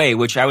cuts away,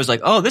 which I was like,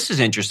 oh, this is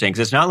interesting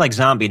because it's not like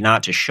Zombie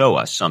not to show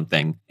us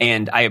something.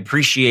 And I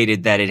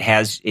appreciated that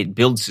it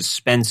builds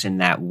suspense in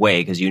that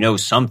way because you know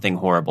something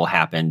horrible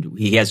happened.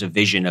 He has a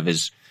vision of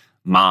his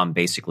mom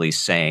basically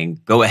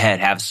saying, go ahead,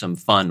 have some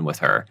fun with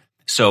her.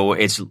 So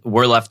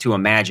we're left to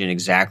imagine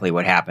exactly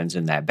what happens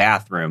in that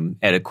bathroom.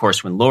 And of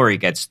course, when Laurie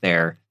gets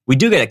there, we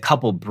do get a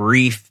couple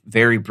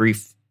very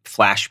brief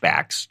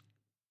flashbacks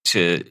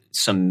to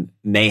some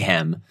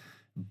mayhem,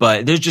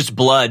 but there's just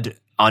blood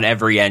on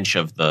every inch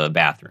of the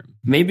bathroom.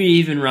 Maybe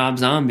even Rob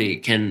Zombie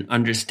can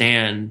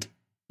understand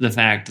the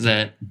fact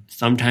that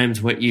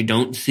sometimes what you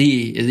don't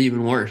see is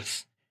even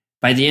worse.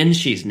 By the end,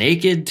 she's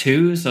naked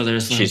too, so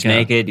she's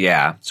naked,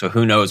 yeah. So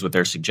who knows what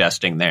they're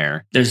suggesting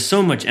there? There's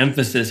so much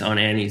emphasis on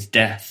Annie's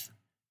death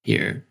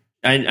here.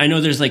 I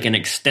know there's like an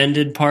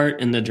extended part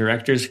in the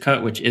director's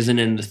cut, which isn't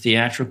in the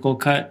theatrical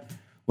cut,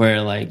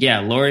 where like, yeah,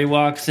 Laurie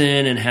walks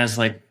in and has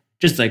like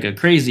just like a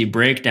crazy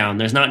breakdown.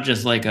 There's not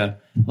just like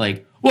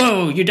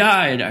whoa, you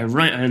died,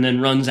 and then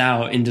runs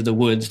out into the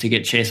woods to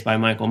get chased by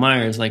Michael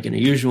Myers like in a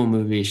usual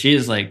movie. She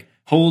is like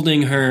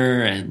holding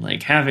her and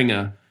like having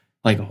a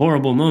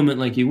horrible moment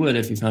like you would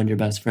if you found your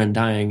best friend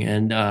dying.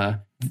 And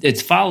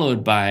it's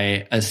followed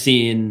by a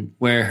scene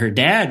where her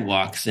dad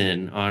walks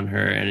in on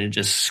her and it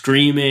just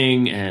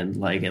screaming and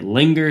like it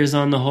lingers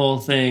on the whole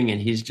thing.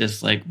 And he's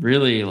just like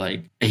really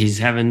like he's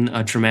having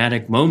a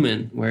traumatic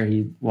moment where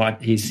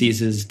he sees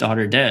his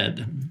daughter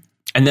dead.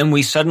 And then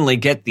we suddenly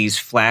get these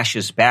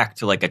flashes back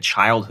to like a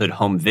childhood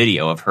home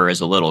video of her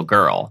as a little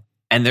girl.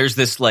 And there's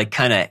this like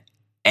kind of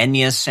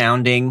Enya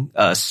sounding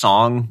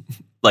song,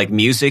 like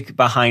music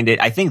behind it.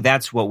 I think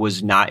that's what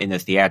was not in the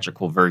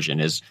theatrical version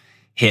is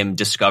him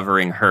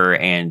discovering her.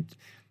 And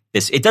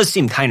it does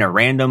seem kind of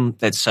random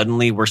that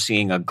suddenly we're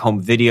seeing a home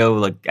video.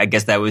 Like, I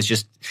guess that was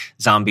just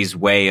Zombie's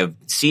way of,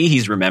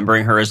 he's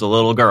remembering her as a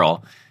little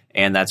girl.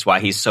 And that's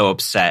why he's so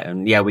upset.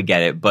 And yeah, we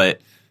get it.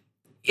 But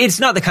it's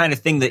not the kind of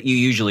thing that you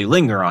usually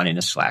linger on in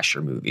a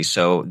slasher movie.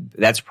 So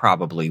that's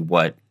probably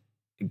what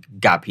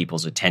got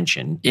people's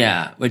attention.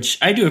 Yeah, which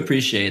I do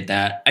appreciate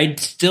that. I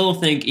still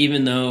think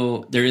even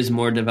though there is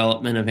more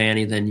development of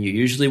Annie than you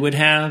usually would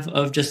have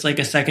of just like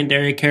a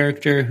secondary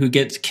character who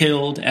gets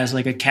killed as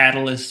like a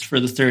catalyst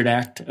for the third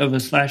act of a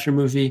slasher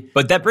movie.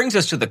 But that brings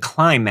us to the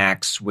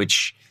climax,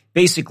 which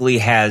basically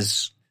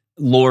has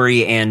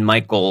Laurie and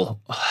Michael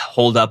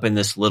holed up in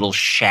this little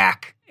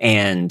shack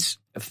and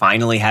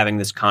finally having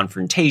this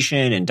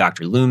confrontation, and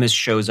Dr. Loomis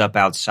shows up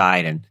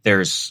outside, and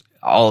there's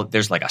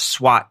like a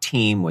SWAT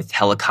team with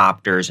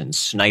helicopters and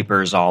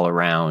snipers all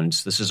around.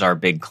 This is our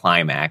big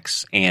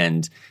climax.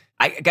 And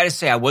I got to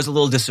say, I was a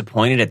little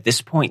disappointed at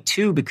this point,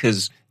 too,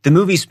 because the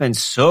movie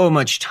spends so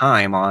much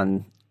time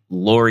on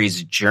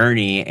Laurie's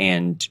journey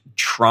and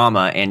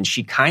trauma, and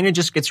she kind of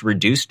just gets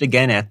reduced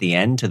again at the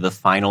end to the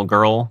final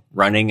girl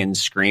running and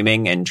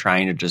screaming and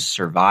trying to just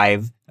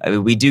survive.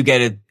 We do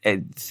get a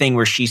thing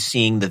where she's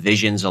seeing the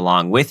visions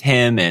along with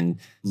him, and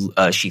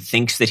she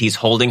thinks that he's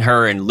holding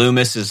her, and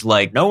Loomis is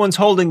like, no one's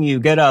holding you,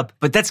 get up.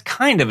 But that's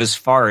kind of as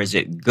far as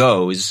it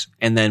goes.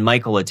 And then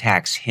Michael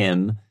attacks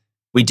him.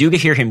 We do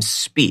hear him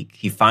speak.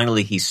 He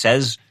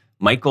says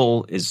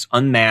Michael is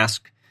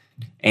unmasked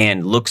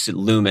and looks at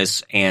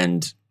Loomis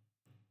and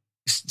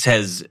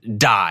says,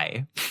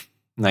 die.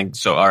 Like,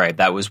 so, all right,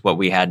 that was what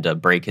we had to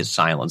break his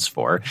silence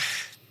for.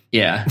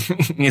 Yeah.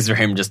 Is for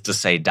him just to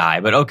say die.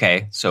 But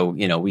okay, so,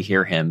 we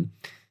hear him.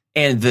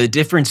 And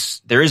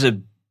there is a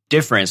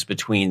difference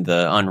between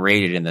the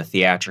unrated and the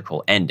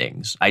theatrical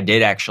endings. I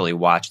did actually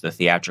watch the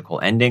theatrical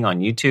ending on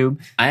YouTube.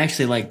 I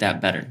actually like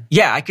that better.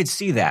 Yeah, I could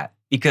see that.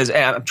 Because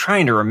I'm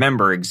trying to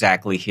remember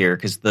exactly here,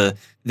 because the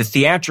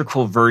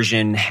theatrical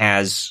version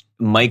has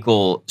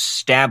Michael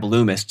stab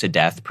Loomis to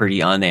death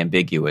pretty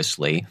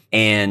unambiguously.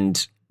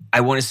 And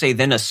I want to say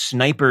then a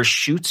sniper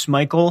shoots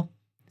Michael,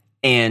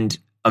 and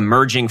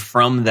emerging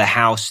from the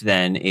house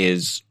then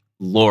is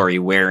Laurie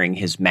wearing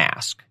his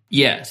mask.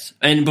 Yes.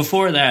 And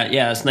before that,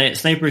 yeah,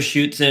 sniper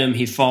shoots him.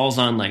 He falls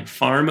on like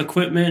farm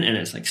equipment and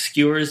it's like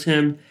skewers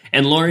him.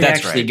 And Laurie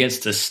actually gets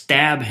to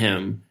stab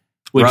him,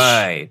 which,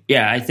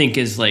 yeah, I think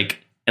is like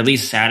at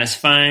least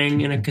satisfying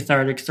in a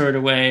cathartic sort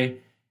of way.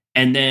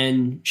 And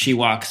then she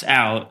walks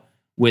out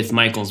with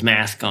Michael's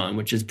mask on,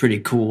 which is pretty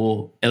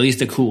cool, at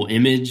least a cool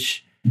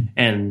image.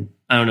 And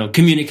I don't know,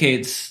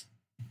 communicates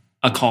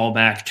a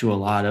callback to a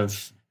lot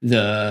of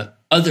the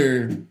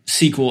other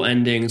sequel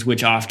endings,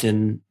 which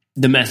often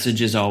the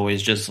message is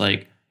always just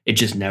like, it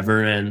just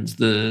never ends.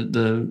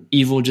 The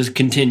evil just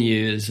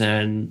continues,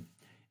 and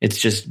it's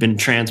just been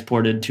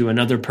transported to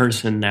another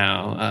person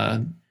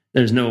now.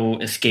 There's no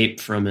escape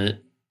from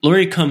it.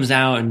 Laurie comes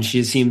out and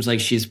she seems like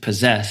she's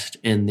possessed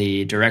in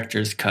the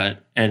director's cut,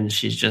 and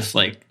she's just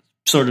like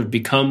sort of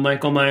become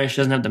Michael Myers. She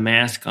doesn't have the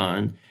mask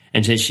on,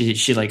 and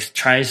she like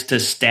tries to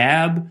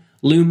stab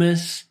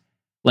Loomis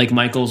like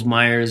Michael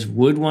Myers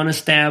would want to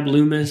stab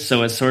Loomis.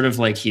 So it's sort of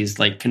like he's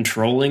like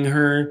controlling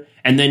her,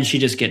 and then she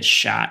just gets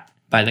shot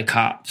by the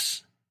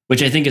cops,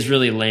 which I think is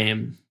really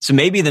lame. So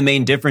maybe the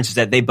main difference is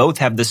that they both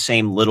have the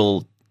same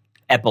little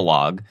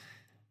epilogue.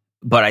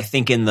 But I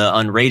think in the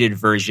unrated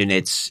version,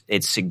 it's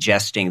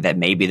suggesting that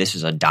maybe this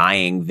is a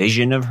dying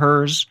vision of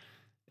hers.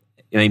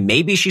 I mean,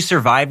 maybe she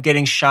survived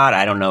getting shot.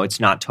 I don't know. It's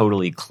not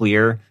totally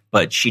clear.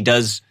 But she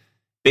does.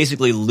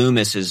 Basically,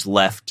 Loomis is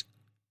left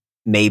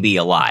maybe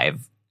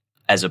alive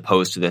as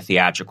opposed to the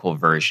theatrical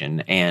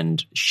version.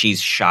 And she's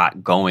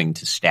shot going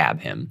to stab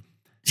him.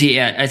 See,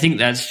 yeah, I think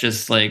that's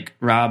just like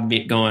Rob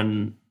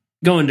going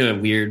to a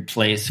weird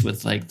place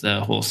with like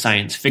the whole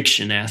science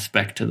fiction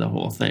aspect to the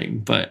whole thing.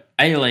 But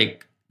I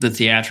like the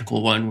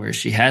theatrical one where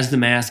she has the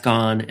mask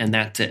on and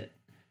that's it.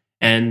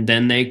 And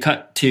then they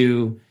cut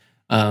to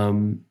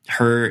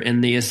her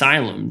in the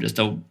asylum, just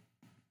a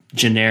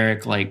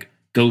generic like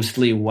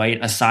ghostly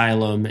white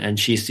asylum, and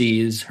she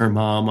sees her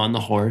mom on the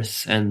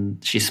horse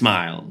and she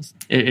smiles.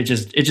 It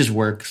just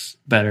works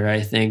better, I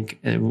think,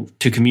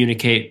 to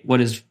communicate what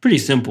is pretty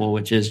simple,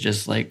 which is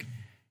just like,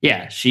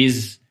 yeah,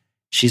 she's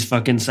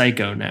fucking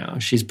psycho now.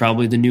 She's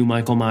probably the new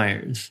Michael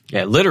Myers.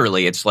 Yeah,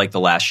 literally, it's like the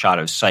last shot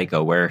of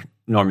Psycho where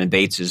Norman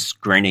Bates is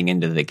grinning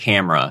into the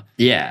camera.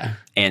 Yeah.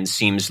 And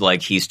seems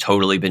like he's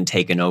totally been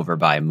taken over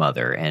by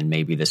Mother, and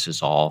maybe this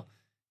is all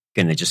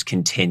going to just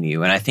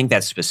continue. And I think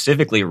that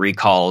specifically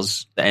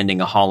recalls the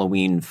ending of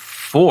Halloween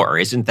 4.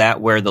 Isn't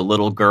that where the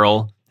little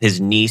girl,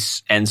 his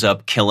niece, ends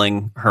up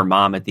killing her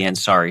mom at the end?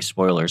 Sorry,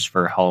 spoilers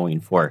for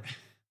Halloween 4.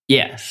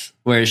 Yes,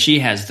 where she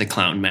has the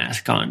clown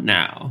mask on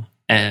now.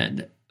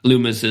 And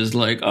Loomis is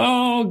like,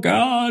 oh,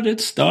 God,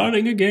 it's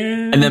starting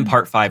again. And then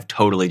part 5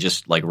 totally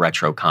just like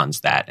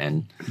retrocons that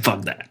and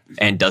fuck that.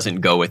 And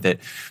doesn't go with it.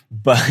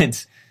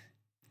 But...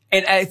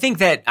 And I think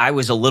that I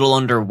was a little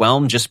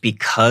underwhelmed just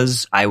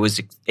because I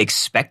was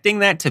expecting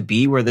that to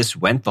be where this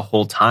went the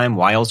whole time.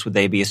 Why else would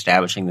they be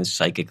establishing this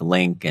psychic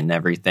link and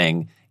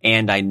everything?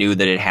 And I knew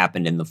that it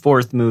happened in the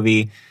 4th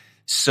movie.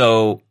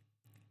 So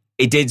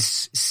it did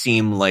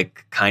seem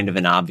like kind of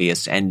an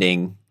obvious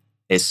ending,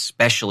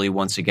 especially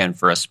once again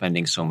for us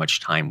spending so much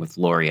time with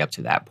Laurie up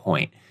to that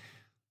point.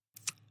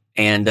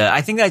 And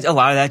I think that a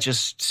lot of that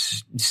just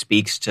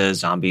speaks to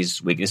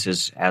Zombie's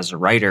weaknesses as a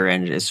writer.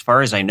 And as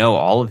far as I know,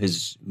 all of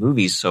his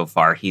movies so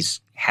far,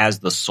 has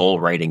the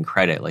sole writing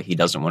credit. Like, he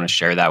doesn't want to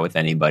share that with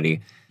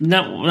anybody.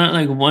 Not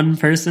like one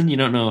person. You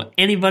don't know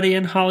anybody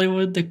in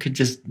Hollywood that could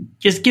just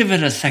give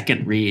it a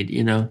second read,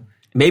 you know?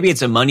 Maybe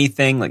it's a money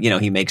thing. Like,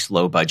 he makes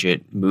low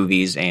budget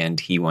movies and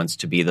he wants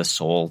to be the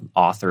sole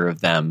author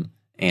of them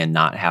and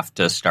not have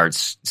to start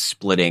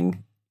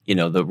splitting,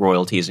 the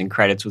royalties and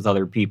credits with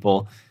other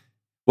people.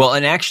 Well,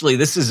 and actually,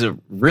 this is a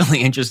really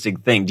interesting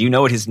thing. Do you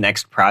know what his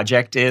next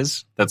project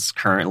is that's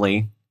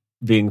currently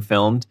being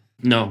filmed?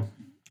 No.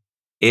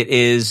 It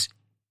is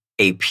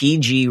a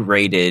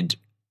PG-rated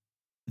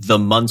The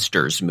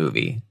Munsters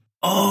movie.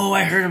 Oh,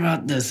 I heard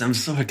about this. I'm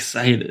so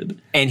excited.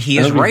 And he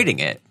is writing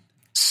it.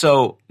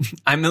 So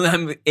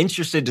I'm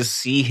interested to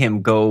see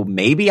him go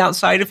maybe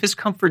outside of his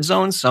comfort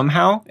zone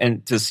somehow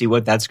and to see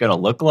what that's going to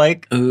look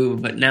like. Ooh,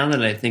 but now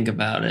that I think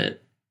about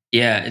it,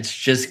 yeah, it's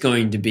just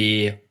going to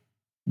be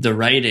the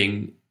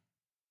writing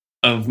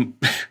of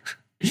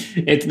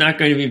it's not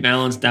going to be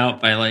balanced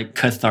out by like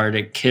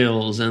cathartic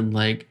kills and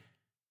like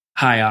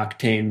high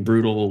octane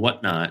brutal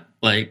whatnot.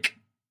 Like,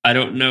 I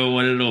don't know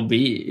what it'll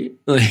be.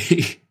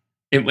 Like,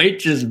 it might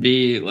just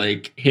be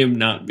like him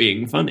not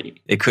being funny.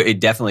 It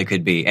definitely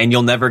could be. And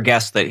you'll never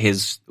guess that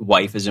his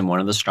wife is in one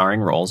of the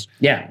starring roles.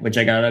 Yeah, which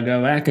I gotta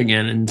go back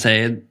again and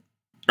say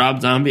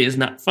Rob Zombie is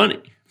not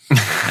funny.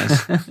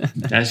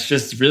 That's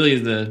just really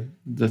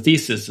the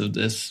thesis of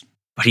this.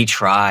 But he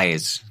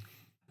tries.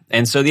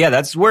 And so, yeah,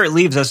 that's where it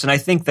leaves us. And I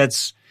think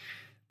that's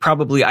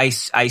probably, I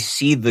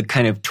see the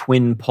kind of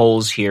twin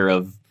poles here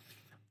of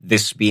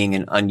this being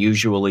an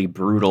unusually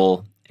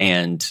brutal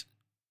and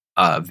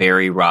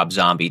very Rob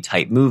Zombie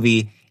type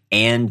movie,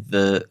 and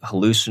the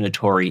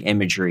hallucinatory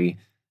imagery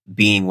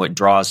being what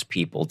draws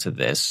people to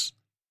this.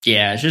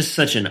 Yeah, it's just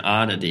such an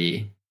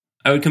oddity.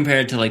 I would compare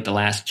it to like The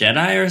Last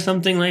Jedi or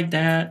something like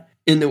that,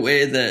 in the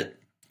way that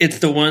it's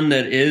the one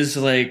that is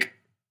like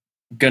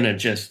gonna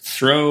just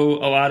throw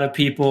a lot of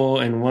people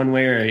in one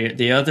way or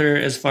the other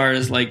as far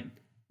as like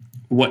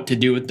what to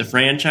do with the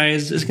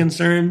franchise is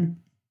concerned.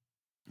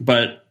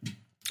 But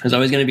there's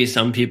always going to be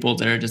some people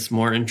that are just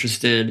more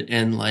interested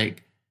in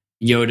like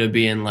Yoda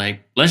being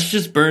like, let's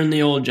just burn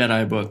the old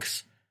Jedi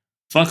books.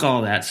 Fuck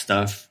all that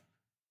stuff.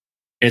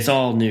 It's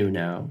all new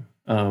now.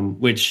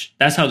 Which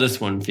that's how this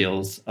one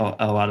feels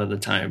a lot of the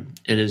time.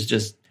 It is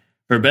just,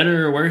 for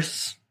better or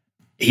worse,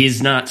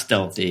 he's not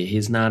stealthy.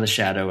 He's not a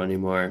shadow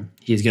anymore.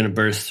 He's going to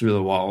burst through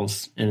the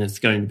walls, and it's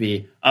going to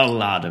be a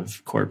lot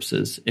of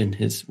corpses in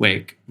his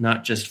wake,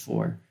 not just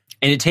 4.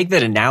 And to take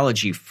that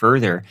analogy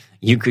further,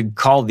 you could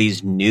call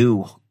these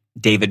new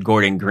David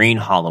Gordon Green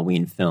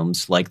Halloween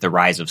films like The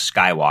Rise of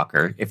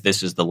Skywalker, if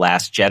this is The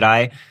Last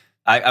Jedi.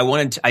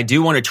 I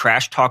do want to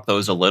trash talk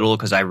those a little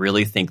because I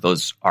really think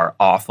those are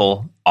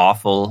awful,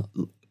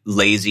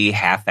 lazy,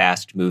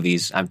 half-assed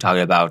movies. I'm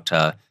talking about,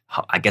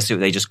 I guess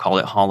they just called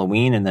it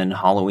Halloween, and then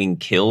Halloween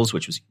Kills,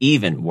 which was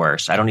even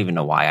worse. I don't even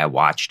know why I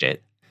watched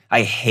it.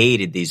 I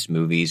hated these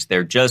movies.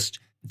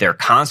 They're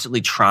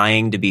constantly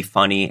trying to be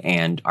funny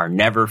and are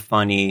never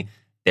funny.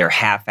 They're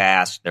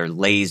half-assed, they're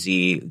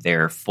lazy,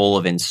 they're full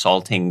of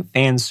insulting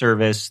fan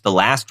service. The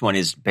last one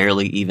is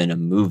barely even a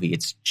movie.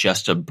 It's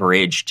just a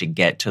bridge to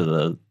get to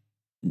the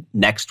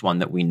next one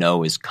that we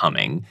know is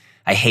coming.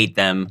 I hate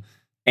them.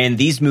 And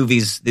these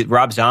movies, the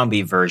Rob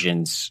Zombie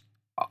versions,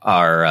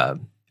 are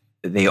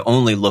they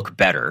only look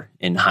better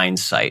in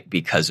hindsight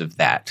because of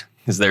that.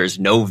 Because there's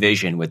no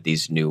vision with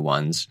these new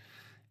ones.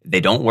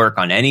 They don't work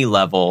on any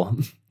level.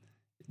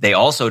 They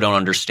also don't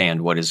understand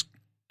what is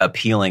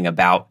appealing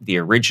about the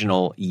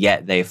original,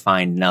 yet they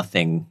find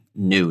nothing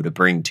new to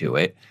bring to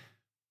it.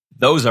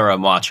 Those are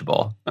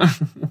unwatchable.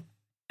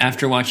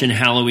 After watching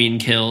Halloween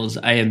Kills,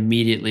 I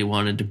immediately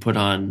wanted to put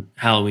on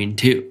Halloween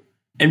 2.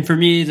 And for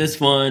me, this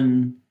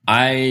one,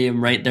 I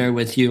am right there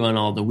with you on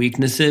all the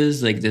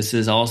weaknesses. Like, this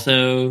is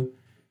also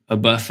a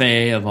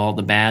buffet of all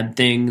the bad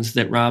things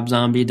that Rob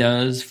Zombie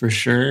does, for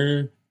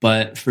sure.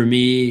 But for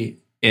me,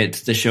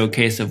 it's the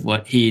showcase of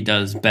what he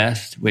does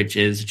best, which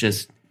is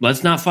just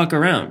let's not fuck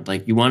around.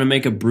 Like, you want to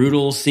make a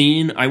brutal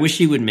scene? I wish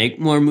he would make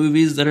more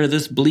movies that are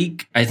this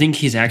bleak. I think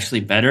he's actually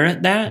better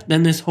at that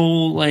than this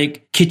whole,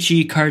 like,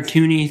 kitschy,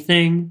 cartoony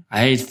thing.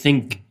 I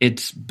think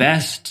it's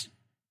best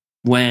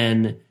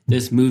when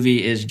this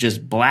movie is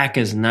just black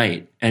as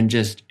night and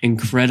just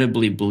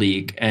incredibly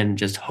bleak and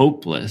just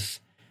hopeless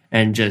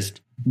and just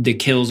the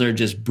kills are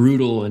just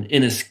brutal and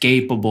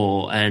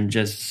inescapable and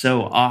just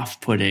so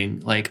off-putting.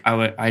 Like,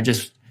 I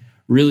just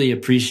really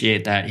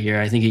appreciate that here.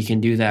 I think he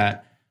can do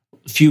that.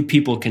 Few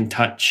people can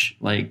touch,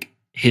 like,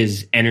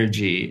 his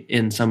energy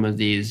in some of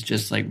these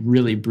just, like,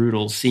 really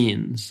brutal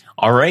scenes.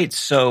 All right,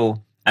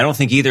 so I don't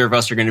think either of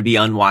us are going to be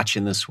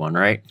unwatching this one,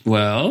 right?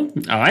 Well,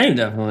 I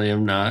definitely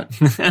am not.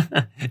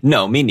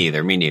 No, me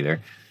neither.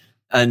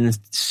 And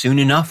soon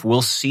enough,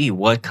 we'll see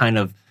what kind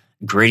of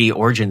gritty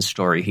origin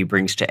story he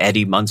brings to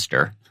Eddie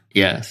Munster.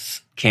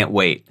 Yes. Can't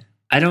wait.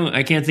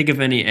 I can't think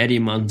of any Eddie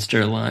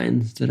Munster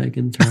lines that I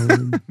can throw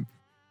in.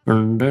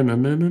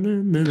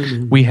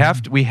 We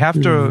have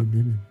to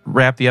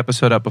wrap the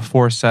episode up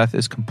before Seth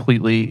is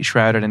completely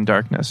shrouded in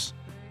darkness.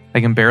 I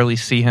can barely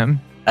see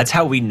him. That's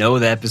how we know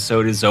the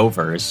episode is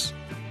over, is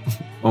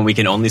when we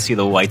can only see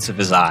the whites of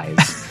his eyes.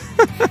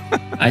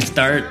 I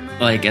start,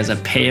 like, as a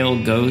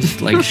pale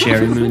ghost, like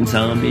Sherry Moon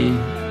Zombie,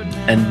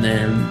 and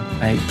then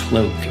I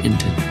cloak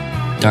into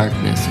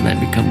darkness and I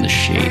become the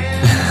shape.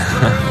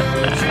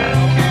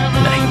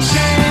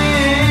 Nice.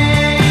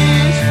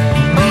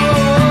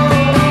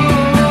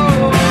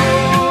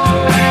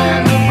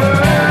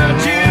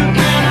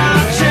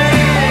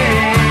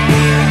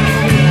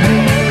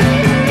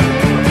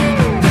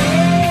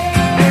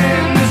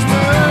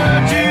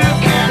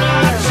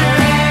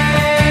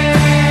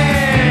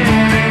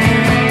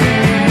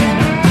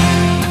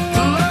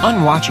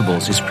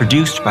 Unwatchables is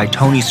produced by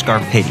Tony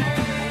Scarpitti,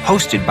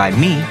 hosted by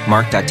me,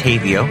 Mark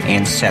Dottavio,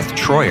 and Seth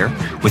Troyer,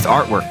 with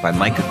artwork by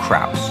Micah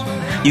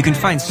Krause. You can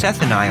find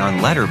Seth and I on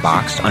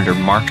Letterboxd under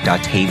Mark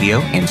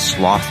Dottavio and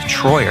Sloth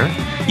Troyer.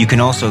 You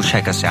can also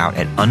check us out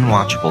at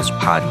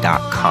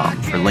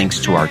unwatchablespod.com for links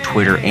to our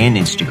Twitter and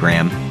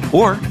Instagram,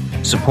 or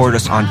support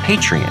us on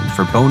Patreon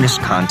for bonus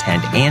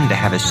content and to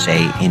have a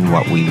say in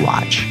what we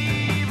watch.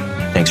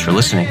 Thanks for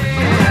listening.